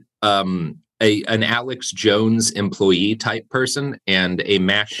about an Alex Jones employee type person and a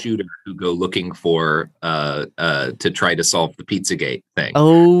mass shooter who go looking for to try to solve the Pizzagate thing.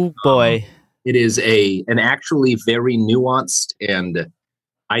 Oh boy. It is an actually very nuanced and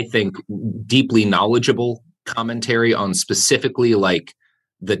I think deeply knowledgeable commentary on specifically like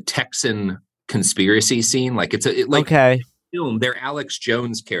the Texan conspiracy scene. Like okay. Film their Alex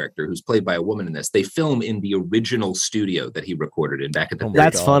Jones character, who's played by a woman in this. They film in the original studio that he recorded in back at the.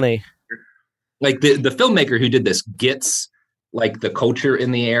 That's funny. Like the filmmaker who did this gets like the culture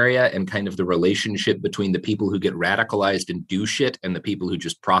in the area and kind of the relationship between the people who get radicalized and do shit and the people who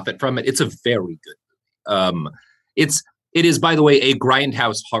just profit from it. It's a very good movie. It is, by the way, a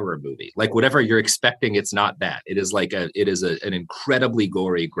grindhouse horror movie. Like whatever you're expecting, it's not that. It is like an incredibly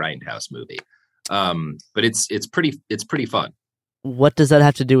gory grindhouse movie. But it's pretty fun. What does that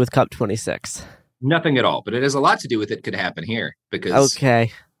have to do with COP26? Nothing at all. But it has a lot to do with It Could Happen Here because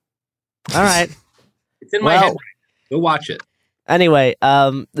okay, all right, it's in my head. Go watch it. Anyway,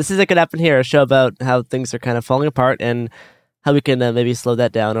 this is It Could Happen Here, a show about how things are kind of falling apart and how we can maybe slow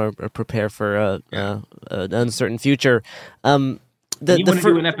that down or prepare for an uncertain future. You want to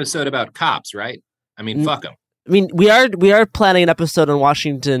do an episode about cops, right? I mean, fuck them. I mean, we are planning an episode on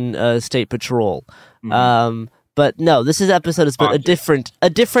Washington State Patrol. Mm-hmm. But no, this episode is about a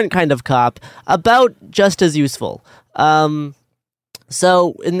different kind of cop, about just as useful.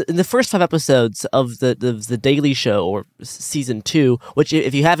 So in the first 5 episodes of the Daily Show, or season 2, which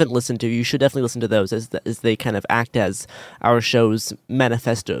if you haven't listened to, you should definitely listen to those as they kind of act as our show's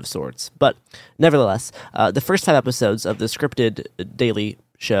manifesto of sorts. But nevertheless, the first 5 episodes of the scripted Daily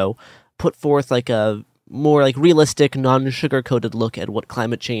Show put forth like a more like realistic, non-sugar-coated look at what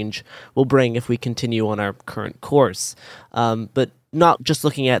climate change will bring if we continue on our current course. But not just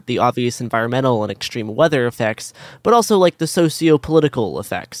looking at the obvious environmental and extreme weather effects, but also like the socio-political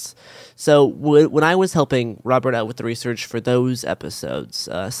effects. So when I was helping Robert out with the research for those episodes,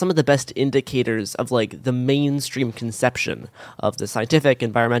 some of the best indicators of like the mainstream conception of the scientific,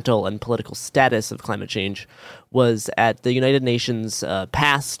 environmental, and political status of climate change was at the United Nations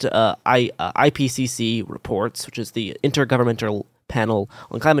past IPCC reports, which is the Intergovernmental Panel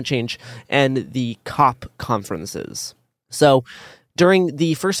on Climate Change, and the COP conferences. So during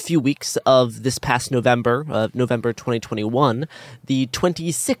the first few weeks of this past November, November 2021, the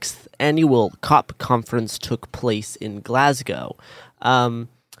 26th annual COP conference took place in Glasgow. And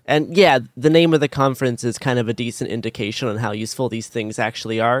yeah, the name of the conference is kind of a decent indication on how useful these things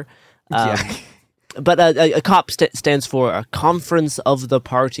actually are. But a COP stands for a Conference of the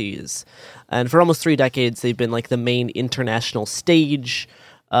Parties. And for almost 3 decades, they've been like the main international stage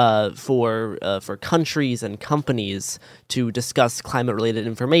for countries and companies to discuss climate-related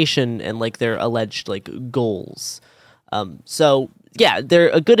information and like their alleged like goals. So yeah, they're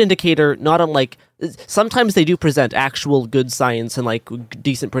a good indicator. Not unlike sometimes they do present actual good science and like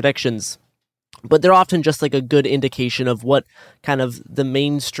decent predictions, but they're often just like a good indication of what kind of the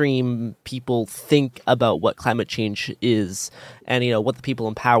mainstream people think about what climate change is, and what the people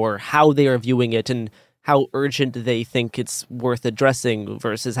in power, how they are viewing it, and how urgent they think it's worth addressing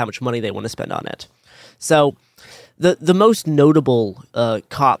versus how much money they want to spend on it. So the most notable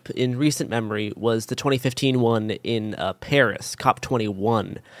COP in recent memory was the 2015 one in Paris,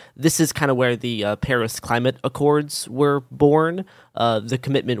 COP21. This is kind of where the Paris Climate Accords were born. The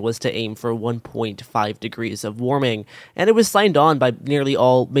commitment was to aim for 1.5 degrees of warming, and it was signed on by nearly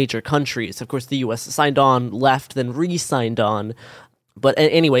all major countries. Of course, the US signed on, left, then re-signed on. But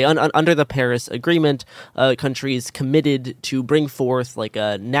anyway, under the Paris Agreement, countries committed to bring forth like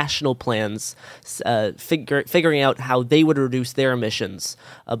national plans, figuring out how they would reduce their emissions.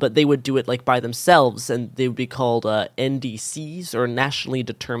 But they would do it like by themselves, and they would be called NDCs, or nationally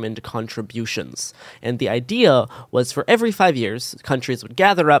determined contributions. And the idea was for every 5 years, countries would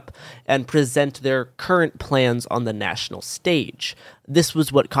gather up and present their current plans on the national stage. This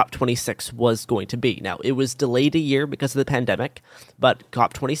was what COP26 was going to be. Now, it was delayed a year because of the pandemic, but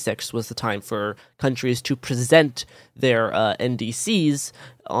COP26 was the time for countries to present their NDCs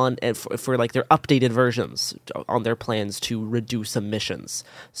on for like their updated versions on their plans to reduce emissions.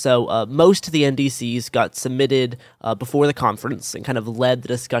 So most of the NDCs got submitted before the conference and kind of led the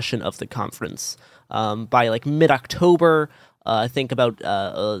discussion of the conference. By like mid-October, I think about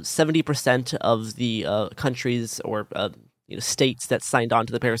 70% of the countries or states that signed on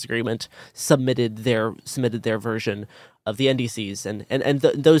to the Paris Agreement submitted their version of the NDCs, and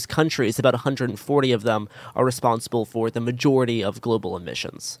those countries, about 140 of them, are responsible for the majority of global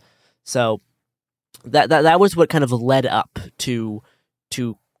emissions. So that was what kind of led up to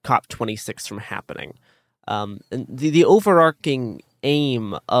COP26 from happening. And the overarching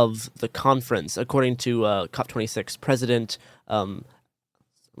aim of the conference, according to COP26 President, I'm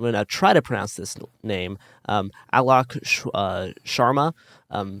going to try to pronounce this name, Alok Sharma.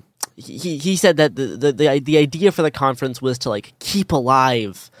 He said that the idea for the conference was to like keep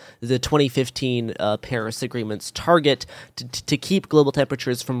alive the 2015 Paris Agreement's target to keep global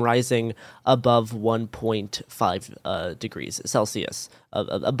temperatures from rising above 1.5 degrees Celsius,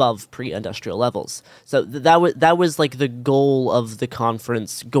 above pre-industrial levels. So that was like the goal of the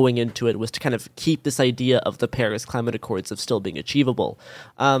conference going into it, was to kind of keep this idea of the Paris Climate Accords of still being achievable.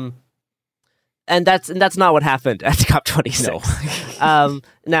 And that's not what happened at COP26. No.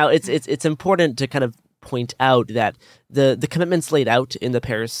 Now it's important to kind of point out that the commitments laid out in the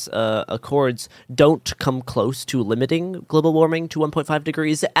Paris Accords don't come close to limiting global warming to 1.5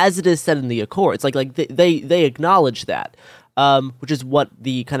 degrees, as it is said in the Accords. Like they acknowledge that, which is what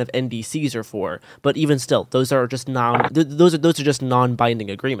the kind of NDCs are for. But even still, those are just just non-binding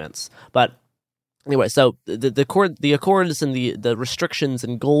agreements. But anyway, so the accords and the restrictions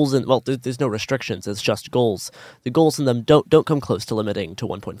and goals, and there's no restrictions, it's just goals. The goals in them don't come close to limiting to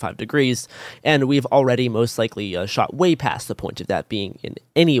 1.5 degrees, and we've already most likely shot way past the point of that being in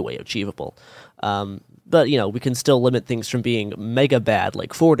any way achievable. But we can still limit things from being mega bad,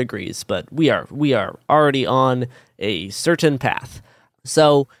 like 4 degrees. But we are already on a certain path.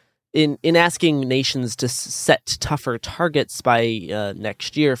 So in asking nations to set tougher targets by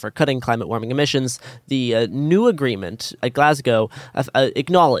next year for cutting climate warming emissions, the new agreement at Glasgow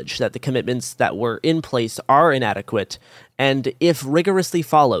acknowledged that the commitments that were in place are inadequate, and if rigorously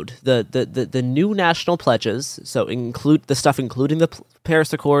followed, the new national pledges, so include the stuff including the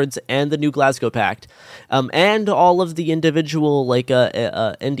Paris Accords and the new Glasgow Pact, and all of the individual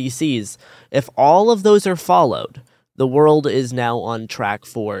NDCs, if all of those are followed, the world is now on track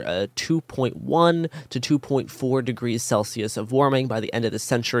for 2.1 to 2.4 degrees Celsius of warming by the end of the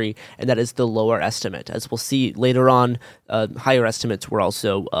century, and that is the lower estimate. As we'll see later on, higher estimates were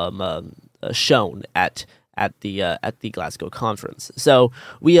also shown at the Glasgow conference. So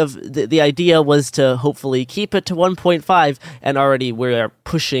we have the idea was to hopefully keep it to 1.5, and already we're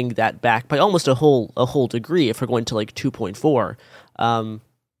pushing that back by almost a whole degree if we're going to like 2.4.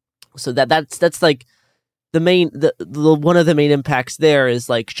 So that's like the one of the main impacts there is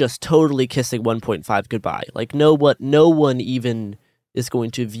like just totally kissing 1.5 goodbye. Like no one even is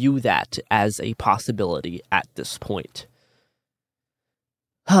going to view that as a possibility at this point.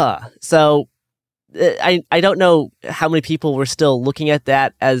 So I don't know how many people were still looking at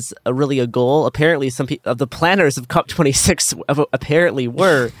that as a goal. Apparently, some of the planners of COP26 apparently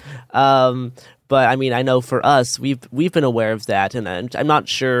were. But I mean, I know for us, we've been aware of that, and I'm not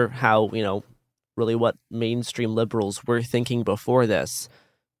sure how really what mainstream liberals were thinking before this,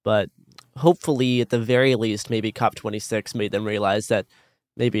 but hopefully at the very least maybe COP26 made them realize that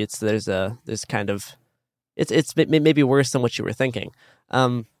maybe it's maybe worse than what you were thinking.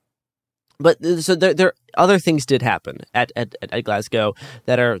 But so there other things did happen at Glasgow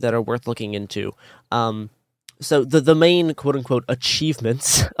that are worth looking into. So the main quote unquote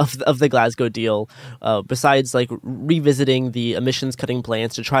achievements of the Glasgow deal, besides like revisiting the emissions cutting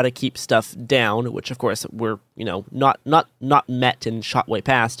plans to try to keep stuff down, which of course were not met and shot way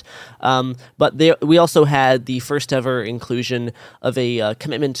past, but we also had the first ever inclusion of a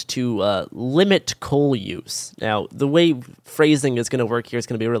commitment to limit coal use. Now the way phrasing is going to work here is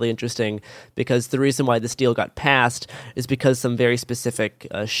going to be really interesting, because the reason why this deal got passed is because some very specific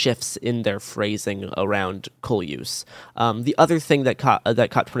shifts in their phrasing around coal coal use. The other thing that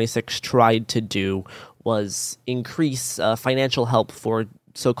COP26 tried to do was increase financial help for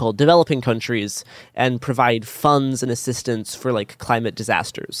so-called developing countries and provide funds and assistance for like climate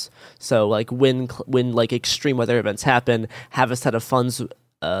disasters. So like when like extreme weather events happen, have a set of funds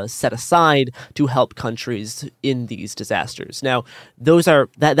set aside to help countries in these disasters. Now,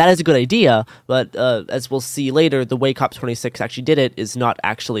 that is a good idea, but as we'll see later, the way COP26 actually did it is not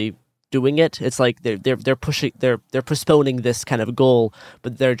actually doing it. It's like they're postponing this kind of goal,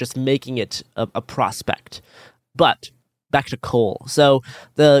 but they're just making it a prospect. But back to coal. So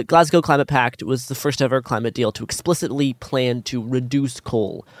the Glasgow Climate Pact was the first ever climate deal to explicitly plan to reduce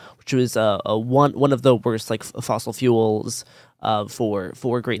coal, which was one of the worst like fossil fuels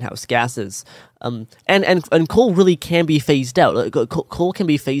for greenhouse gases. And coal really can be phased out. Coal can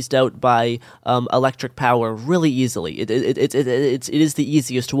be phased out by electric power really easily. It is the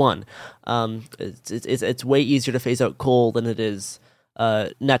easiest one. It's way easier to phase out coal than it is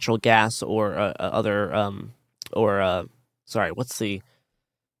natural gas or sorry, what's the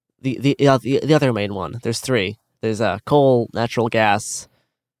other main one? There's three. There's coal, natural gas.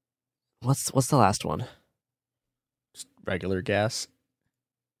 What's the last one? Just regular gas.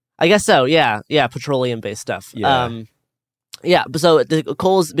 I guess so. Yeah, petroleum-based stuff. Yeah. So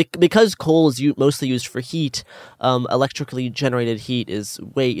because coal is mostly used for heat. Electrically generated heat is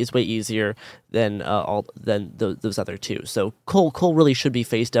way easier than those other two. So coal really should be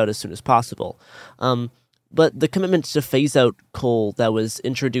phased out as soon as possible. But the commitment to phase out coal that was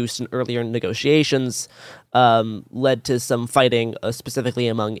introduced in earlier negotiations led to some fighting, specifically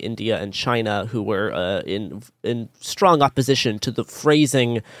among India and China, who were in strong opposition to the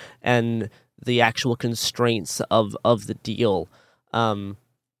phrasing and the actual constraints of the deal. And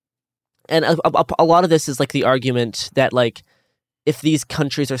a lot of this is like the argument that like, if these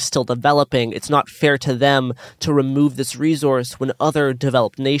countries are still developing, it's not fair to them to remove this resource when other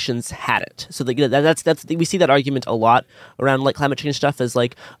developed nations had it. So that's we see that argument a lot around like climate change stuff. Is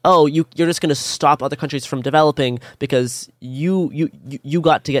like, oh, you're just going to stop other countries from developing because you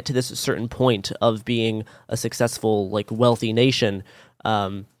got to get to this certain point of being a successful like wealthy nation,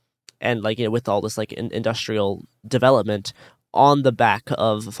 and like with all this like industrial development on the back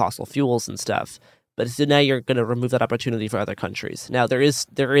of fossil fuels and stuff. But so now you're going to remove that opportunity for other countries. Now there is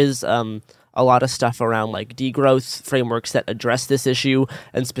a lot of stuff around like degrowth frameworks that address this issue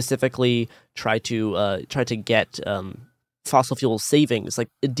and specifically try to get fossil fuel savings, like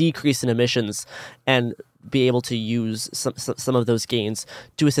a decrease in emissions, and be able to use some of those gains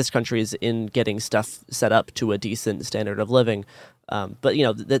to assist countries in getting stuff set up to a decent standard of living. But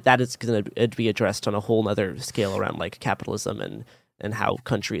that is going to be addressed on a whole other scale around like capitalism and how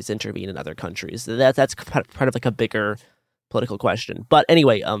countries intervene in other countries. That's part of like a bigger political question. But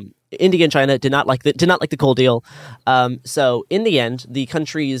anyway, India and China did not like the coal deal. So in the end, the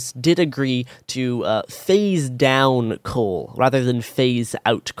countries did agree to phase down coal rather than phase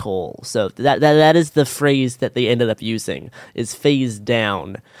out coal. So that is the phrase that they ended up using, is phase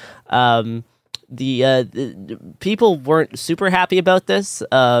down. The people weren't super happy about this.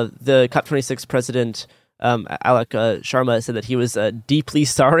 The COP26 president, Alok Sharma, said that he was deeply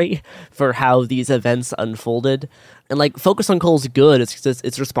sorry for how these events unfolded. And like, focus on coal is good.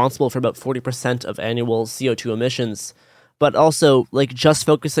 It's responsible for about 40% of annual CO2 emissions. But also, like, just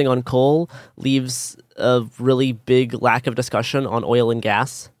focusing on coal leaves a really big lack of discussion on oil and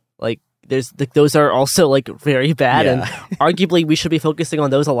gas. Like, those are also like very bad, and arguably we should be focusing on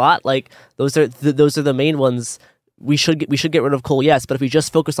those a lot. Like, those are the main ones. We should get rid of coal, yes, but if we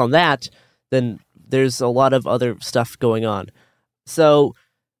just focus on that, then there's a lot of other stuff going on. So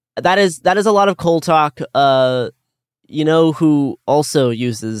that is a lot of coal talk. You know who also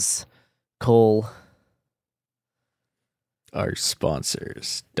uses coal? Our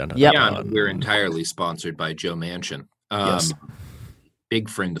sponsors. Yeah, we're entirely sponsored by Joe Manchin. Yes. Big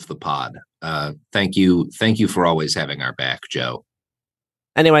friend of the pod. Thank you for always having our back, Joe.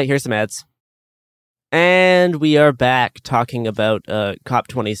 Anyway, here's some ads. And we are back talking about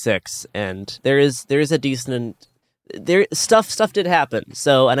COP26, and there is a decent stuff did happen.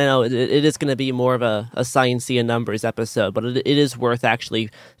 So I don't know, it is going to be more of a sciencey and numbers episode, but it is worth actually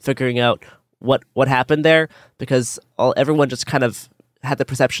figuring out what happened there, because everyone just kind of had the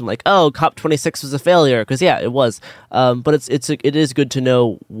perception like, oh, COP26 was a failure, because yeah, it was. But it is good to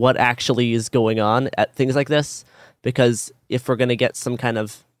know what actually is going on at things like this, because if we're going to get some kind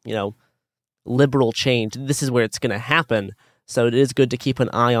of liberal change, this is where it's going to happen. So it is good to keep an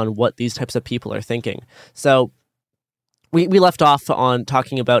eye on what these types of people are thinking. So we left off on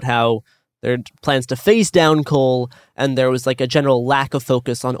talking about how There are plans to phase down coal, and there was like a general lack of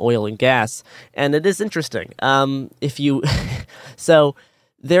focus on oil and gas. And it is interesting. If you, so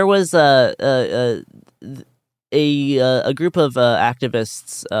there was a group of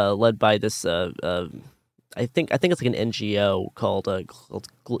activists led by this. I think it's like an NGO called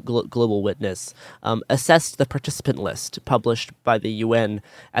Global Witness, assessed the participant list published by the UN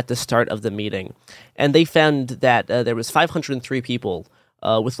at the start of the meeting, and they found that there was 503 people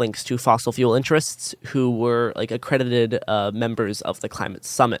with links to fossil fuel interests who were like accredited members of the Climate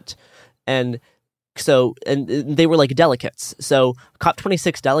Summit, and they were like delegates. So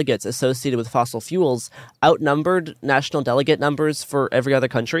COP26 delegates associated with fossil fuels outnumbered national delegate numbers for every other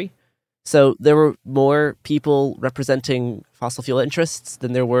country. So there were more people representing fossil fuel interests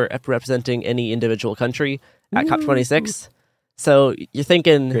than there were representing any individual country at COP26. So you're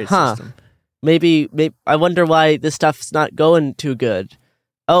thinking, maybe I wonder why this stuff's not going too good.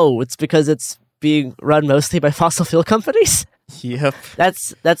 Oh, it's because it's being run mostly by fossil fuel companies? Yep.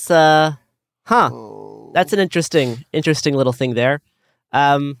 That's an interesting little thing there.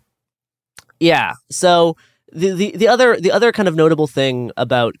 Yeah. So the other kind of notable thing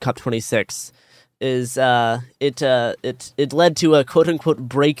about COP26 is it led to a quote unquote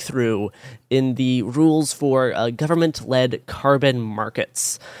breakthrough in the rules for government-led carbon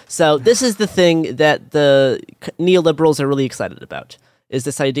markets. So this is the thing that the neoliberals are really excited about, is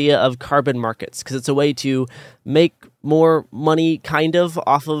this idea of carbon markets, because it's a way to make more money kind of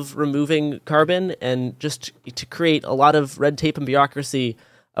off of removing carbon and just to create a lot of red tape and bureaucracy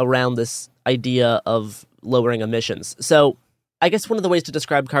around this idea of lowering emissions. So I guess one of the ways to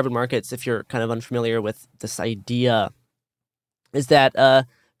describe carbon markets, if you're kind of unfamiliar with this idea, is that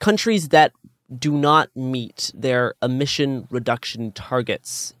countries that do not meet their emission reduction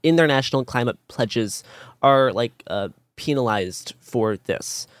targets in their national climate pledges are like penalized for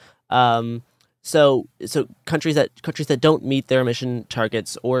this. So countries that don't meet their emission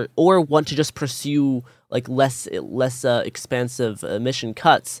targets or want to just pursue like less expansive emission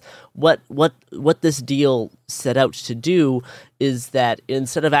cuts, what this deal set out to do is that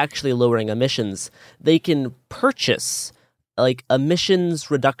instead of actually lowering emissions, they can purchase like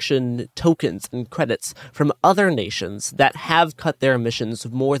emissions reduction tokens and credits from other nations that have cut their emissions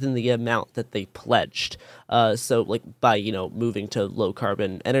more than the amount that they pledged. So like by, moving to low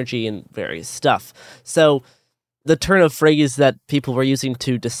carbon energy and various stuff. So the turn of phrase that people were using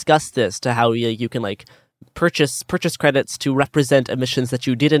to discuss this, to how you can like purchase credits to represent emissions that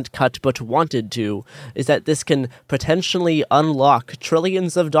you didn't cut but wanted to, is that this can potentially unlock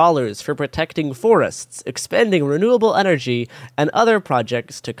trillions of dollars for protecting forests, expanding renewable energy, and other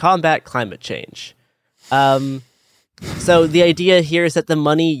projects to combat climate change. So the idea here is that the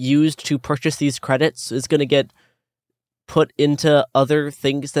money used to purchase these credits is going to get put into other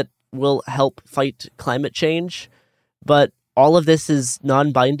things that will help fight climate change, but all of this is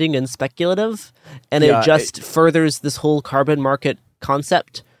non-binding and speculative, and it just furthers this whole carbon market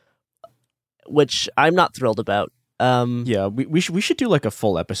concept, which I'm not thrilled about. We should do like a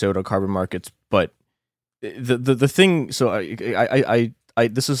full episode on carbon markets, but the thing. So I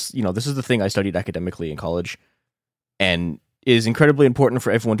this is the thing I studied academically in college, and it is incredibly important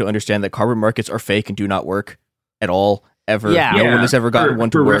for everyone to understand that carbon markets are fake and do not work at all. Ever. Yeah. No one has ever gotten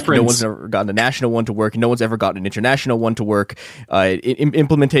one to work. Reference. No one's ever gotten a national one to work. No one's ever gotten an international one to work.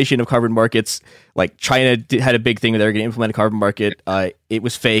 Implementation of carbon markets, like China had a big thing where they were going to implement a carbon market. It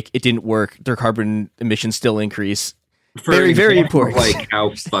was fake. It didn't work. Their carbon emissions still increase. Very, very important. Like how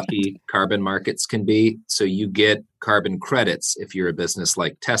fucky carbon markets can be. So you get carbon credits if you're a business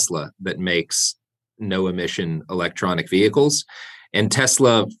like Tesla that makes no emission electronic vehicles. And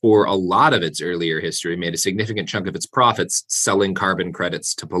Tesla, for a lot of its earlier history, made a significant chunk of its profits selling carbon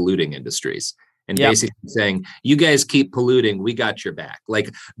credits to polluting industries and basically saying, you guys keep polluting, we got your back. Like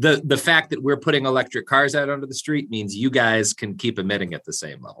the fact that we're putting electric cars out onto the street means you guys can keep emitting at the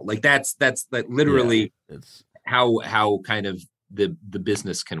same level. Like that's literally how kind of the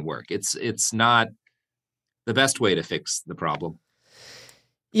business can work. It's not the best way to fix the problem.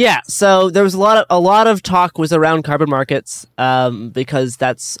 Yeah, so there was a lot of talk was around carbon markets, because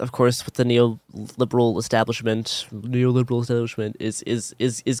that's of course what the neoliberal establishment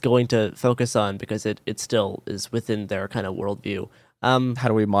is going to focus on, because it still is within their kind of worldview. How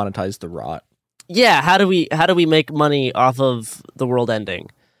do we monetize the rot? Yeah, how do we make money off of the world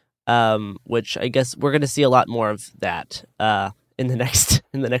ending? Which I guess we're going to see a lot more of that in the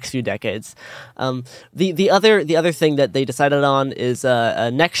next few decades. The other thing that they decided on is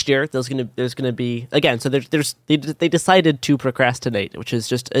next year there's gonna be again. So they decided to procrastinate, which is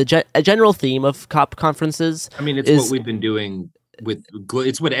just a general theme of COP conferences. I mean, it's what we've been doing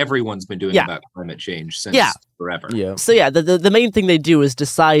it's what everyone's been doing about climate change since forever. Yeah. So the main thing they do is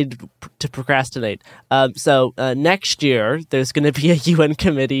decide to procrastinate. So next year there's going to be a UN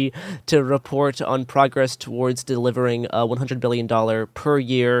committee to report on progress towards delivering $100 billion per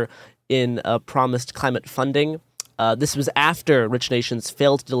year in promised climate funding. This was after rich nations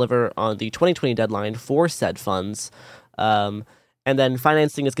failed to deliver on the 2020 deadline for said funds. And then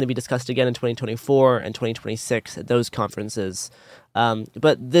financing is going to be discussed again in 2024 and 2026 at those conferences.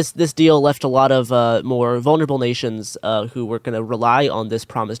 But this deal left a lot of more vulnerable nations who were going to rely on this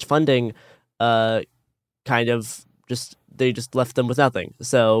promised funding they just left them with nothing.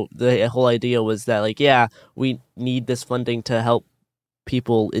 So the whole idea was that, we need this funding to help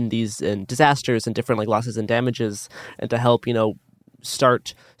people in disasters and different losses and damages, and to help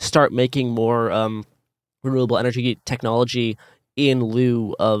start making more renewable energy technology in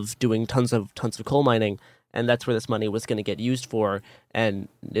lieu of doing tons of coal mining. And that's where this money was going to get used for, and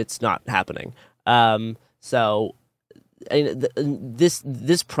it's not happening. So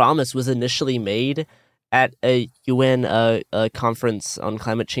this promise was initially made at a UN conference on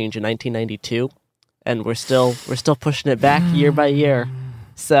climate change in 1992, and we're still pushing it back year by year.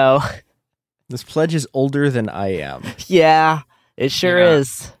 So this pledge is older than I am. Yeah, it sure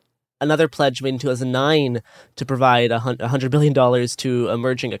is. Another pledge made in 2009 to provide $100 billion to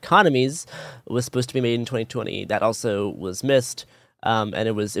emerging economies was supposed to be made in 2020. That also was missed, and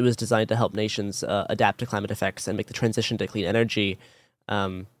it was designed to help nations adapt to climate effects and make the transition to clean energy.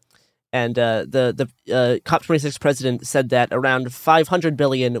 And the COP26 president said that around $500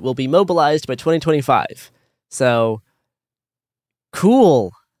 billion will be mobilized by 2025. So,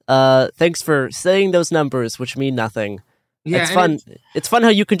 cool. Thanks for saying those numbers, which mean nothing. Yeah, it's fun. It's fun how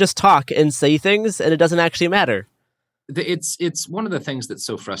you can just talk and say things and it doesn't actually matter. It's one of the things that's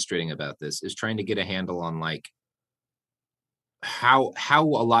so frustrating about this is trying to get a handle on how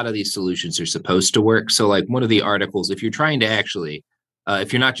a lot of these solutions are supposed to work. So one of the articles, if you're trying to actually,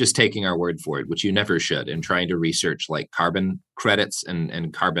 if you're not just taking our word for it, which you never should, and trying to research carbon credits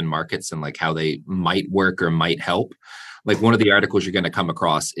and carbon markets and how they might work or might help. One of the articles you're going to come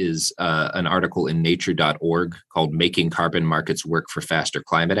across is an article in nature.org called Making Carbon Markets Work for Faster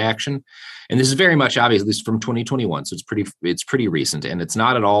Climate Action. And this is very much obvious, at least from 2021. So it's pretty recent. And it's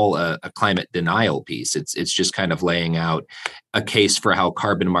not at all a climate denial piece. It's just kind of laying out a case for how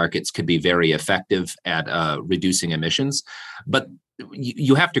carbon markets could be very effective at reducing emissions. But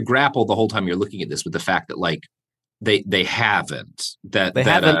you have to grapple the whole time you're looking at this with the fact that they haven't.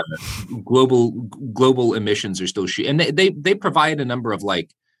 Global emissions are still shooting, and they provide a number of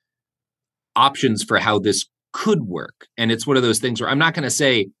options for how this could work. And it's one of those things where I'm not going to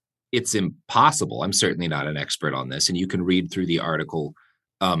say it's impossible. I'm certainly not an expert on this, and you can read through the article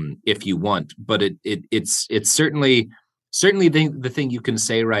if you want. But it's certainly the thing you can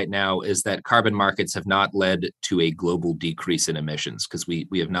say right now is that carbon markets have not led to a global decrease in emissions, because we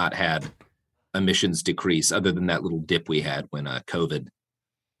have not had emissions decrease other than that little dip we had when COVID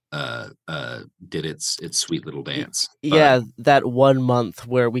did its sweet little dance. Yeah, that 1 month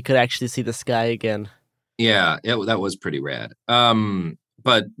where we could actually see the sky again. Yeah, that was pretty rad.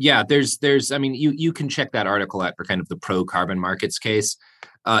 But yeah, there's I mean, you can check that article out for kind of the pro carbon markets case.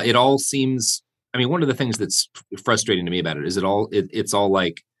 It all seems, I mean, one of the things that's frustrating to me about it is it's all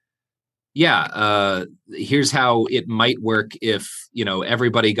here's how it might work if,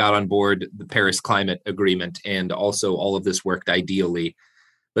 everybody got on board the Paris Climate Agreement and also all of this worked ideally.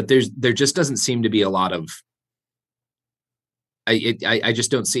 But there just doesn't seem to be a lot of, I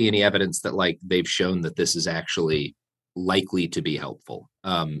just don't see any evidence that they've shown that this is actually likely to be helpful.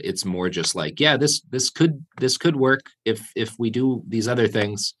 It's more just this could work if we do these other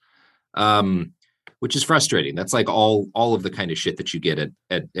things. Which is frustrating. That's all of the kind of shit that you get at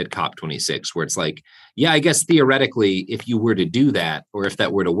COP26, where it's I guess theoretically, if you were to do that, or if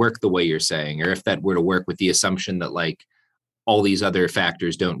that were to work the way you're saying, or if that were to work with the assumption that all these other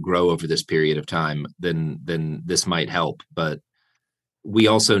factors don't grow over this period of time, then this might help. But we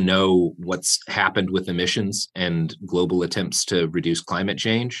also know what's happened with emissions and global attempts to reduce climate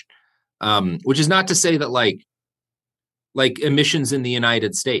change, which is not to say that emissions in the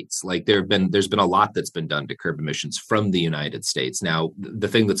United States, there's been a lot that's been done to curb emissions from the United States. Now, the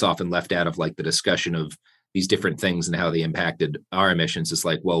thing that's often left out of the discussion of these different things and how they impacted our emissions is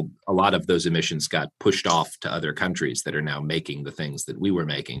a lot of those emissions got pushed off to other countries that are now making the things that we were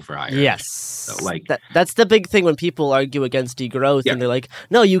making for higher. Yes. So, that's the big thing when people argue against degrowth, and they're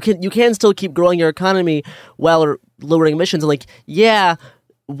no, you can still keep growing your economy while lowering emissions. And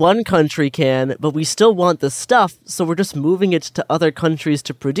one country can, but we still want the stuff, so we're just moving it to other countries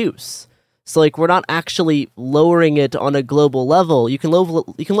to produce. So like we're not actually lowering it on a global level. You can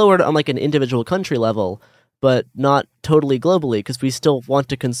lower it on like an individual country level, but not totally globally because we still want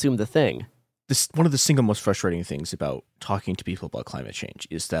to consume the thing. One of the single most frustrating things about talking to people about climate change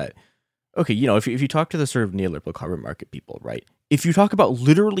is that, okay, you know, if you talk to the sort of neoliberal carbon market people, right? If you talk about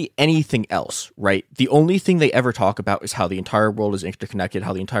literally anything else, right? The only thing they ever talk about is how the entire world is interconnected,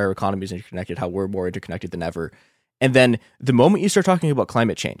 how the entire economy is interconnected, how we're more interconnected than ever. And then the moment you start talking about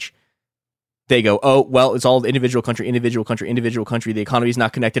climate change, they go, oh, well, it's all individual country. The economy is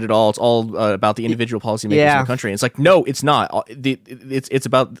not connected at all. It's all about the individual policymakers in the country. And it's like, no, it's not. It's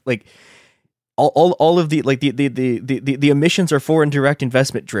about like all of the like the emissions are foreign direct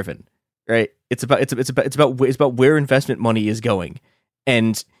investment driven, right? It's about where investment money is going,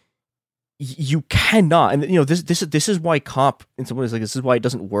 and you cannot. And you know this is why COP in some ways like this is why it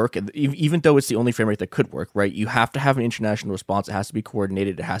doesn't work. And even though it's the only framework that could work, right? You have to have an international response. It has to be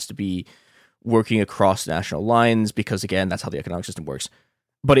coordinated. It has to be working across national lines because, again, that's how the economic system works.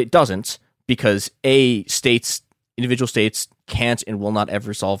 But it doesn't because A, individual states can't and will not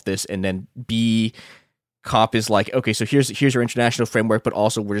ever solve this, and then B, COP is like, okay, so here's our international framework, but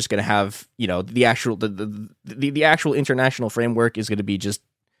also we're just going to have, you know, the actual international framework is going to be just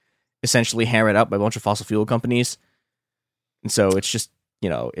essentially hammered out by a bunch of fossil fuel companies. And so it's just, you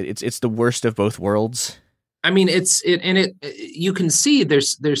know, it's the worst of both worlds. I mean, you can see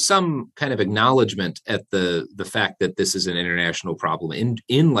there's some kind of acknowledgement at the fact that this is an international problem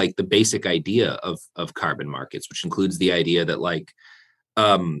in like the basic idea of carbon markets, which includes the idea that like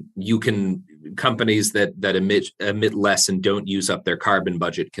you can companies that emit less and don't use up their carbon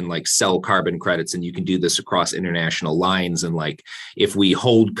budget can like sell carbon credits, and you can do this across international lines. And like if we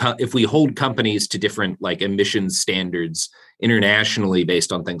hold companies to different like emissions standards internationally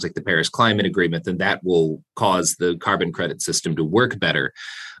based on things like the Paris Climate Agreement, then that will cause the carbon credit system to work better.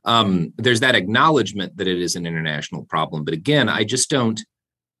 There's that acknowledgement that it is an international problem, but again, I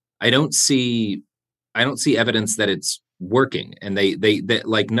don't see evidence that it's working, and they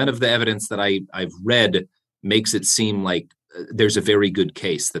like none of the evidence that I've read makes it seem like there's a very good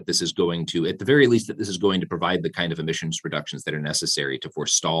case that this is going to, at the very least, that this is going to provide the kind of emissions reductions that are necessary to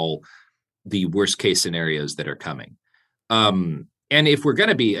forestall the worst case scenarios that are coming. And if we're going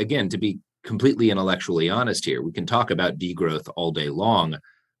to be, again, to be completely intellectually honest here, we can talk about degrowth all day long.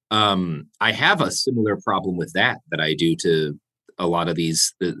 I have a similar problem with that I do to a lot of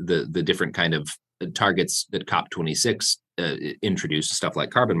these the different kind of targets that COP26 introduced, stuff like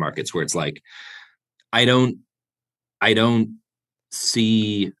carbon markets, where it's like I don't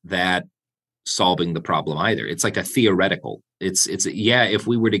see that solving the problem either. It's like a theoretical. It's if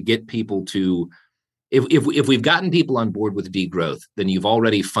we were to get people to if we've gotten people on board with degrowth, then you've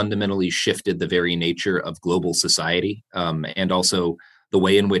already fundamentally shifted the very nature of global society, and also the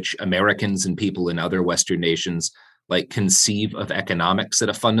way in which Americans and people in other Western nations like conceive of economics at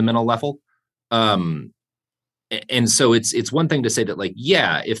a fundamental level. And so it's one thing to say that like,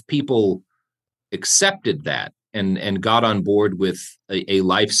 yeah, if people accepted that and got on board with a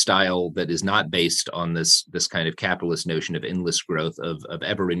lifestyle that is not based on this kind of capitalist notion of endless growth, of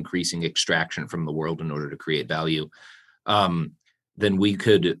ever increasing extraction from the world in order to create value, then we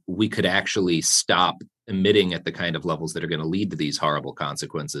could actually stop emitting at the kind of levels that are going to lead to these horrible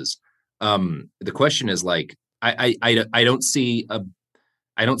consequences. The question is like, I don't see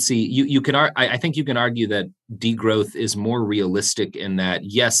you can I think you can argue that degrowth is more realistic in that,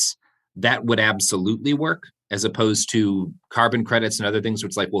 yes, that would absolutely work, as opposed to carbon credits and other things, where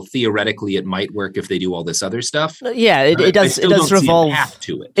it's like, well, theoretically it might work if they do all this other stuff. Yeah, it does revolve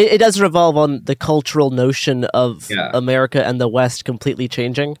to it. It does revolve on the cultural notion of America and the West completely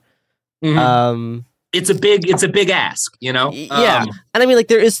changing. Mm-hmm. It's a big ask, you know? Yeah. And I mean, like,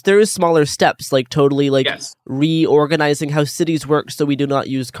 there is smaller steps, like totally like reorganizing how cities work so we do not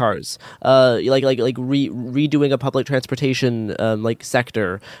use cars. Redoing a public transportation like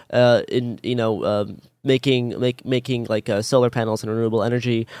sector, making like solar panels and renewable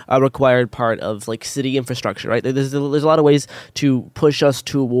energy a required part of like city infrastructure, right? There's a lot of ways to push us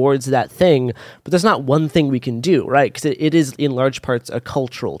towards that thing, but there's not one thing we can do, right? Because it is in large parts a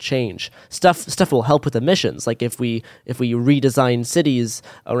cultural change. Stuff will help with emissions, like if we redesign cities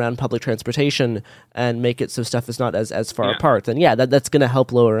around public transportation and make it so stuff is not as far apart, then that's going to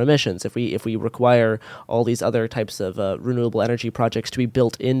help lower emissions. If we require all these other types of renewable energy projects to be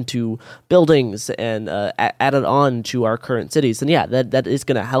built into buildings and added on to our current cities, then that is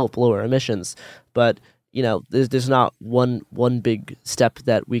going to help lower emissions. But you know, there's not one big step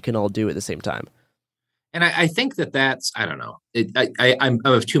that we can all do at the same time. And I think that's, I don't know. I'm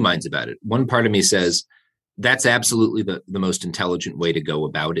of two minds about it. One part of me says that's absolutely the most intelligent way to go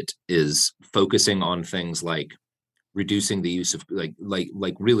about it, is focusing on things like reducing the use of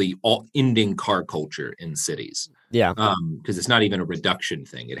like really ending car culture in cities. Yeah. Because it's not even a reduction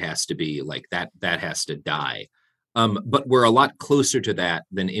thing. It has to be like that has to die. But we're a lot closer to that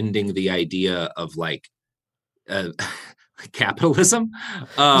than ending the idea of like capitalism.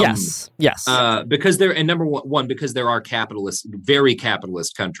 Yes. Because number one, because there are very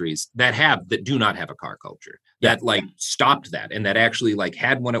capitalist countries that do not have a car culture, that like stopped that, and that actually like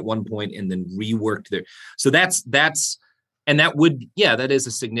had one at one point and then reworked their. So that is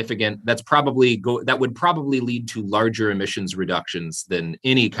a significant. That would probably lead to larger emissions reductions than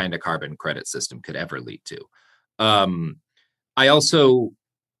any kind of carbon credit system could ever lead to. I also.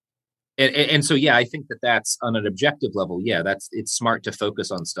 And so, I think that's on an objective level. Yeah, it's smart to focus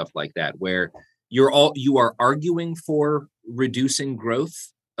on stuff like that, where you are arguing for reducing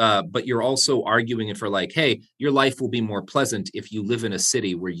growth, but you're also arguing for like, hey, your life will be more pleasant if you live in a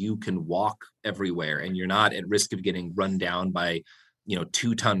city where you can walk everywhere and you're not at risk of getting run down by,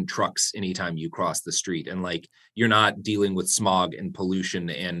 2-ton trucks anytime you cross the street, and like you're not dealing with smog and pollution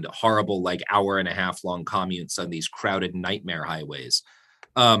and horrible like hour-and-a-half long commutes on these crowded nightmare highways.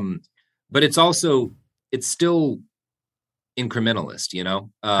 But it's still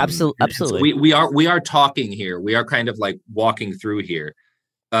incrementalist, Absolutely. We are talking here. We are kind of like walking through here,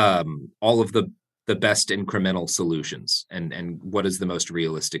 all of the best incremental solutions and what is the most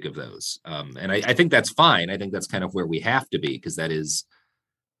realistic of those. And I think that's fine. I think that's kind of where we have to be, because that is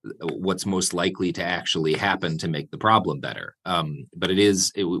what's most likely to actually happen to make the problem better. But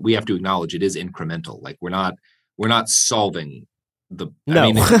we have to acknowledge it is incremental. Like we're not solving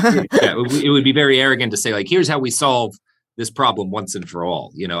it would be very arrogant to say like, here's how we solve this problem once and for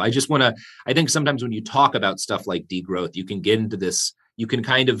all. I think sometimes when you talk about stuff like degrowth, you can get into this,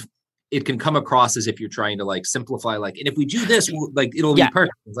 it can come across as if you're trying to like simplify, like, and if we do this, it'll be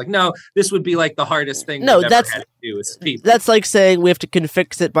perfect. It's like, no, this would be like the hardest thing we've ever had to do as people. That's like saying we have to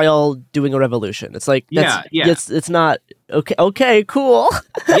fix it by all doing a revolution. It's like, it's not okay, cool.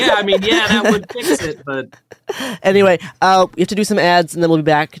 That would fix it, but anyway, we have to do some ads, and then we'll be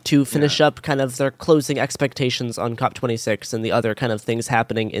back to finish up kind of their closing expectations on COP26 and the other kind of things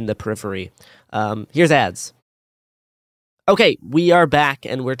happening in the periphery. Here's ads. Okay, we are back,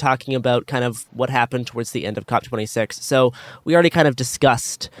 and we're talking about kind of what happened towards the end of COP26. So we already kind of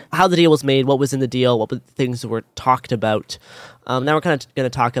discussed how the deal was made, what was in the deal, what things were talked about. Now we're kind of going to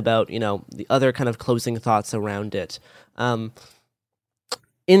talk about, the other kind of closing thoughts around it.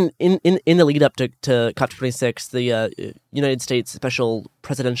 In the lead up to COP26, the United States Special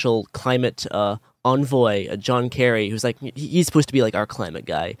Presidential Climate Envoy, John Kerry, who's like, he's supposed to be like our climate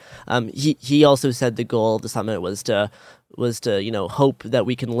guy. He also said the goal of the summit was to hope that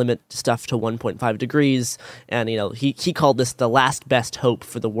we can limit stuff to 1.5 degrees, and he called this the last best hope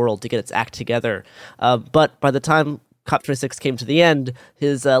for the world to get its act together. But by the time COP26 came to the end,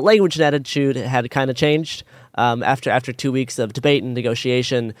 his language and attitude had kind of changed. After 2 weeks of debate and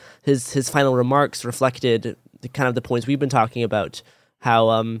negotiation, his final remarks reflected the points we've been talking about.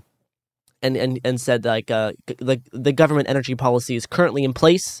 How and said like the government energy policies currently in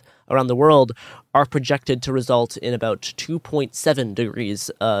place around the world are projected to result in about 2.7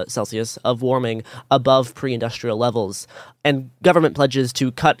 degrees Celsius of warming above pre-industrial levels. And government pledges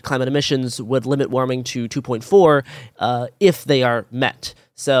to cut climate emissions would limit warming to 2.4 if they are met.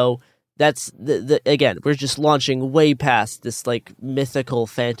 So that's again, we're just launching way past this like mythical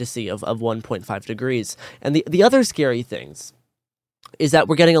fantasy of 1.5 degrees. And the other scary things is that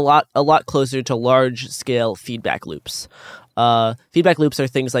we're getting a lot closer to large-scale feedback loops. Feedback loops are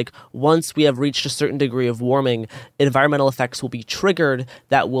things like once we have reached a certain degree of warming, environmental effects will be triggered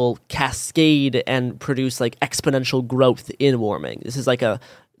that will cascade and produce like exponential growth in warming. This is like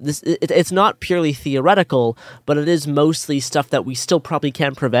it's not purely theoretical, but it is mostly stuff that we still probably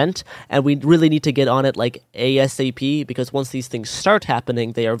can't prevent, and we really need to get on it like ASAP, because once these things start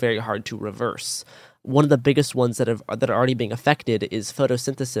happening, they are very hard to reverse. One of the biggest ones that are already being affected is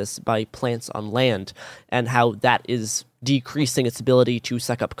photosynthesis by plants on land, and how that is decreasing its ability to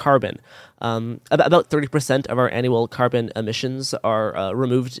suck up carbon. About 30% of our annual carbon emissions are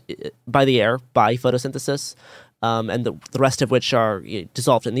removed by the air by photosynthesis, and the rest of which are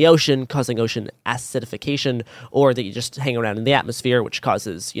dissolved in the ocean, causing ocean acidification, or they just hang around in the atmosphere, which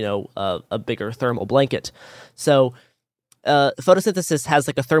causes a bigger thermal blanket. So photosynthesis has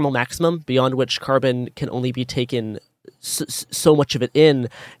like a thermal maximum beyond which carbon can only be taken so much of it in,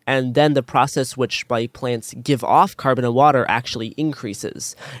 and then the process which by plants give off carbon and water actually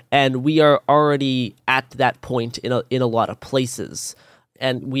increases. And we are already at that point in a lot of places.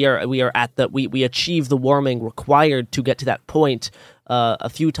 we are at we achieve the warming required to get to that point a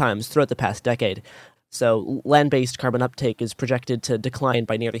few times throughout the past decade. So land-based carbon uptake is projected to decline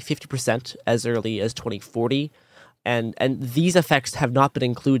by nearly 50% as early as 2040. And these effects have not been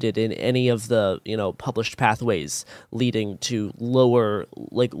included in any of the published pathways leading to lower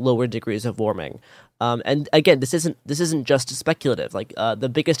degrees of warming. And again, this isn't just speculative. Like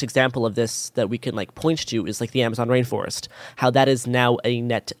the biggest example of this that we can point to is like the Amazon rainforest, how that is now a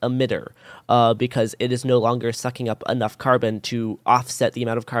net emitter because it is no longer sucking up enough carbon to offset the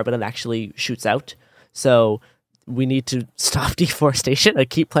amount of carbon it actually shoots out. So we need to stop deforestation and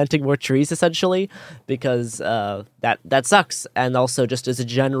keep planting more trees, essentially, because that sucks. And also just as a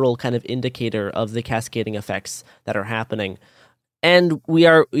general kind of indicator of the cascading effects that are happening. And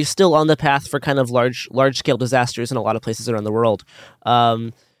we're still on the path for kind of large scale disasters in a lot of places around the world.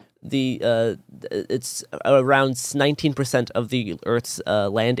 It's around 19% of the Earth's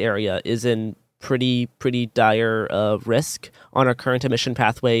land area is in pretty dire risk on our current emission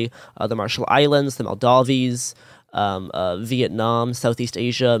pathway. The Marshall Islands, the Maldives, Vietnam, Southeast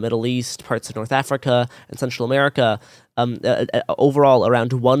Asia, Middle East, parts of North Africa, and Central America. Overall,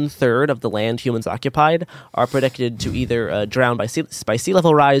 around 1/3 of the land humans occupied are predicted to either drown by sea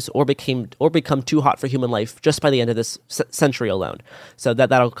level rise or become too hot for human life just by the end of this century alone. So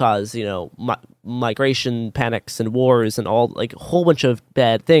that'll cause migration panics and wars and all a whole bunch of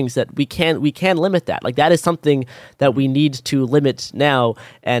bad things that we can limit that. That is something that we need to limit now,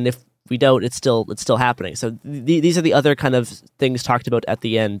 and if we don't, it's still happening. So these are the other kind of things talked about at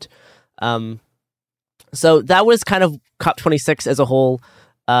the end. So that was kind of COP26 as a whole.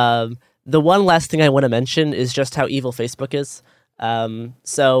 The one last thing I want to mention is just how evil Facebook is.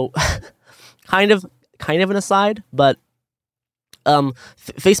 So kind of an aside, but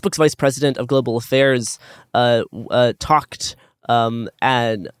Facebook's vice president of global affairs talked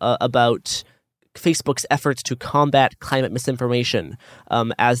about Facebook's efforts to combat climate misinformation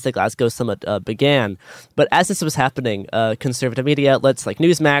as the Glasgow Summit began. But as this was happening, conservative media outlets like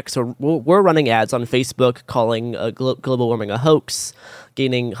Newsmax were running ads on Facebook calling global warming a hoax,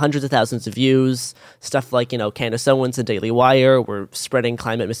 gaining hundreds of thousands of views. Stuff like, Candace Owens and Daily Wire were spreading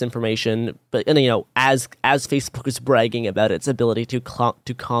climate misinformation. But, as Facebook was bragging about its ability to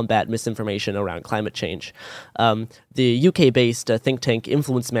combat misinformation around climate change. The UK-based think tank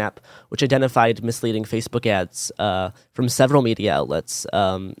Influence Map, which identified misleading Facebook ads from several media outlets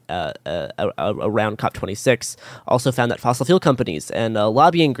around COP26, also found that fossil fuel companies and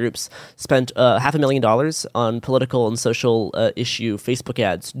lobbying groups spent $500,000 on political and social issue Facebook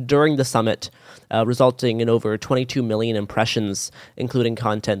ads during the summit, resulting in over 22 million impressions, including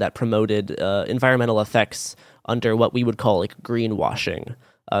content that promoted environmental effects under what we would call greenwashing.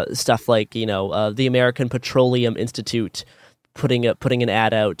 Stuff like, the American Petroleum Institute putting an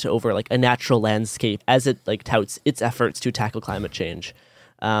ad out over a natural landscape as it touts its efforts to tackle climate change.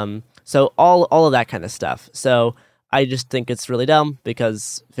 So all of that kind of stuff. So I just think it's really dumb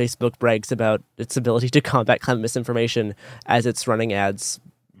because Facebook brags about its ability to combat climate misinformation as it's running ads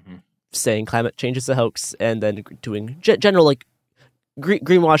saying climate change is a hoax, and then doing general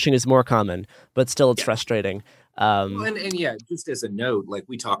greenwashing is more common, but still it's frustrating. And yeah, just as a note,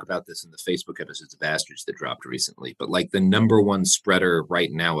 we talk about this in the Facebook episodes of Bastards that dropped recently, but the number one spreader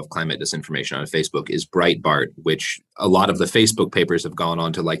right now of climate disinformation on Facebook is Breitbart, which a lot of the Facebook papers have gone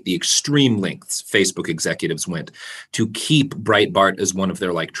on to the extreme lengths Facebook executives went to keep Breitbart as one of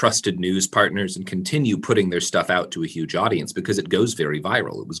their trusted news partners and continue putting their stuff out to a huge audience because it goes very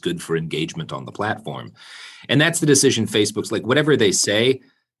viral. It was good for engagement on the platform. And that's the decision Facebook's whatever they say.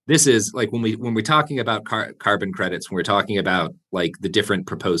 This is when we're talking about carbon credits, when we're talking about the different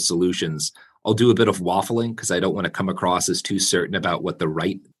proposed solutions, I'll do a bit of waffling because I don't want to come across as too certain about what the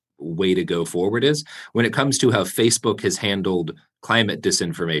right way to go forward is. When it comes to how Facebook has handled climate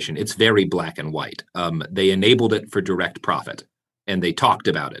disinformation, it's very black and white. They enabled it for direct profit, and they talked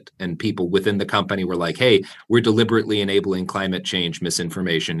about it. And people within the company were like, hey, we're deliberately enabling climate change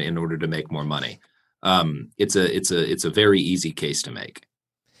misinformation in order to make more money. It's a very easy case to make.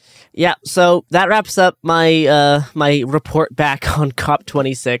 Yeah, so that wraps up my my report back on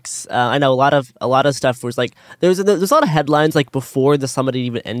COP26. I know a lot of stuff was there's a lot of headlines before the summit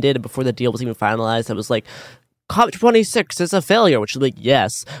even ended and before the deal was even finalized. It was COP26 is a failure, which is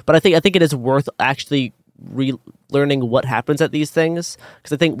yes, but I think it is worth actually relearning what happens at these things,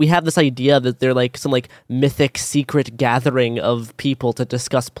 because I think we have this idea that they're some mythic secret gathering of people to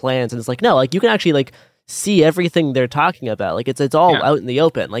discuss plans, and it's no, you can actually see everything they're talking about. It's all out in the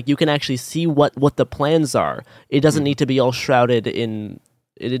open. You can actually see what the plans are. It doesn't need to be all shrouded in.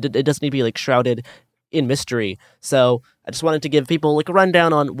 It doesn't need to be shrouded in mystery. So I just wanted to give people like a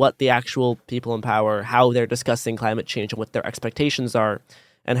rundown on what the actual people in power, how they're discussing climate change and what their expectations are,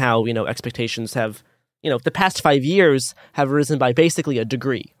 and how, expectations have, the past 5 years have risen by basically a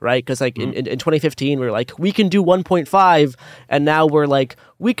degree, right? Because like in 2015, we were like, we can do 1.5, and now we're like,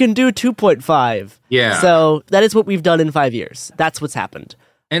 we can do 2.5. Yeah. So that is what we've done in 5 years. That's what's happened.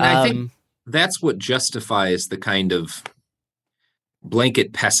 And I think that's what justifies the kind of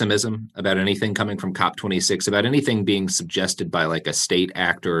blanket pessimism about anything coming from COP26, about anything being suggested by like a state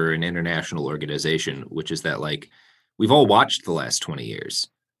actor or an international organization, which is that like we've all watched the last 20 years.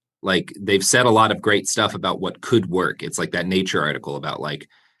 Like they've said a lot of great stuff about what could work. It's like that Nature article about like,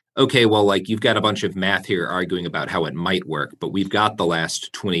 okay, well, like you've got a bunch of math here arguing about how it might work, but we've got the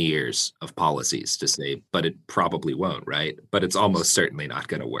last 20 years of policies to say, but it probably won't, right? But it's almost certainly not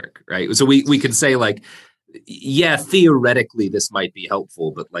going to work, right? So we can say like, yeah, theoretically this might be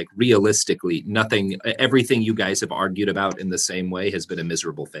helpful, but like realistically, everything you guys have argued about in the same way has been a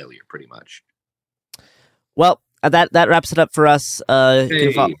miserable failure pretty much. Well, that wraps it up for us.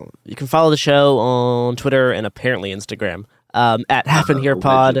 You can follow the show on Twitter and apparently Instagram at Happen Here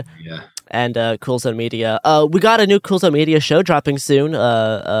Pod and Cool Zone Media. We got a new Cool Zone Media show dropping soon.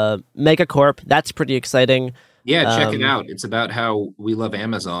 Megacorp. That's pretty exciting. Yeah, check it out. It's about how we love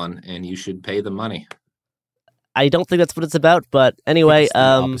Amazon and you should pay them money. I don't think that's what it's about, but anyway, the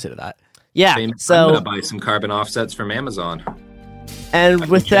opposite of that. Yeah. So I'm gonna buy some carbon offsets from Amazon. And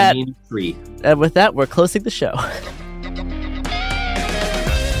with that, we're closing the show.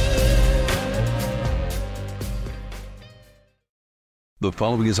 The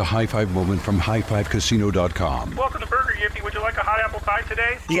following is a high five moment from highfivecasino.com. Welcome to Burger Yippee. Would you like a hot apple pie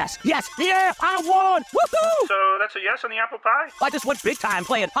today? Yes, yeah, I won! Woohoo! So that's a yes on the apple pie? I just went big time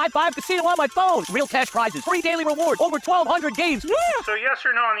playing High Five Casino on my phone. Real cash prizes, free daily rewards, over 1,200 games. Yeah! So yes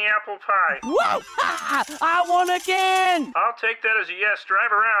or no on the apple pie? Whoa! I won again! I'll take that as a yes.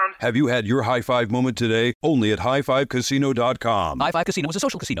 Drive around. Have you had your high five moment today? Only at highfivecasino.com. High Five Casino is a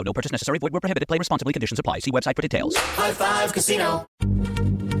social casino. No purchase necessary. Void where prohibited. Play responsibly. Conditions apply. See website for details. High Five Casino.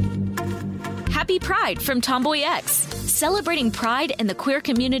 Happy Pride from Tomboy X, celebrating pride in the queer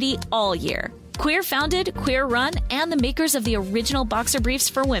community all year. Queer founded, queer run, and the makers of the original boxer briefs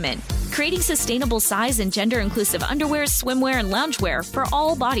for women, creating sustainable size and gender inclusive underwear, swimwear, and loungewear for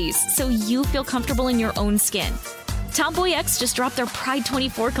all bodies so you feel comfortable in your own skin. Tomboy X just dropped their Pride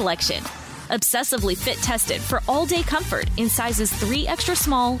 24 collection, obsessively fit tested for all day comfort in sizes 3 extra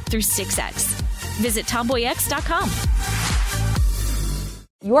small through 6X. Visit tomboyx.com.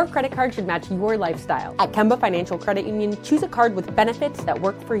 Your credit card should match your lifestyle. At Kemba Financial Credit Union, choose a card with benefits that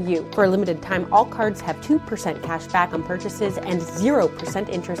work for you. For a limited time, all cards have 2% cash back on purchases and 0%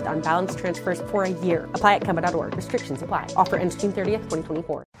 interest on balance transfers for a year. Apply at Kemba.org. Restrictions apply. Offer ends June 30th,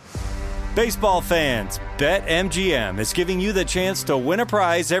 2024. Baseball fans, BetMGM is giving you the chance to win a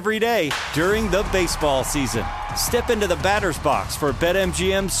prize every day during the baseball season. Step into the batter's box for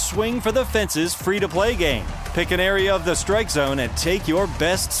BetMGM's Swing for the Fences free-to-play game. Pick an area of the strike zone and take your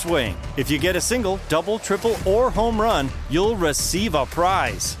best swing. If you get a single, double, triple, or home run, you'll receive a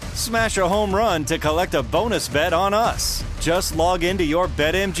prize. Smash a home run to collect a bonus bet on us. Just log into your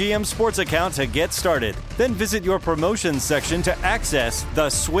BetMGM sports account to get started. Then visit your promotions section to access the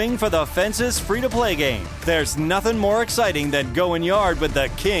Swing for the Fences free-to-play game. There's nothing more exciting than going yard with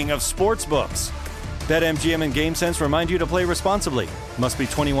the king of sportsbooks. BetMGM and GameSense remind you to play responsibly. Must be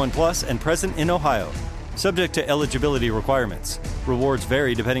 21 plus and present in Ohio. Subject to eligibility requirements. Rewards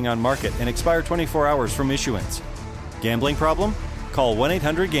vary depending on market and expire 24 hours from issuance. Gambling problem? Call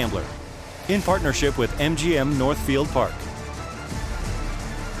 1-800-GAMBLER. In partnership with MGM Northfield Park.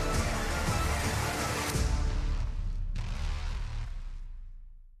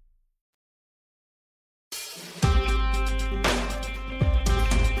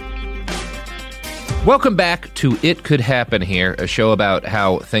 Welcome back to It Could Happen Here, a show about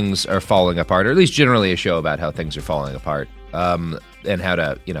how things are falling apart, or at least generally a show about how things are falling apart, and how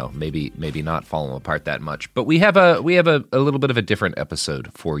to, maybe not fall them apart that much. But we have a little bit of a different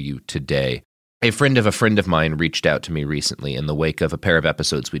episode for you today. A friend of mine reached out to me recently in the wake of a pair of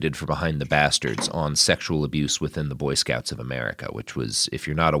episodes we did for Behind the Bastards on sexual abuse within the Boy Scouts of America, which was, if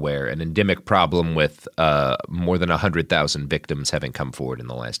you're not aware, an endemic problem with more than 100,000 victims having come forward in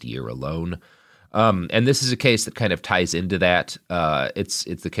the last year alone. And this is a case that kind of ties into that. It's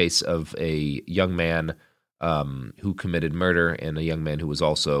the case of a young man who committed murder and a young man who was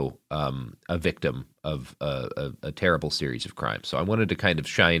also a victim of a terrible series of crimes. So I wanted to kind of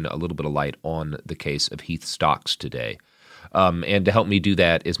shine a little bit of light on the case of Heath Stocks today. And to help me do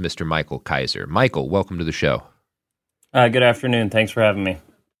that is Mr. Michael Kaiser. Michael, welcome to the show. Good afternoon. Thanks for having me.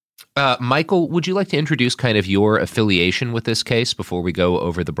 Michael, would you like to introduce kind of your affiliation with this case before we go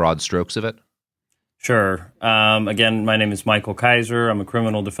over the broad strokes of it? Sure. Again, my name is Michael Kaiser. I'm a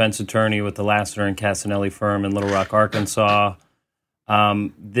criminal defense attorney with the Lassiter and Casanelli firm in Little Rock, Arkansas.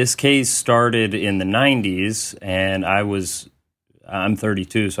 This case started in the 90s, and I'm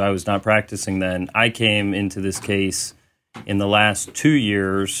 32, so I was not practicing then. I came into this case in the last 2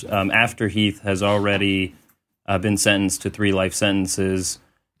 years after Heath has already been sentenced to 3 life sentences,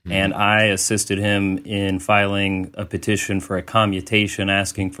 and I assisted him in filing a petition for a commutation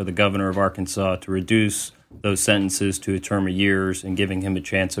asking for the governor of Arkansas to reduce those sentences to a term of years and giving him a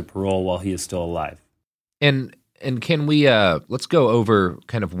chance of parole while he is still alive. And can we let's go over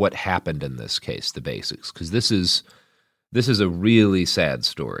kind of what happened in this case, the basics, because this is a really sad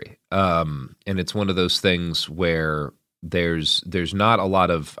story, and it's one of those things where there's not a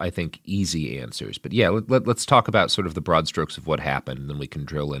lot of, I think, easy answers. But yeah, let's talk about sort of the broad strokes of what happened, and then we can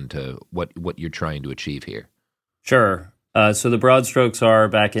drill into what you're trying to achieve here. Sure. So the broad strokes are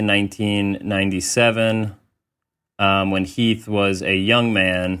back in 1997, when Heath was a young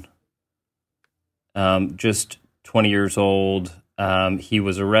man, just 20 years old. He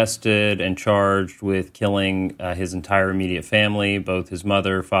was arrested and charged with killing his entire immediate family, both his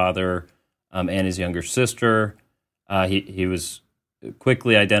mother, father, and his younger sister. He was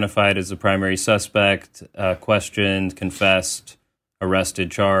quickly identified as the primary suspect, questioned, confessed,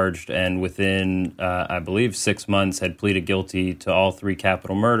 arrested, charged, and within, I believe, 6 months had pleaded guilty to all 3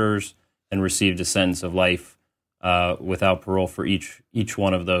 capital murders and received a sentence of life without parole for each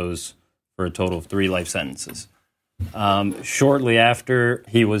one of those, for a total of 3 life sentences. Shortly after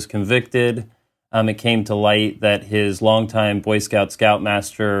he was convicted, it came to light that his longtime Boy Scout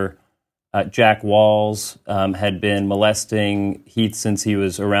scoutmaster, Jack Walls, had been molesting Heath since he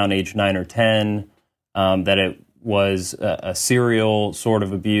was around age 9 or 10, that it was a serial sort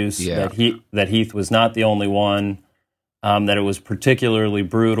of abuse, that Heath was not the only one, that it was particularly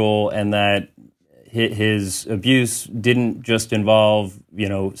brutal, and that his abuse didn't just involve,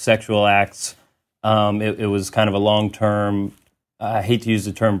 sexual acts. It was kind of a long-term, I hate to use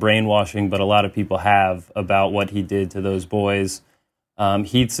the term brainwashing, but a lot of people have, about what he did to those boys.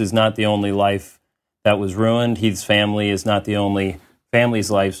 Heath's is not the only life that was ruined. Heath's family is not the only family's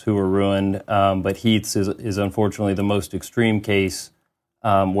lives who were ruined, but Heath's is unfortunately the most extreme case,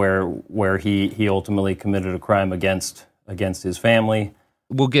 where he ultimately committed a crime against his family.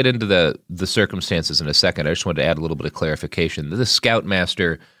 We'll get into the circumstances in a second. I just wanted to add a little bit of clarification. The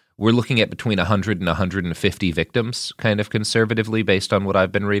Scoutmaster, we're looking at between 100 and 150 victims, kind of conservatively, based on what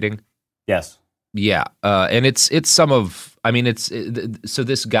I've been reading. Yes. Yeah, and it's some of, so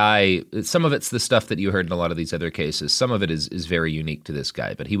this guy, some of it's the stuff that you heard in a lot of these other cases. Some of it is very unique to this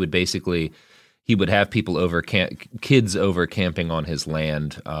guy, but he would have people kids over camping on his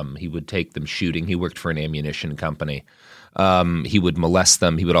land. He would take them shooting. He worked for an ammunition company. He would molest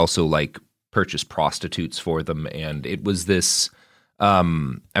them. He would also purchase prostitutes for them. And it was this, a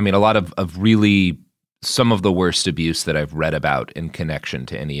lot of really, some of the worst abuse that I've read about in connection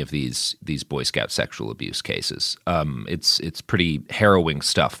to any of these Boy Scout sexual abuse cases. It's pretty harrowing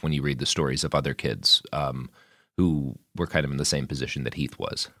stuff when you read the stories of other kids who were kind of in the same position that Heath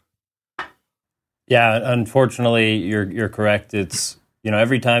was. Yeah, unfortunately, you're correct. It's,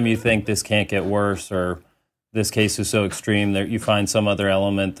 every time you think this can't get worse or this case is so extreme, that you find some other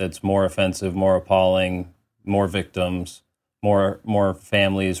element that's more offensive, more appalling, more victims, more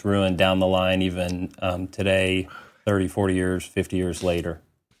families ruined down the line, even today, 30, 40 years, 50 years later.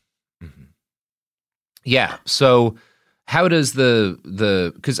 Mm-hmm. Yeah. So how does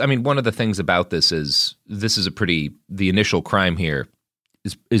because one of the things about this is the initial crime here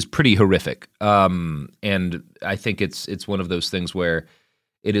is pretty horrific. And I think it's one of those things where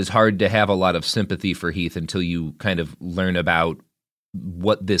it is hard to have a lot of sympathy for Heath until you kind of learn about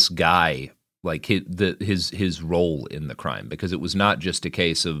what this guy, his role in the crime, because it was not just a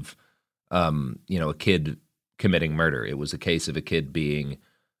case of, a kid committing murder. It was a case of a kid being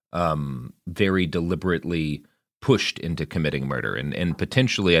very deliberately pushed into committing murder, and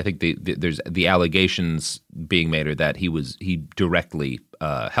potentially, I think there's the allegations being made are that he directly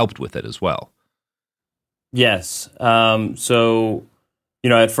helped with it as well. Yes. So,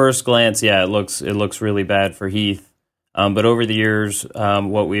 at first glance, yeah, it looks really bad for Heath. But over the years,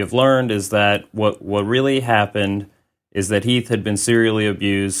 what we have learned is that what really happened is that Heath had been serially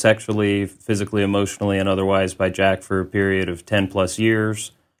abused sexually, physically, emotionally, and otherwise by Jack for a period of 10 plus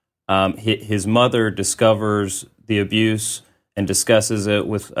years. His mother discovers the abuse and discusses it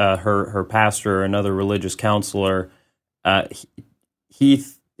with her pastor or another religious counselor.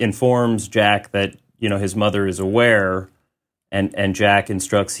 Heath informs Jack that his mother is aware, and Jack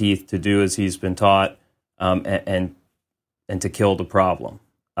instructs Heath to do as he's been taught, and to kill the problem.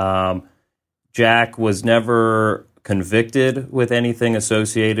 Jack was never convicted with anything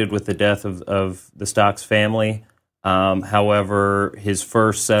associated with the death of the Stocks family. However, his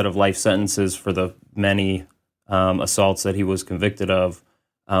first set of life sentences for the many assaults that he was convicted of,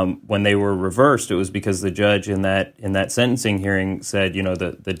 when they were reversed, it was because the judge in that sentencing hearing said,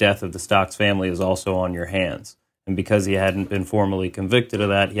 the death of the Stocks family is also on your hands. And because he hadn't been formally convicted of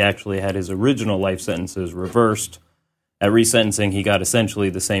that, he actually had his original life sentences reversed. At resentencing, he got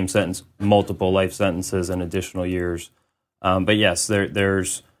essentially the same sentence, multiple life sentences and additional years. But yes, there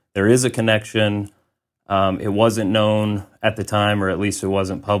is a connection. It wasn't known at the time, or at least it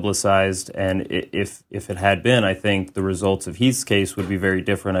wasn't publicized. And if it had been, I think the results of Heath's case would be very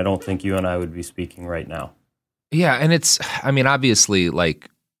different. I don't think you and I would be speaking right now. Yeah, and obviously, like,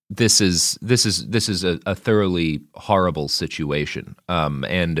 this is a thoroughly horrible situation.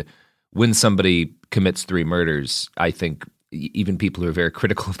 And when somebody commits 3 murders, I think even people who are very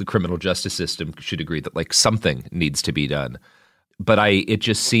critical of the criminal justice system should agree that, like, something needs to be done. But it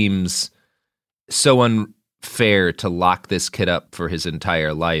just seems so unfair to lock this kid up for his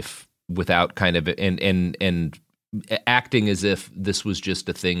entire life without kind of and acting as if this was just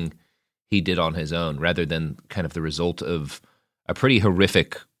a thing he did on his own, rather than kind of the result of a pretty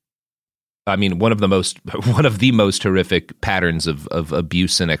horrific, one of the most horrific patterns of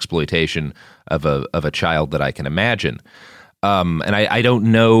abuse and exploitation of a child that I can imagine. And I don't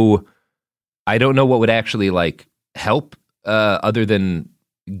know what would actually, like, help other than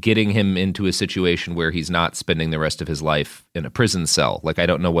getting him into a situation where he's not spending the rest of his life in a prison cell. Like, I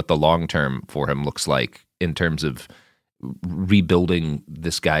don't know what the long term for him looks like in terms of rebuilding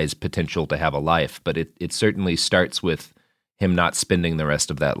this guy's potential to have a life, but it certainly starts with him not spending the rest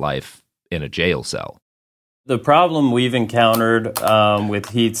of that life in a jail cell. The problem we've encountered with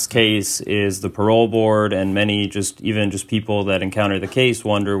Heath's case is the parole board and many just people that encounter the case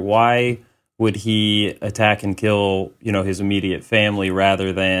wonder, why would he attack and kill, his immediate family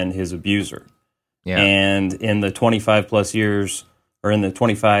rather than his abuser? Yeah. And in the 25 plus years, or in the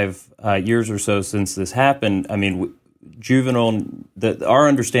 25 years or so since this happened, our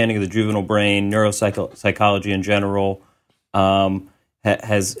understanding of the juvenile brain, neuropsychology in general,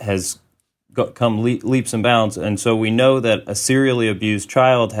 has come leaps and bounds. And so we know that a serially abused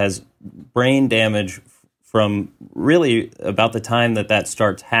child has brain damage from really about the time that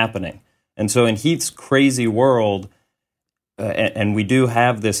starts happening. And so in Heath's crazy world, and we do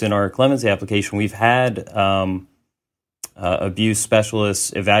have this in our clemency application, we've had abuse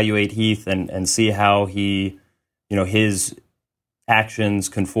specialists evaluate Heath and see how he, his actions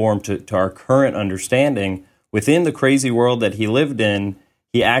conform to our current understanding. Within the crazy world that he lived in,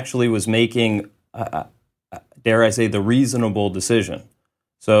 he actually was making, dare I say, the reasonable decision.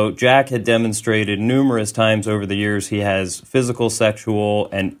 So Jack had demonstrated numerous times over the years he has physical, sexual,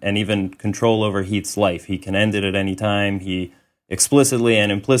 and even control over Heath's life. He can end it at any time. He explicitly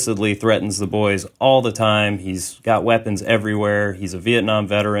and implicitly threatens the boys all the time. He's got weapons everywhere. He's a Vietnam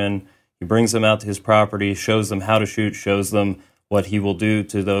veteran. He brings them out to his property, shows them how to shoot, shows them what he will do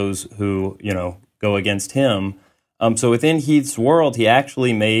to those who, go against him. So within Heath's world, he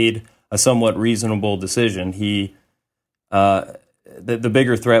actually made a somewhat reasonable decision. The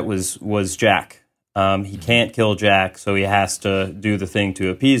bigger threat was Jack. He can't kill Jack, so he has to do the thing to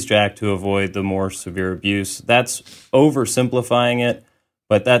appease Jack to avoid the more severe abuse. That's oversimplifying it,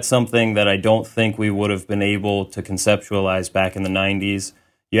 but that's something that I don't think we would have been able to conceptualize back in the 90s.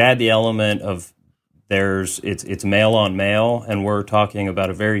 You add the element of it's male on male, and we're talking about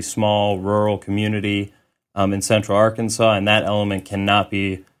a very small rural community in central Arkansas, and that element cannot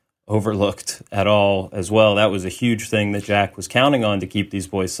be overlooked at all as well. That was a huge thing that Jack was counting on to keep these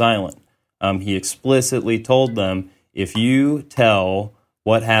boys silent. He explicitly told them, if you tell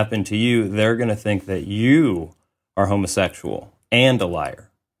what happened to you, they're going to think that you are homosexual and a liar.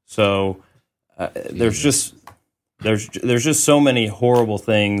 So there's just so many horrible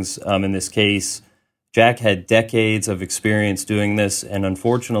things in this case. Jack had decades of experience doing this, and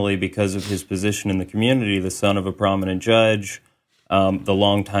unfortunately, because of his position in the community, the son of a prominent judge, the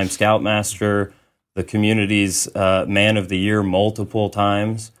longtime scoutmaster, the community's man of the year multiple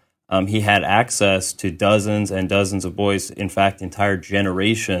times, he had access to dozens and dozens of boys, in fact, entire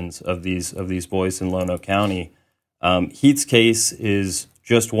generations of these boys in Lono County. Heath's case is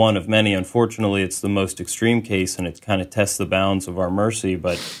just one of many. Unfortunately, it's the most extreme case, and it kind of tests the bounds of our mercy,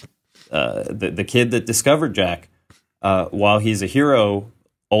 but the kid that discovered Jack, while he's a hero,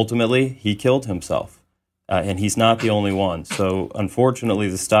 ultimately he killed himself, and he's not the only one. So unfortunately,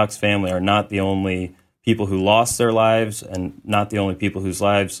 the Stocks family are not the only people who lost their lives, and not the only people whose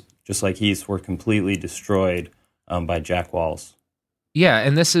lives, just like Heath, were completely destroyed by Jack Wallace. Yeah,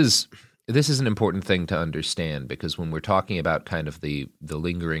 and this is an important thing to understand, because when we're talking about kind of the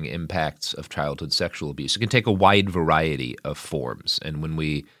lingering impacts of childhood sexual abuse, it can take a wide variety of forms. And when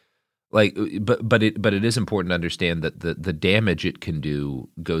we but it is important to understand that the damage it can do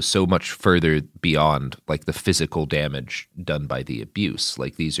goes so much further beyond like the physical damage done by the abuse.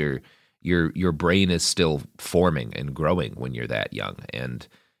 Like these are your brain is still forming and growing when you're that young. And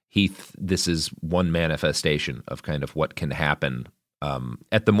Heath, this is one manifestation of kind of what can happen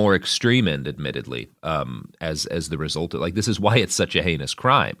at the more extreme end, admittedly, as the result of, like, this is why it's such a heinous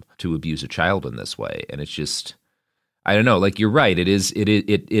crime to abuse a child in this way. And it's just, I don't know, like, you're right.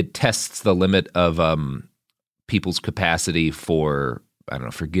 It tests the limit of people's capacity for, I don't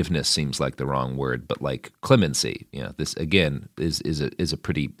know, forgiveness seems like the wrong word, but like clemency. You know, this again is a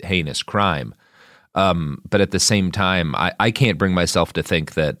pretty heinous crime. But at the same time, I can't bring myself to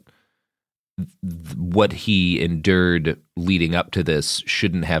think that what he endured leading up to this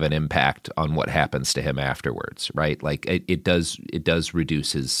shouldn't have an impact on what happens to him afterwards, right? Like it does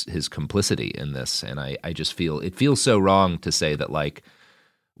reduce his complicity in this. And I just feel, it feels so wrong to say that, like,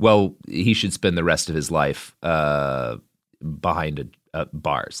 well, he should spend the rest of his life behind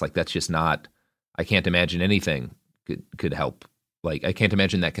bars. Like, that's just not, I can't imagine anything could help. Like, I can't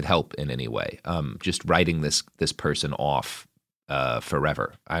imagine that could help in any way. Just writing this person off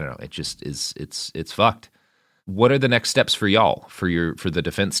forever. I don't know. It just is. It's fucked. What are the next steps for y'all, for the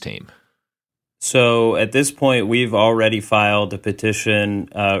defense team? So at this point, we've already filed a petition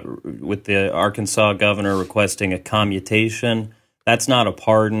with the Arkansas governor requesting a commutation. That's not a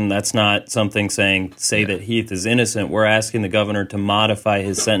pardon. That's not something say that Heath is innocent. We're asking the governor to modify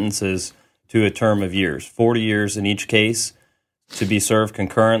his sentences to a term of years, 40 years in each case, to be served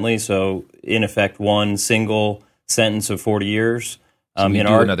concurrently. So in effect, one single sentence of 40 years. So you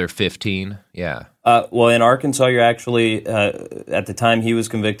do another 15? Yeah. Well, in Arkansas, you're actually, at the time he was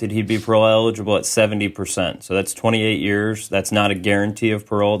convicted, he'd be parole eligible at 70%. So that's 28 years. That's not a guarantee of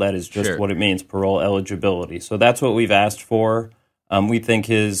parole. That is just what it means, parole eligibility. So that's what we've asked for. We think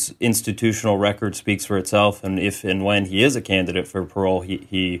his institutional record speaks for itself. And if and when he is a candidate for parole,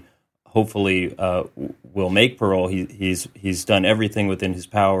 he hopefully will make parole. He's done everything within his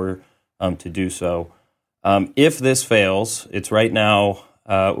power to do so. If this fails, it's right now,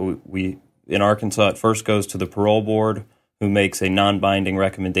 we in Arkansas, it first goes to the parole board, who makes a non-binding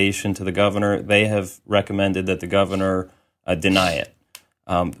recommendation to the governor. They have recommended that the governor deny it,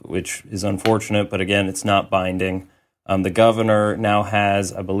 which is unfortunate, but again, it's not binding. The governor now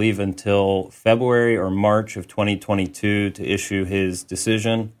has, I believe, until February or March of 2022 to issue his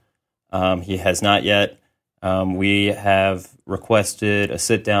decision. He has not yet. We have requested a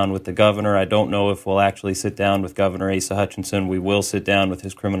sit-down with the governor. I don't know if we'll actually sit down with Governor Asa Hutchinson. We will sit down with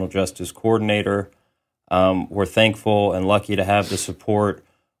his criminal justice coordinator. We're thankful and lucky to have the support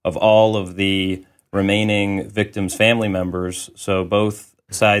of all of the remaining victims' family members. So both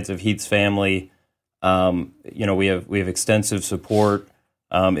sides of Heath's family, we have extensive support.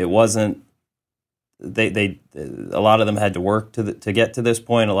 It wasn't. A lot of them had to work to get to this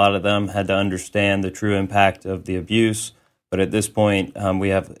point. A lot of them had to understand the true impact of the abuse. But at this point, we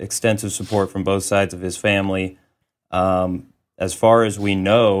have extensive support from both sides of his family. As far as we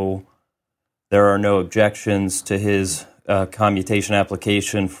know, there are no objections to his commutation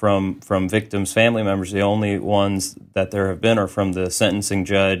application from victims' family members. The only ones that there have been are from the sentencing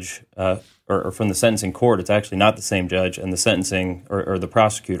judge or from the sentencing court. It's actually not the same judge, and the sentencing or the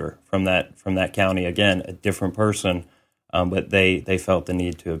prosecutor from that county. Again, a different person, but they felt the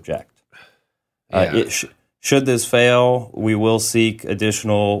need to object. Yeah. Should this fail, we will seek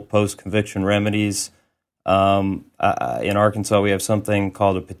additional post-conviction remedies. In Arkansas, we have something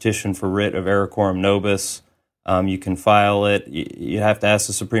called a petition for writ of ericorum nobis. You can file it. You have to ask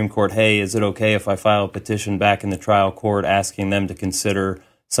the Supreme Court, hey, is it okay if I file a petition back in the trial court asking them to consider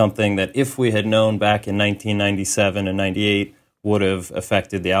something that, if we had known back in 1997 and 98, would have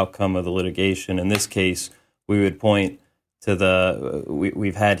affected the outcome of the litigation? In this case, we would point to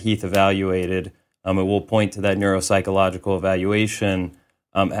we've had Heath evaluated. It will point to that neuropsychological evaluation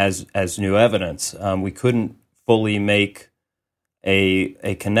as new evidence. We couldn't fully make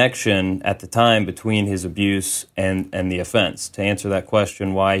a connection at the time between his abuse and the offense. To answer that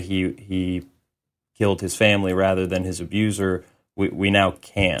question, why he killed his family rather than his abuser, we now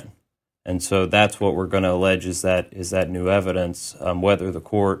can. And so that's what we're going to allege is that new evidence. Whether the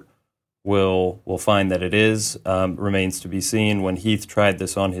court will find that it is remains to be seen. When Heath tried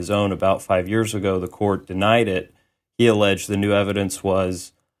this on his own about 5 years ago, the court denied it. He alleged the new evidence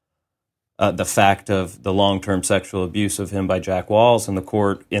was the fact of the long-term sexual abuse of him by Jack Walls, and the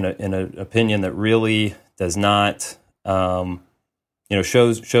court, in an opinion that really does not,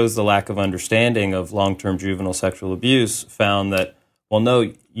 shows the lack of understanding of long-term juvenile sexual abuse, found that, well,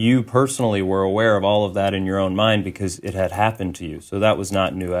 no, you personally were aware of all of that in your own mind because it had happened to you. So that was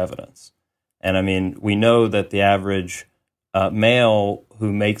not new evidence. And I mean, we know that the average male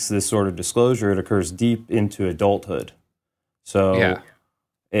who makes this sort of disclosure, it occurs deep into adulthood. So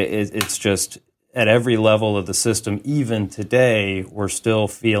it's just at every level of the system, even today, we're still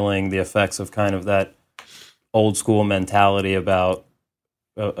feeling the effects of kind of that old school mentality about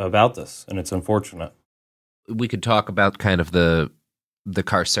this, and it's unfortunate. We could talk about kind of the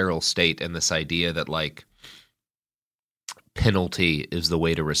carceral state and this idea that like penalty is the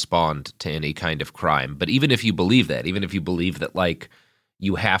way to respond to any kind of crime. But even if you believe that like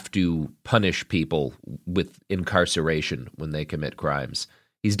you have to punish people with incarceration when they commit crimes,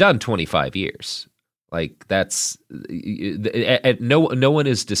 he's done 25 years. Like that's no one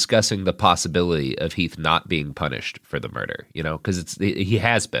is discussing the possibility of Heath not being punished for the murder, because he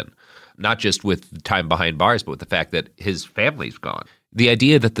has been, not just with time behind bars, but with the fact that his family's gone. The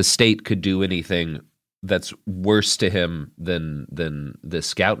idea that the state could do anything that's worse to him than the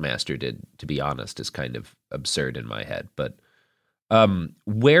Scoutmaster did, to be honest, is kind of absurd in my head. But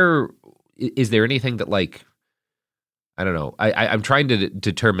where is there anything that like, I don't know. I'm trying to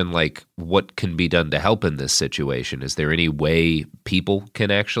determine like what can be done to help in this situation. Is there any way people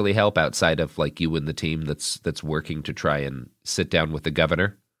can actually help outside of like you and the team that's working to try and sit down with the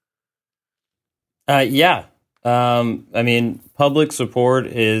governor? Yeah. I mean, public support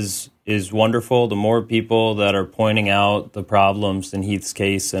is wonderful. The more people that are pointing out the problems in Heath's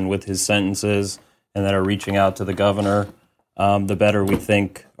case and with his sentences and that are reaching out to the governor, the better we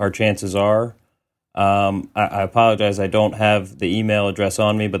think our chances are. I apologize, I don't have the email address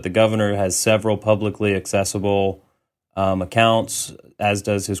on me, but the governor has several publicly accessible accounts, as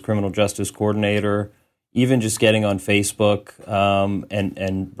does his criminal justice coordinator. Even just getting on Facebook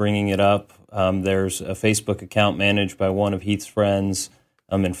and bringing it up. There's a Facebook account managed by one of Heath's friends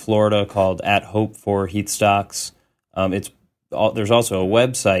in Florida called @HopeForHeathStocks. There's also a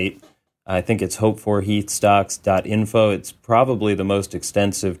website. I think it's hopeforheathstocks.info. It's probably the most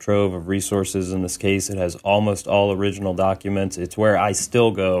extensive trove of resources in this case. It has almost all original documents. It's where I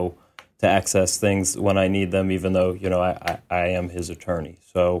still go to access things when I need them, even though, I am his attorney.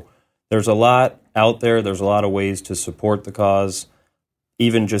 So there's a lot out there. There's a lot of ways to support the cause,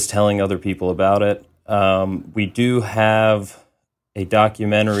 even just telling other people about it. We do have a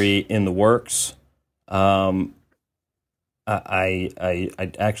documentary in the works. I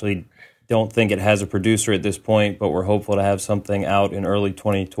actually don't think it has a producer at this point, but we're hopeful to have something out in early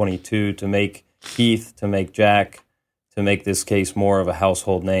 2022 to make Heath, to make Jack, to make this case more of a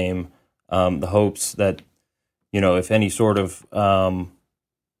household name. The hopes that, if any sort of,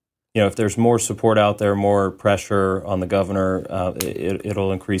 if there's more support out there, more pressure on the governor,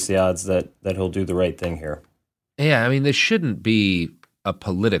 it'll increase the odds that he'll do the right thing here. Yeah, I mean, this shouldn't be a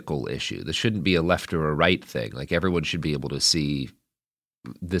political issue. This shouldn't be a left or a right thing. Like everyone should be able to see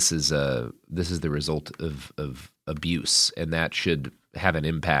this is the result of abuse, and that should have an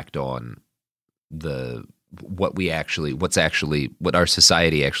impact on what our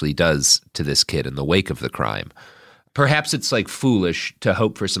society actually does to this kid in the wake of the crime. Perhaps it's like foolish to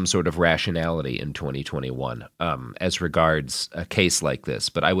hope for some sort of rationality in 2021 as regards a case like this,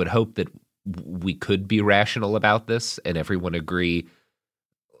 but I would hope that we could be rational about this and everyone agree,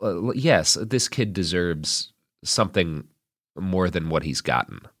 yes, this kid deserves something more than what he's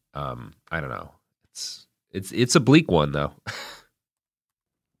gotten. I don't know. It's a bleak one though.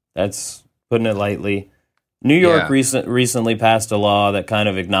 That's putting it lightly. New York recently passed a law that kind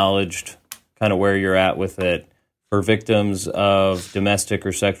of acknowledged kind of where you're at with it for victims of domestic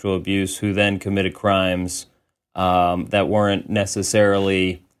or sexual abuse who then committed crimes that weren't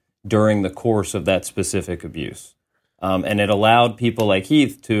necessarily during the course of that specific abuse. And it allowed people like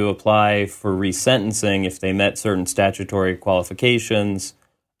Heath to apply for resentencing if they met certain statutory qualifications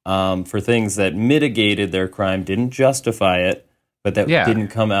for things that mitigated their crime, didn't justify it, but that didn't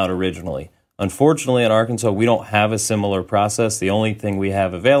come out originally. Unfortunately, in Arkansas, we don't have a similar process. The only thing we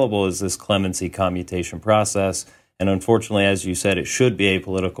have available is this clemency commutation process. And unfortunately, as you said, it should be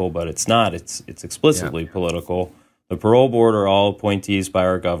apolitical, but it's not. It's explicitly political. The parole board are all appointees by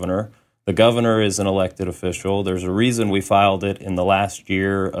our governor. The governor is an elected official. There's a reason we filed it in the last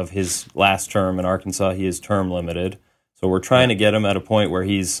year of his last term in Arkansas. He is term limited. So we're trying to get him at a point where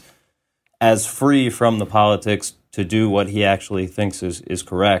he's as free from the politics to do what he actually thinks is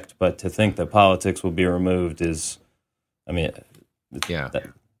correct. But to think that politics will be removed is,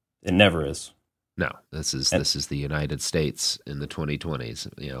 It never is. No, this is the United States in the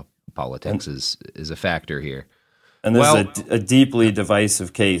 2020s. Politics is a factor here. And this is a deeply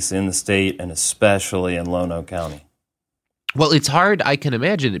divisive case in the state and especially in Lono County. Well, it's hard. I can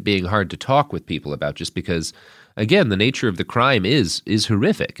imagine it being hard to talk with people about, just because, again, the nature of the crime is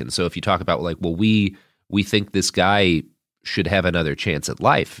horrific. And so if you talk about we think this guy should have another chance at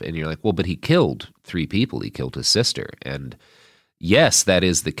life, and you're like, well, but he killed 3 people. He killed his sister. And yes, that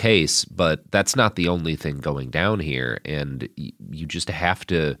is the case, but that's not the only thing going down here. And you just have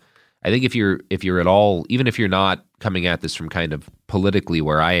to, I think if you're at all, even if you're not coming at this from kind of politically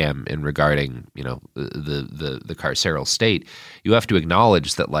where I am in regarding, the carceral state, you have to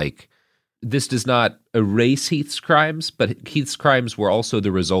acknowledge that this does not erase Heath's crimes, but Heath's crimes were also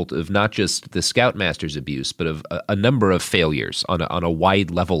the result of not just the Scoutmaster's abuse, but of a number of failures on a wide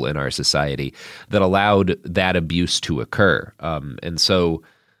level in our society that allowed that abuse to occur. And so,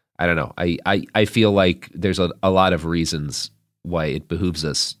 I don't know. I feel like there's a lot of reasons why it behooves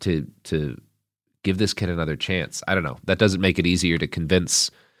us to give this kid another chance. I don't know. That doesn't make it easier to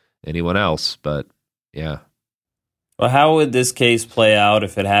convince anyone else, but yeah. Well, how would this case play out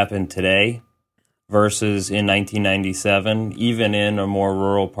if it happened today versus in 1997? Even in a more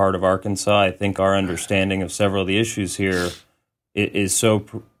rural part of Arkansas, I think our understanding of several of the issues here has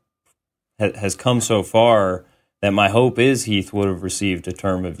come so far that my hope is Heath would have received a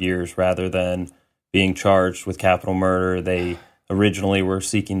term of years rather than being charged with capital murder. They originally were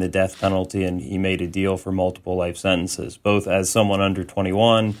seeking the death penalty, and he made a deal for multiple life sentences, both as someone under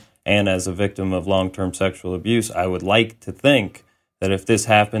 21 and as a victim of long-term sexual abuse. I would like to think that if this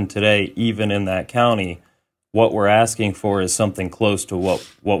happened today, even in that county, what we're asking for is something close to what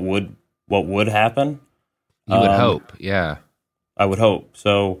would happen. You would hope, yeah. I would hope.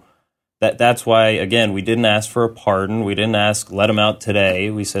 So that's why, again, we didn't ask for a pardon. We didn't ask, let him out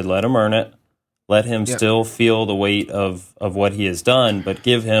today. We said, let him earn it. Let him still feel the weight of what he has done, but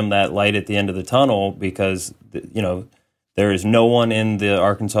give him that light at the end of the tunnel, because, there is no one in the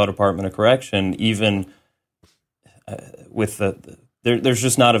Arkansas Department of Correction, even with there's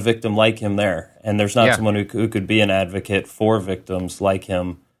just not a victim like him there. And there's not someone who could be an advocate for victims like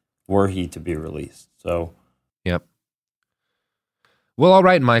him were he to be released. So, yep. Well, all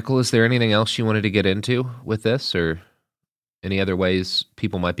right, Michael, is there anything else you wanted to get into with this, or any other ways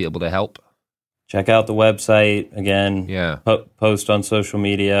people might be able to help? Check out the website again. Yeah. Post on social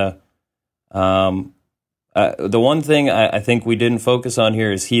media. The one thing I think we didn't focus on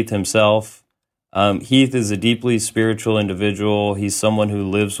here is Heath himself. Heath is a deeply spiritual individual. He's someone who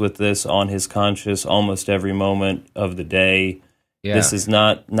lives with this on his conscience almost every moment of the day. Yeah. This is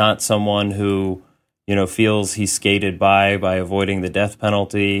not someone who, feels he's skated by avoiding the death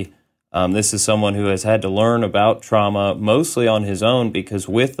penalty. This is someone who has had to learn about trauma mostly on his own, because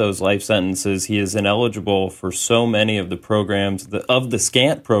with those life sentences, he is ineligible for so many of the programs, of the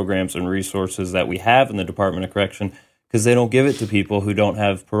scant programs and resources that we have in the Department of Correction, because they don't give it to people who don't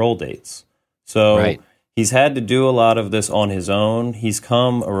have parole dates. So he's had to do a lot of this on his own. He's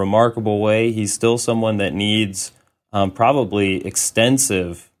come a remarkable way. He's still someone that needs probably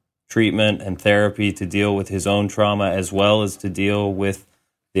extensive treatment and therapy to deal with his own trauma, as well as to deal with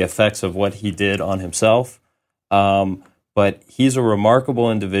the effects of what he did on himself. But he's a remarkable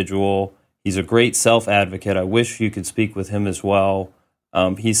individual. He's a great self-advocate. I wish you could speak with him as well.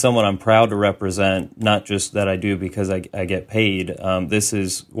 He's someone I'm proud to represent, not just that I do because I get paid. This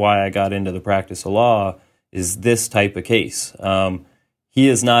is why I got into the practice of law, is this type of case. He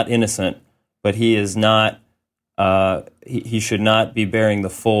is not innocent, but he is not, he should not be bearing the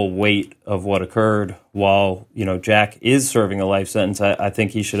full weight of what occurred. While, Jack is serving a life sentence, I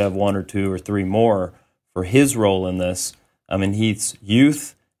think he should have 1 or 2 or 3 more for his role in this. Heath's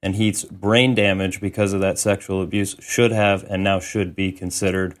youth and Heath's brain damage because of that sexual abuse should have and now should be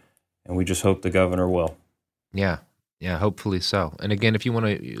considered, and we just hope the governor will. Yeah, hopefully so. And again, if you want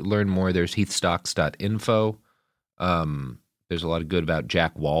to learn more, there's heathstocks.info. There's a lot of good about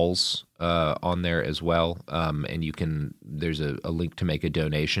Jack Walls on there as well, and there's a link to make a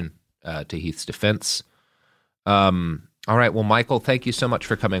donation to Heath's defense. All right, well, Michael, thank you so much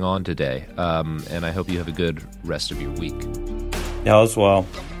for coming on today, and I hope you have a good rest of your week. Yeah, as well.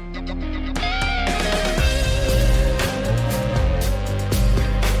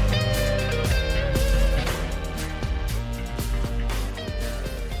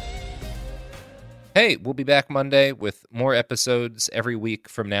 Hey, we'll be back Monday with more episodes every week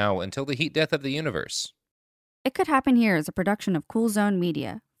from now until the heat death of the universe. It Could Happen Here is a production of Cool Zone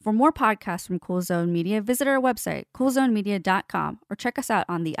Media. For more podcasts from Cool Zone Media, visit our website, coolzonemedia.com, or check us out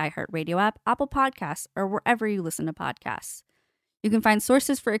on the iHeartRadio app, Apple Podcasts, or wherever you listen to podcasts. You can find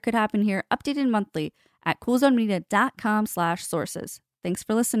sources for It Could Happen Here updated monthly at coolzonemedia.com/sources. Thanks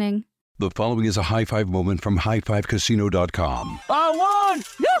for listening. The following is a high five moment from highfivecasino.com. I won!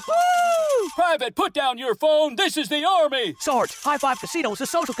 Yahoo! Private, put down your phone. This is the Army. Sarge, High Five Casino is a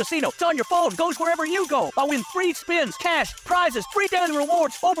social casino. It's on your phone. Goes wherever you go. I win free spins, cash, prizes, free daily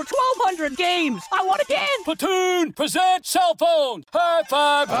rewards, over 1,200 games. I won again. Platoon, present cell phone. High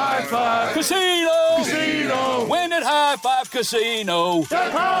Five. High Five. Casino. Casino. Win at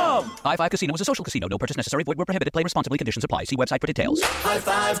highfivecasino.com. High Five Casino is a social casino. No purchase necessary. Void where prohibited. Play responsibly. Conditions apply. See website for details. High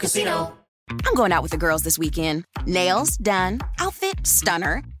Five Casino. I'm going out with the girls this weekend. Nails done, outfit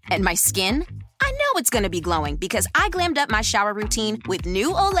stunner, and my skin? I know it's going to be glowing because I glammed up my shower routine with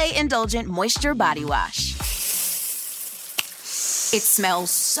new Olay Indulgent Moisture Body Wash. It smells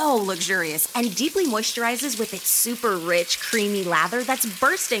so luxurious and deeply moisturizes with its super rich, creamy lather that's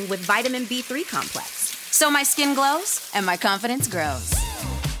bursting with vitamin B3 complex. So my skin glows and my confidence grows.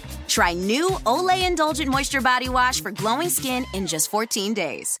 Try new Olay Indulgent Moisture Body Wash for glowing skin in just 14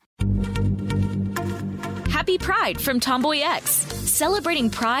 days. Happy Pride from Tomboy X, celebrating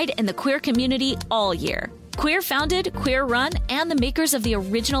pride and the queer community all year. Queer founded, queer run, and the makers of the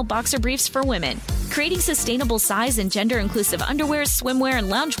original boxer briefs for women, creating sustainable size and gender inclusive underwear, swimwear,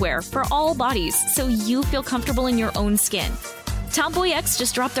 and loungewear for all bodies so you feel comfortable in your own skin. Tomboy X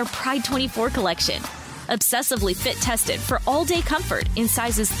just dropped their Pride 24 collection, obsessively fit tested for all day comfort in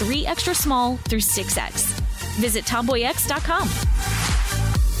sizes 3 extra small through 6X. Visit tomboyx.com.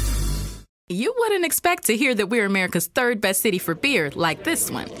 You wouldn't expect to hear that we're America's third best city for beer like this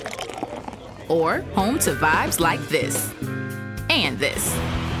one. Or home to vibes like this. And this.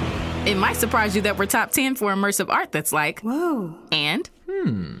 It might surprise you that we're top 10 for immersive art that's like, whoa. And,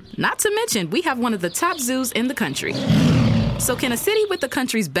 not to mention, we have one of the top zoos in the country. So can a city with the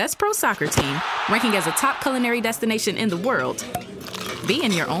country's best pro soccer team, ranking as a top culinary destination in the world, be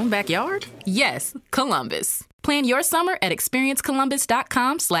in your own backyard? Yes, Columbus. Plan your summer at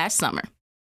experiencecolumbus.com/summer.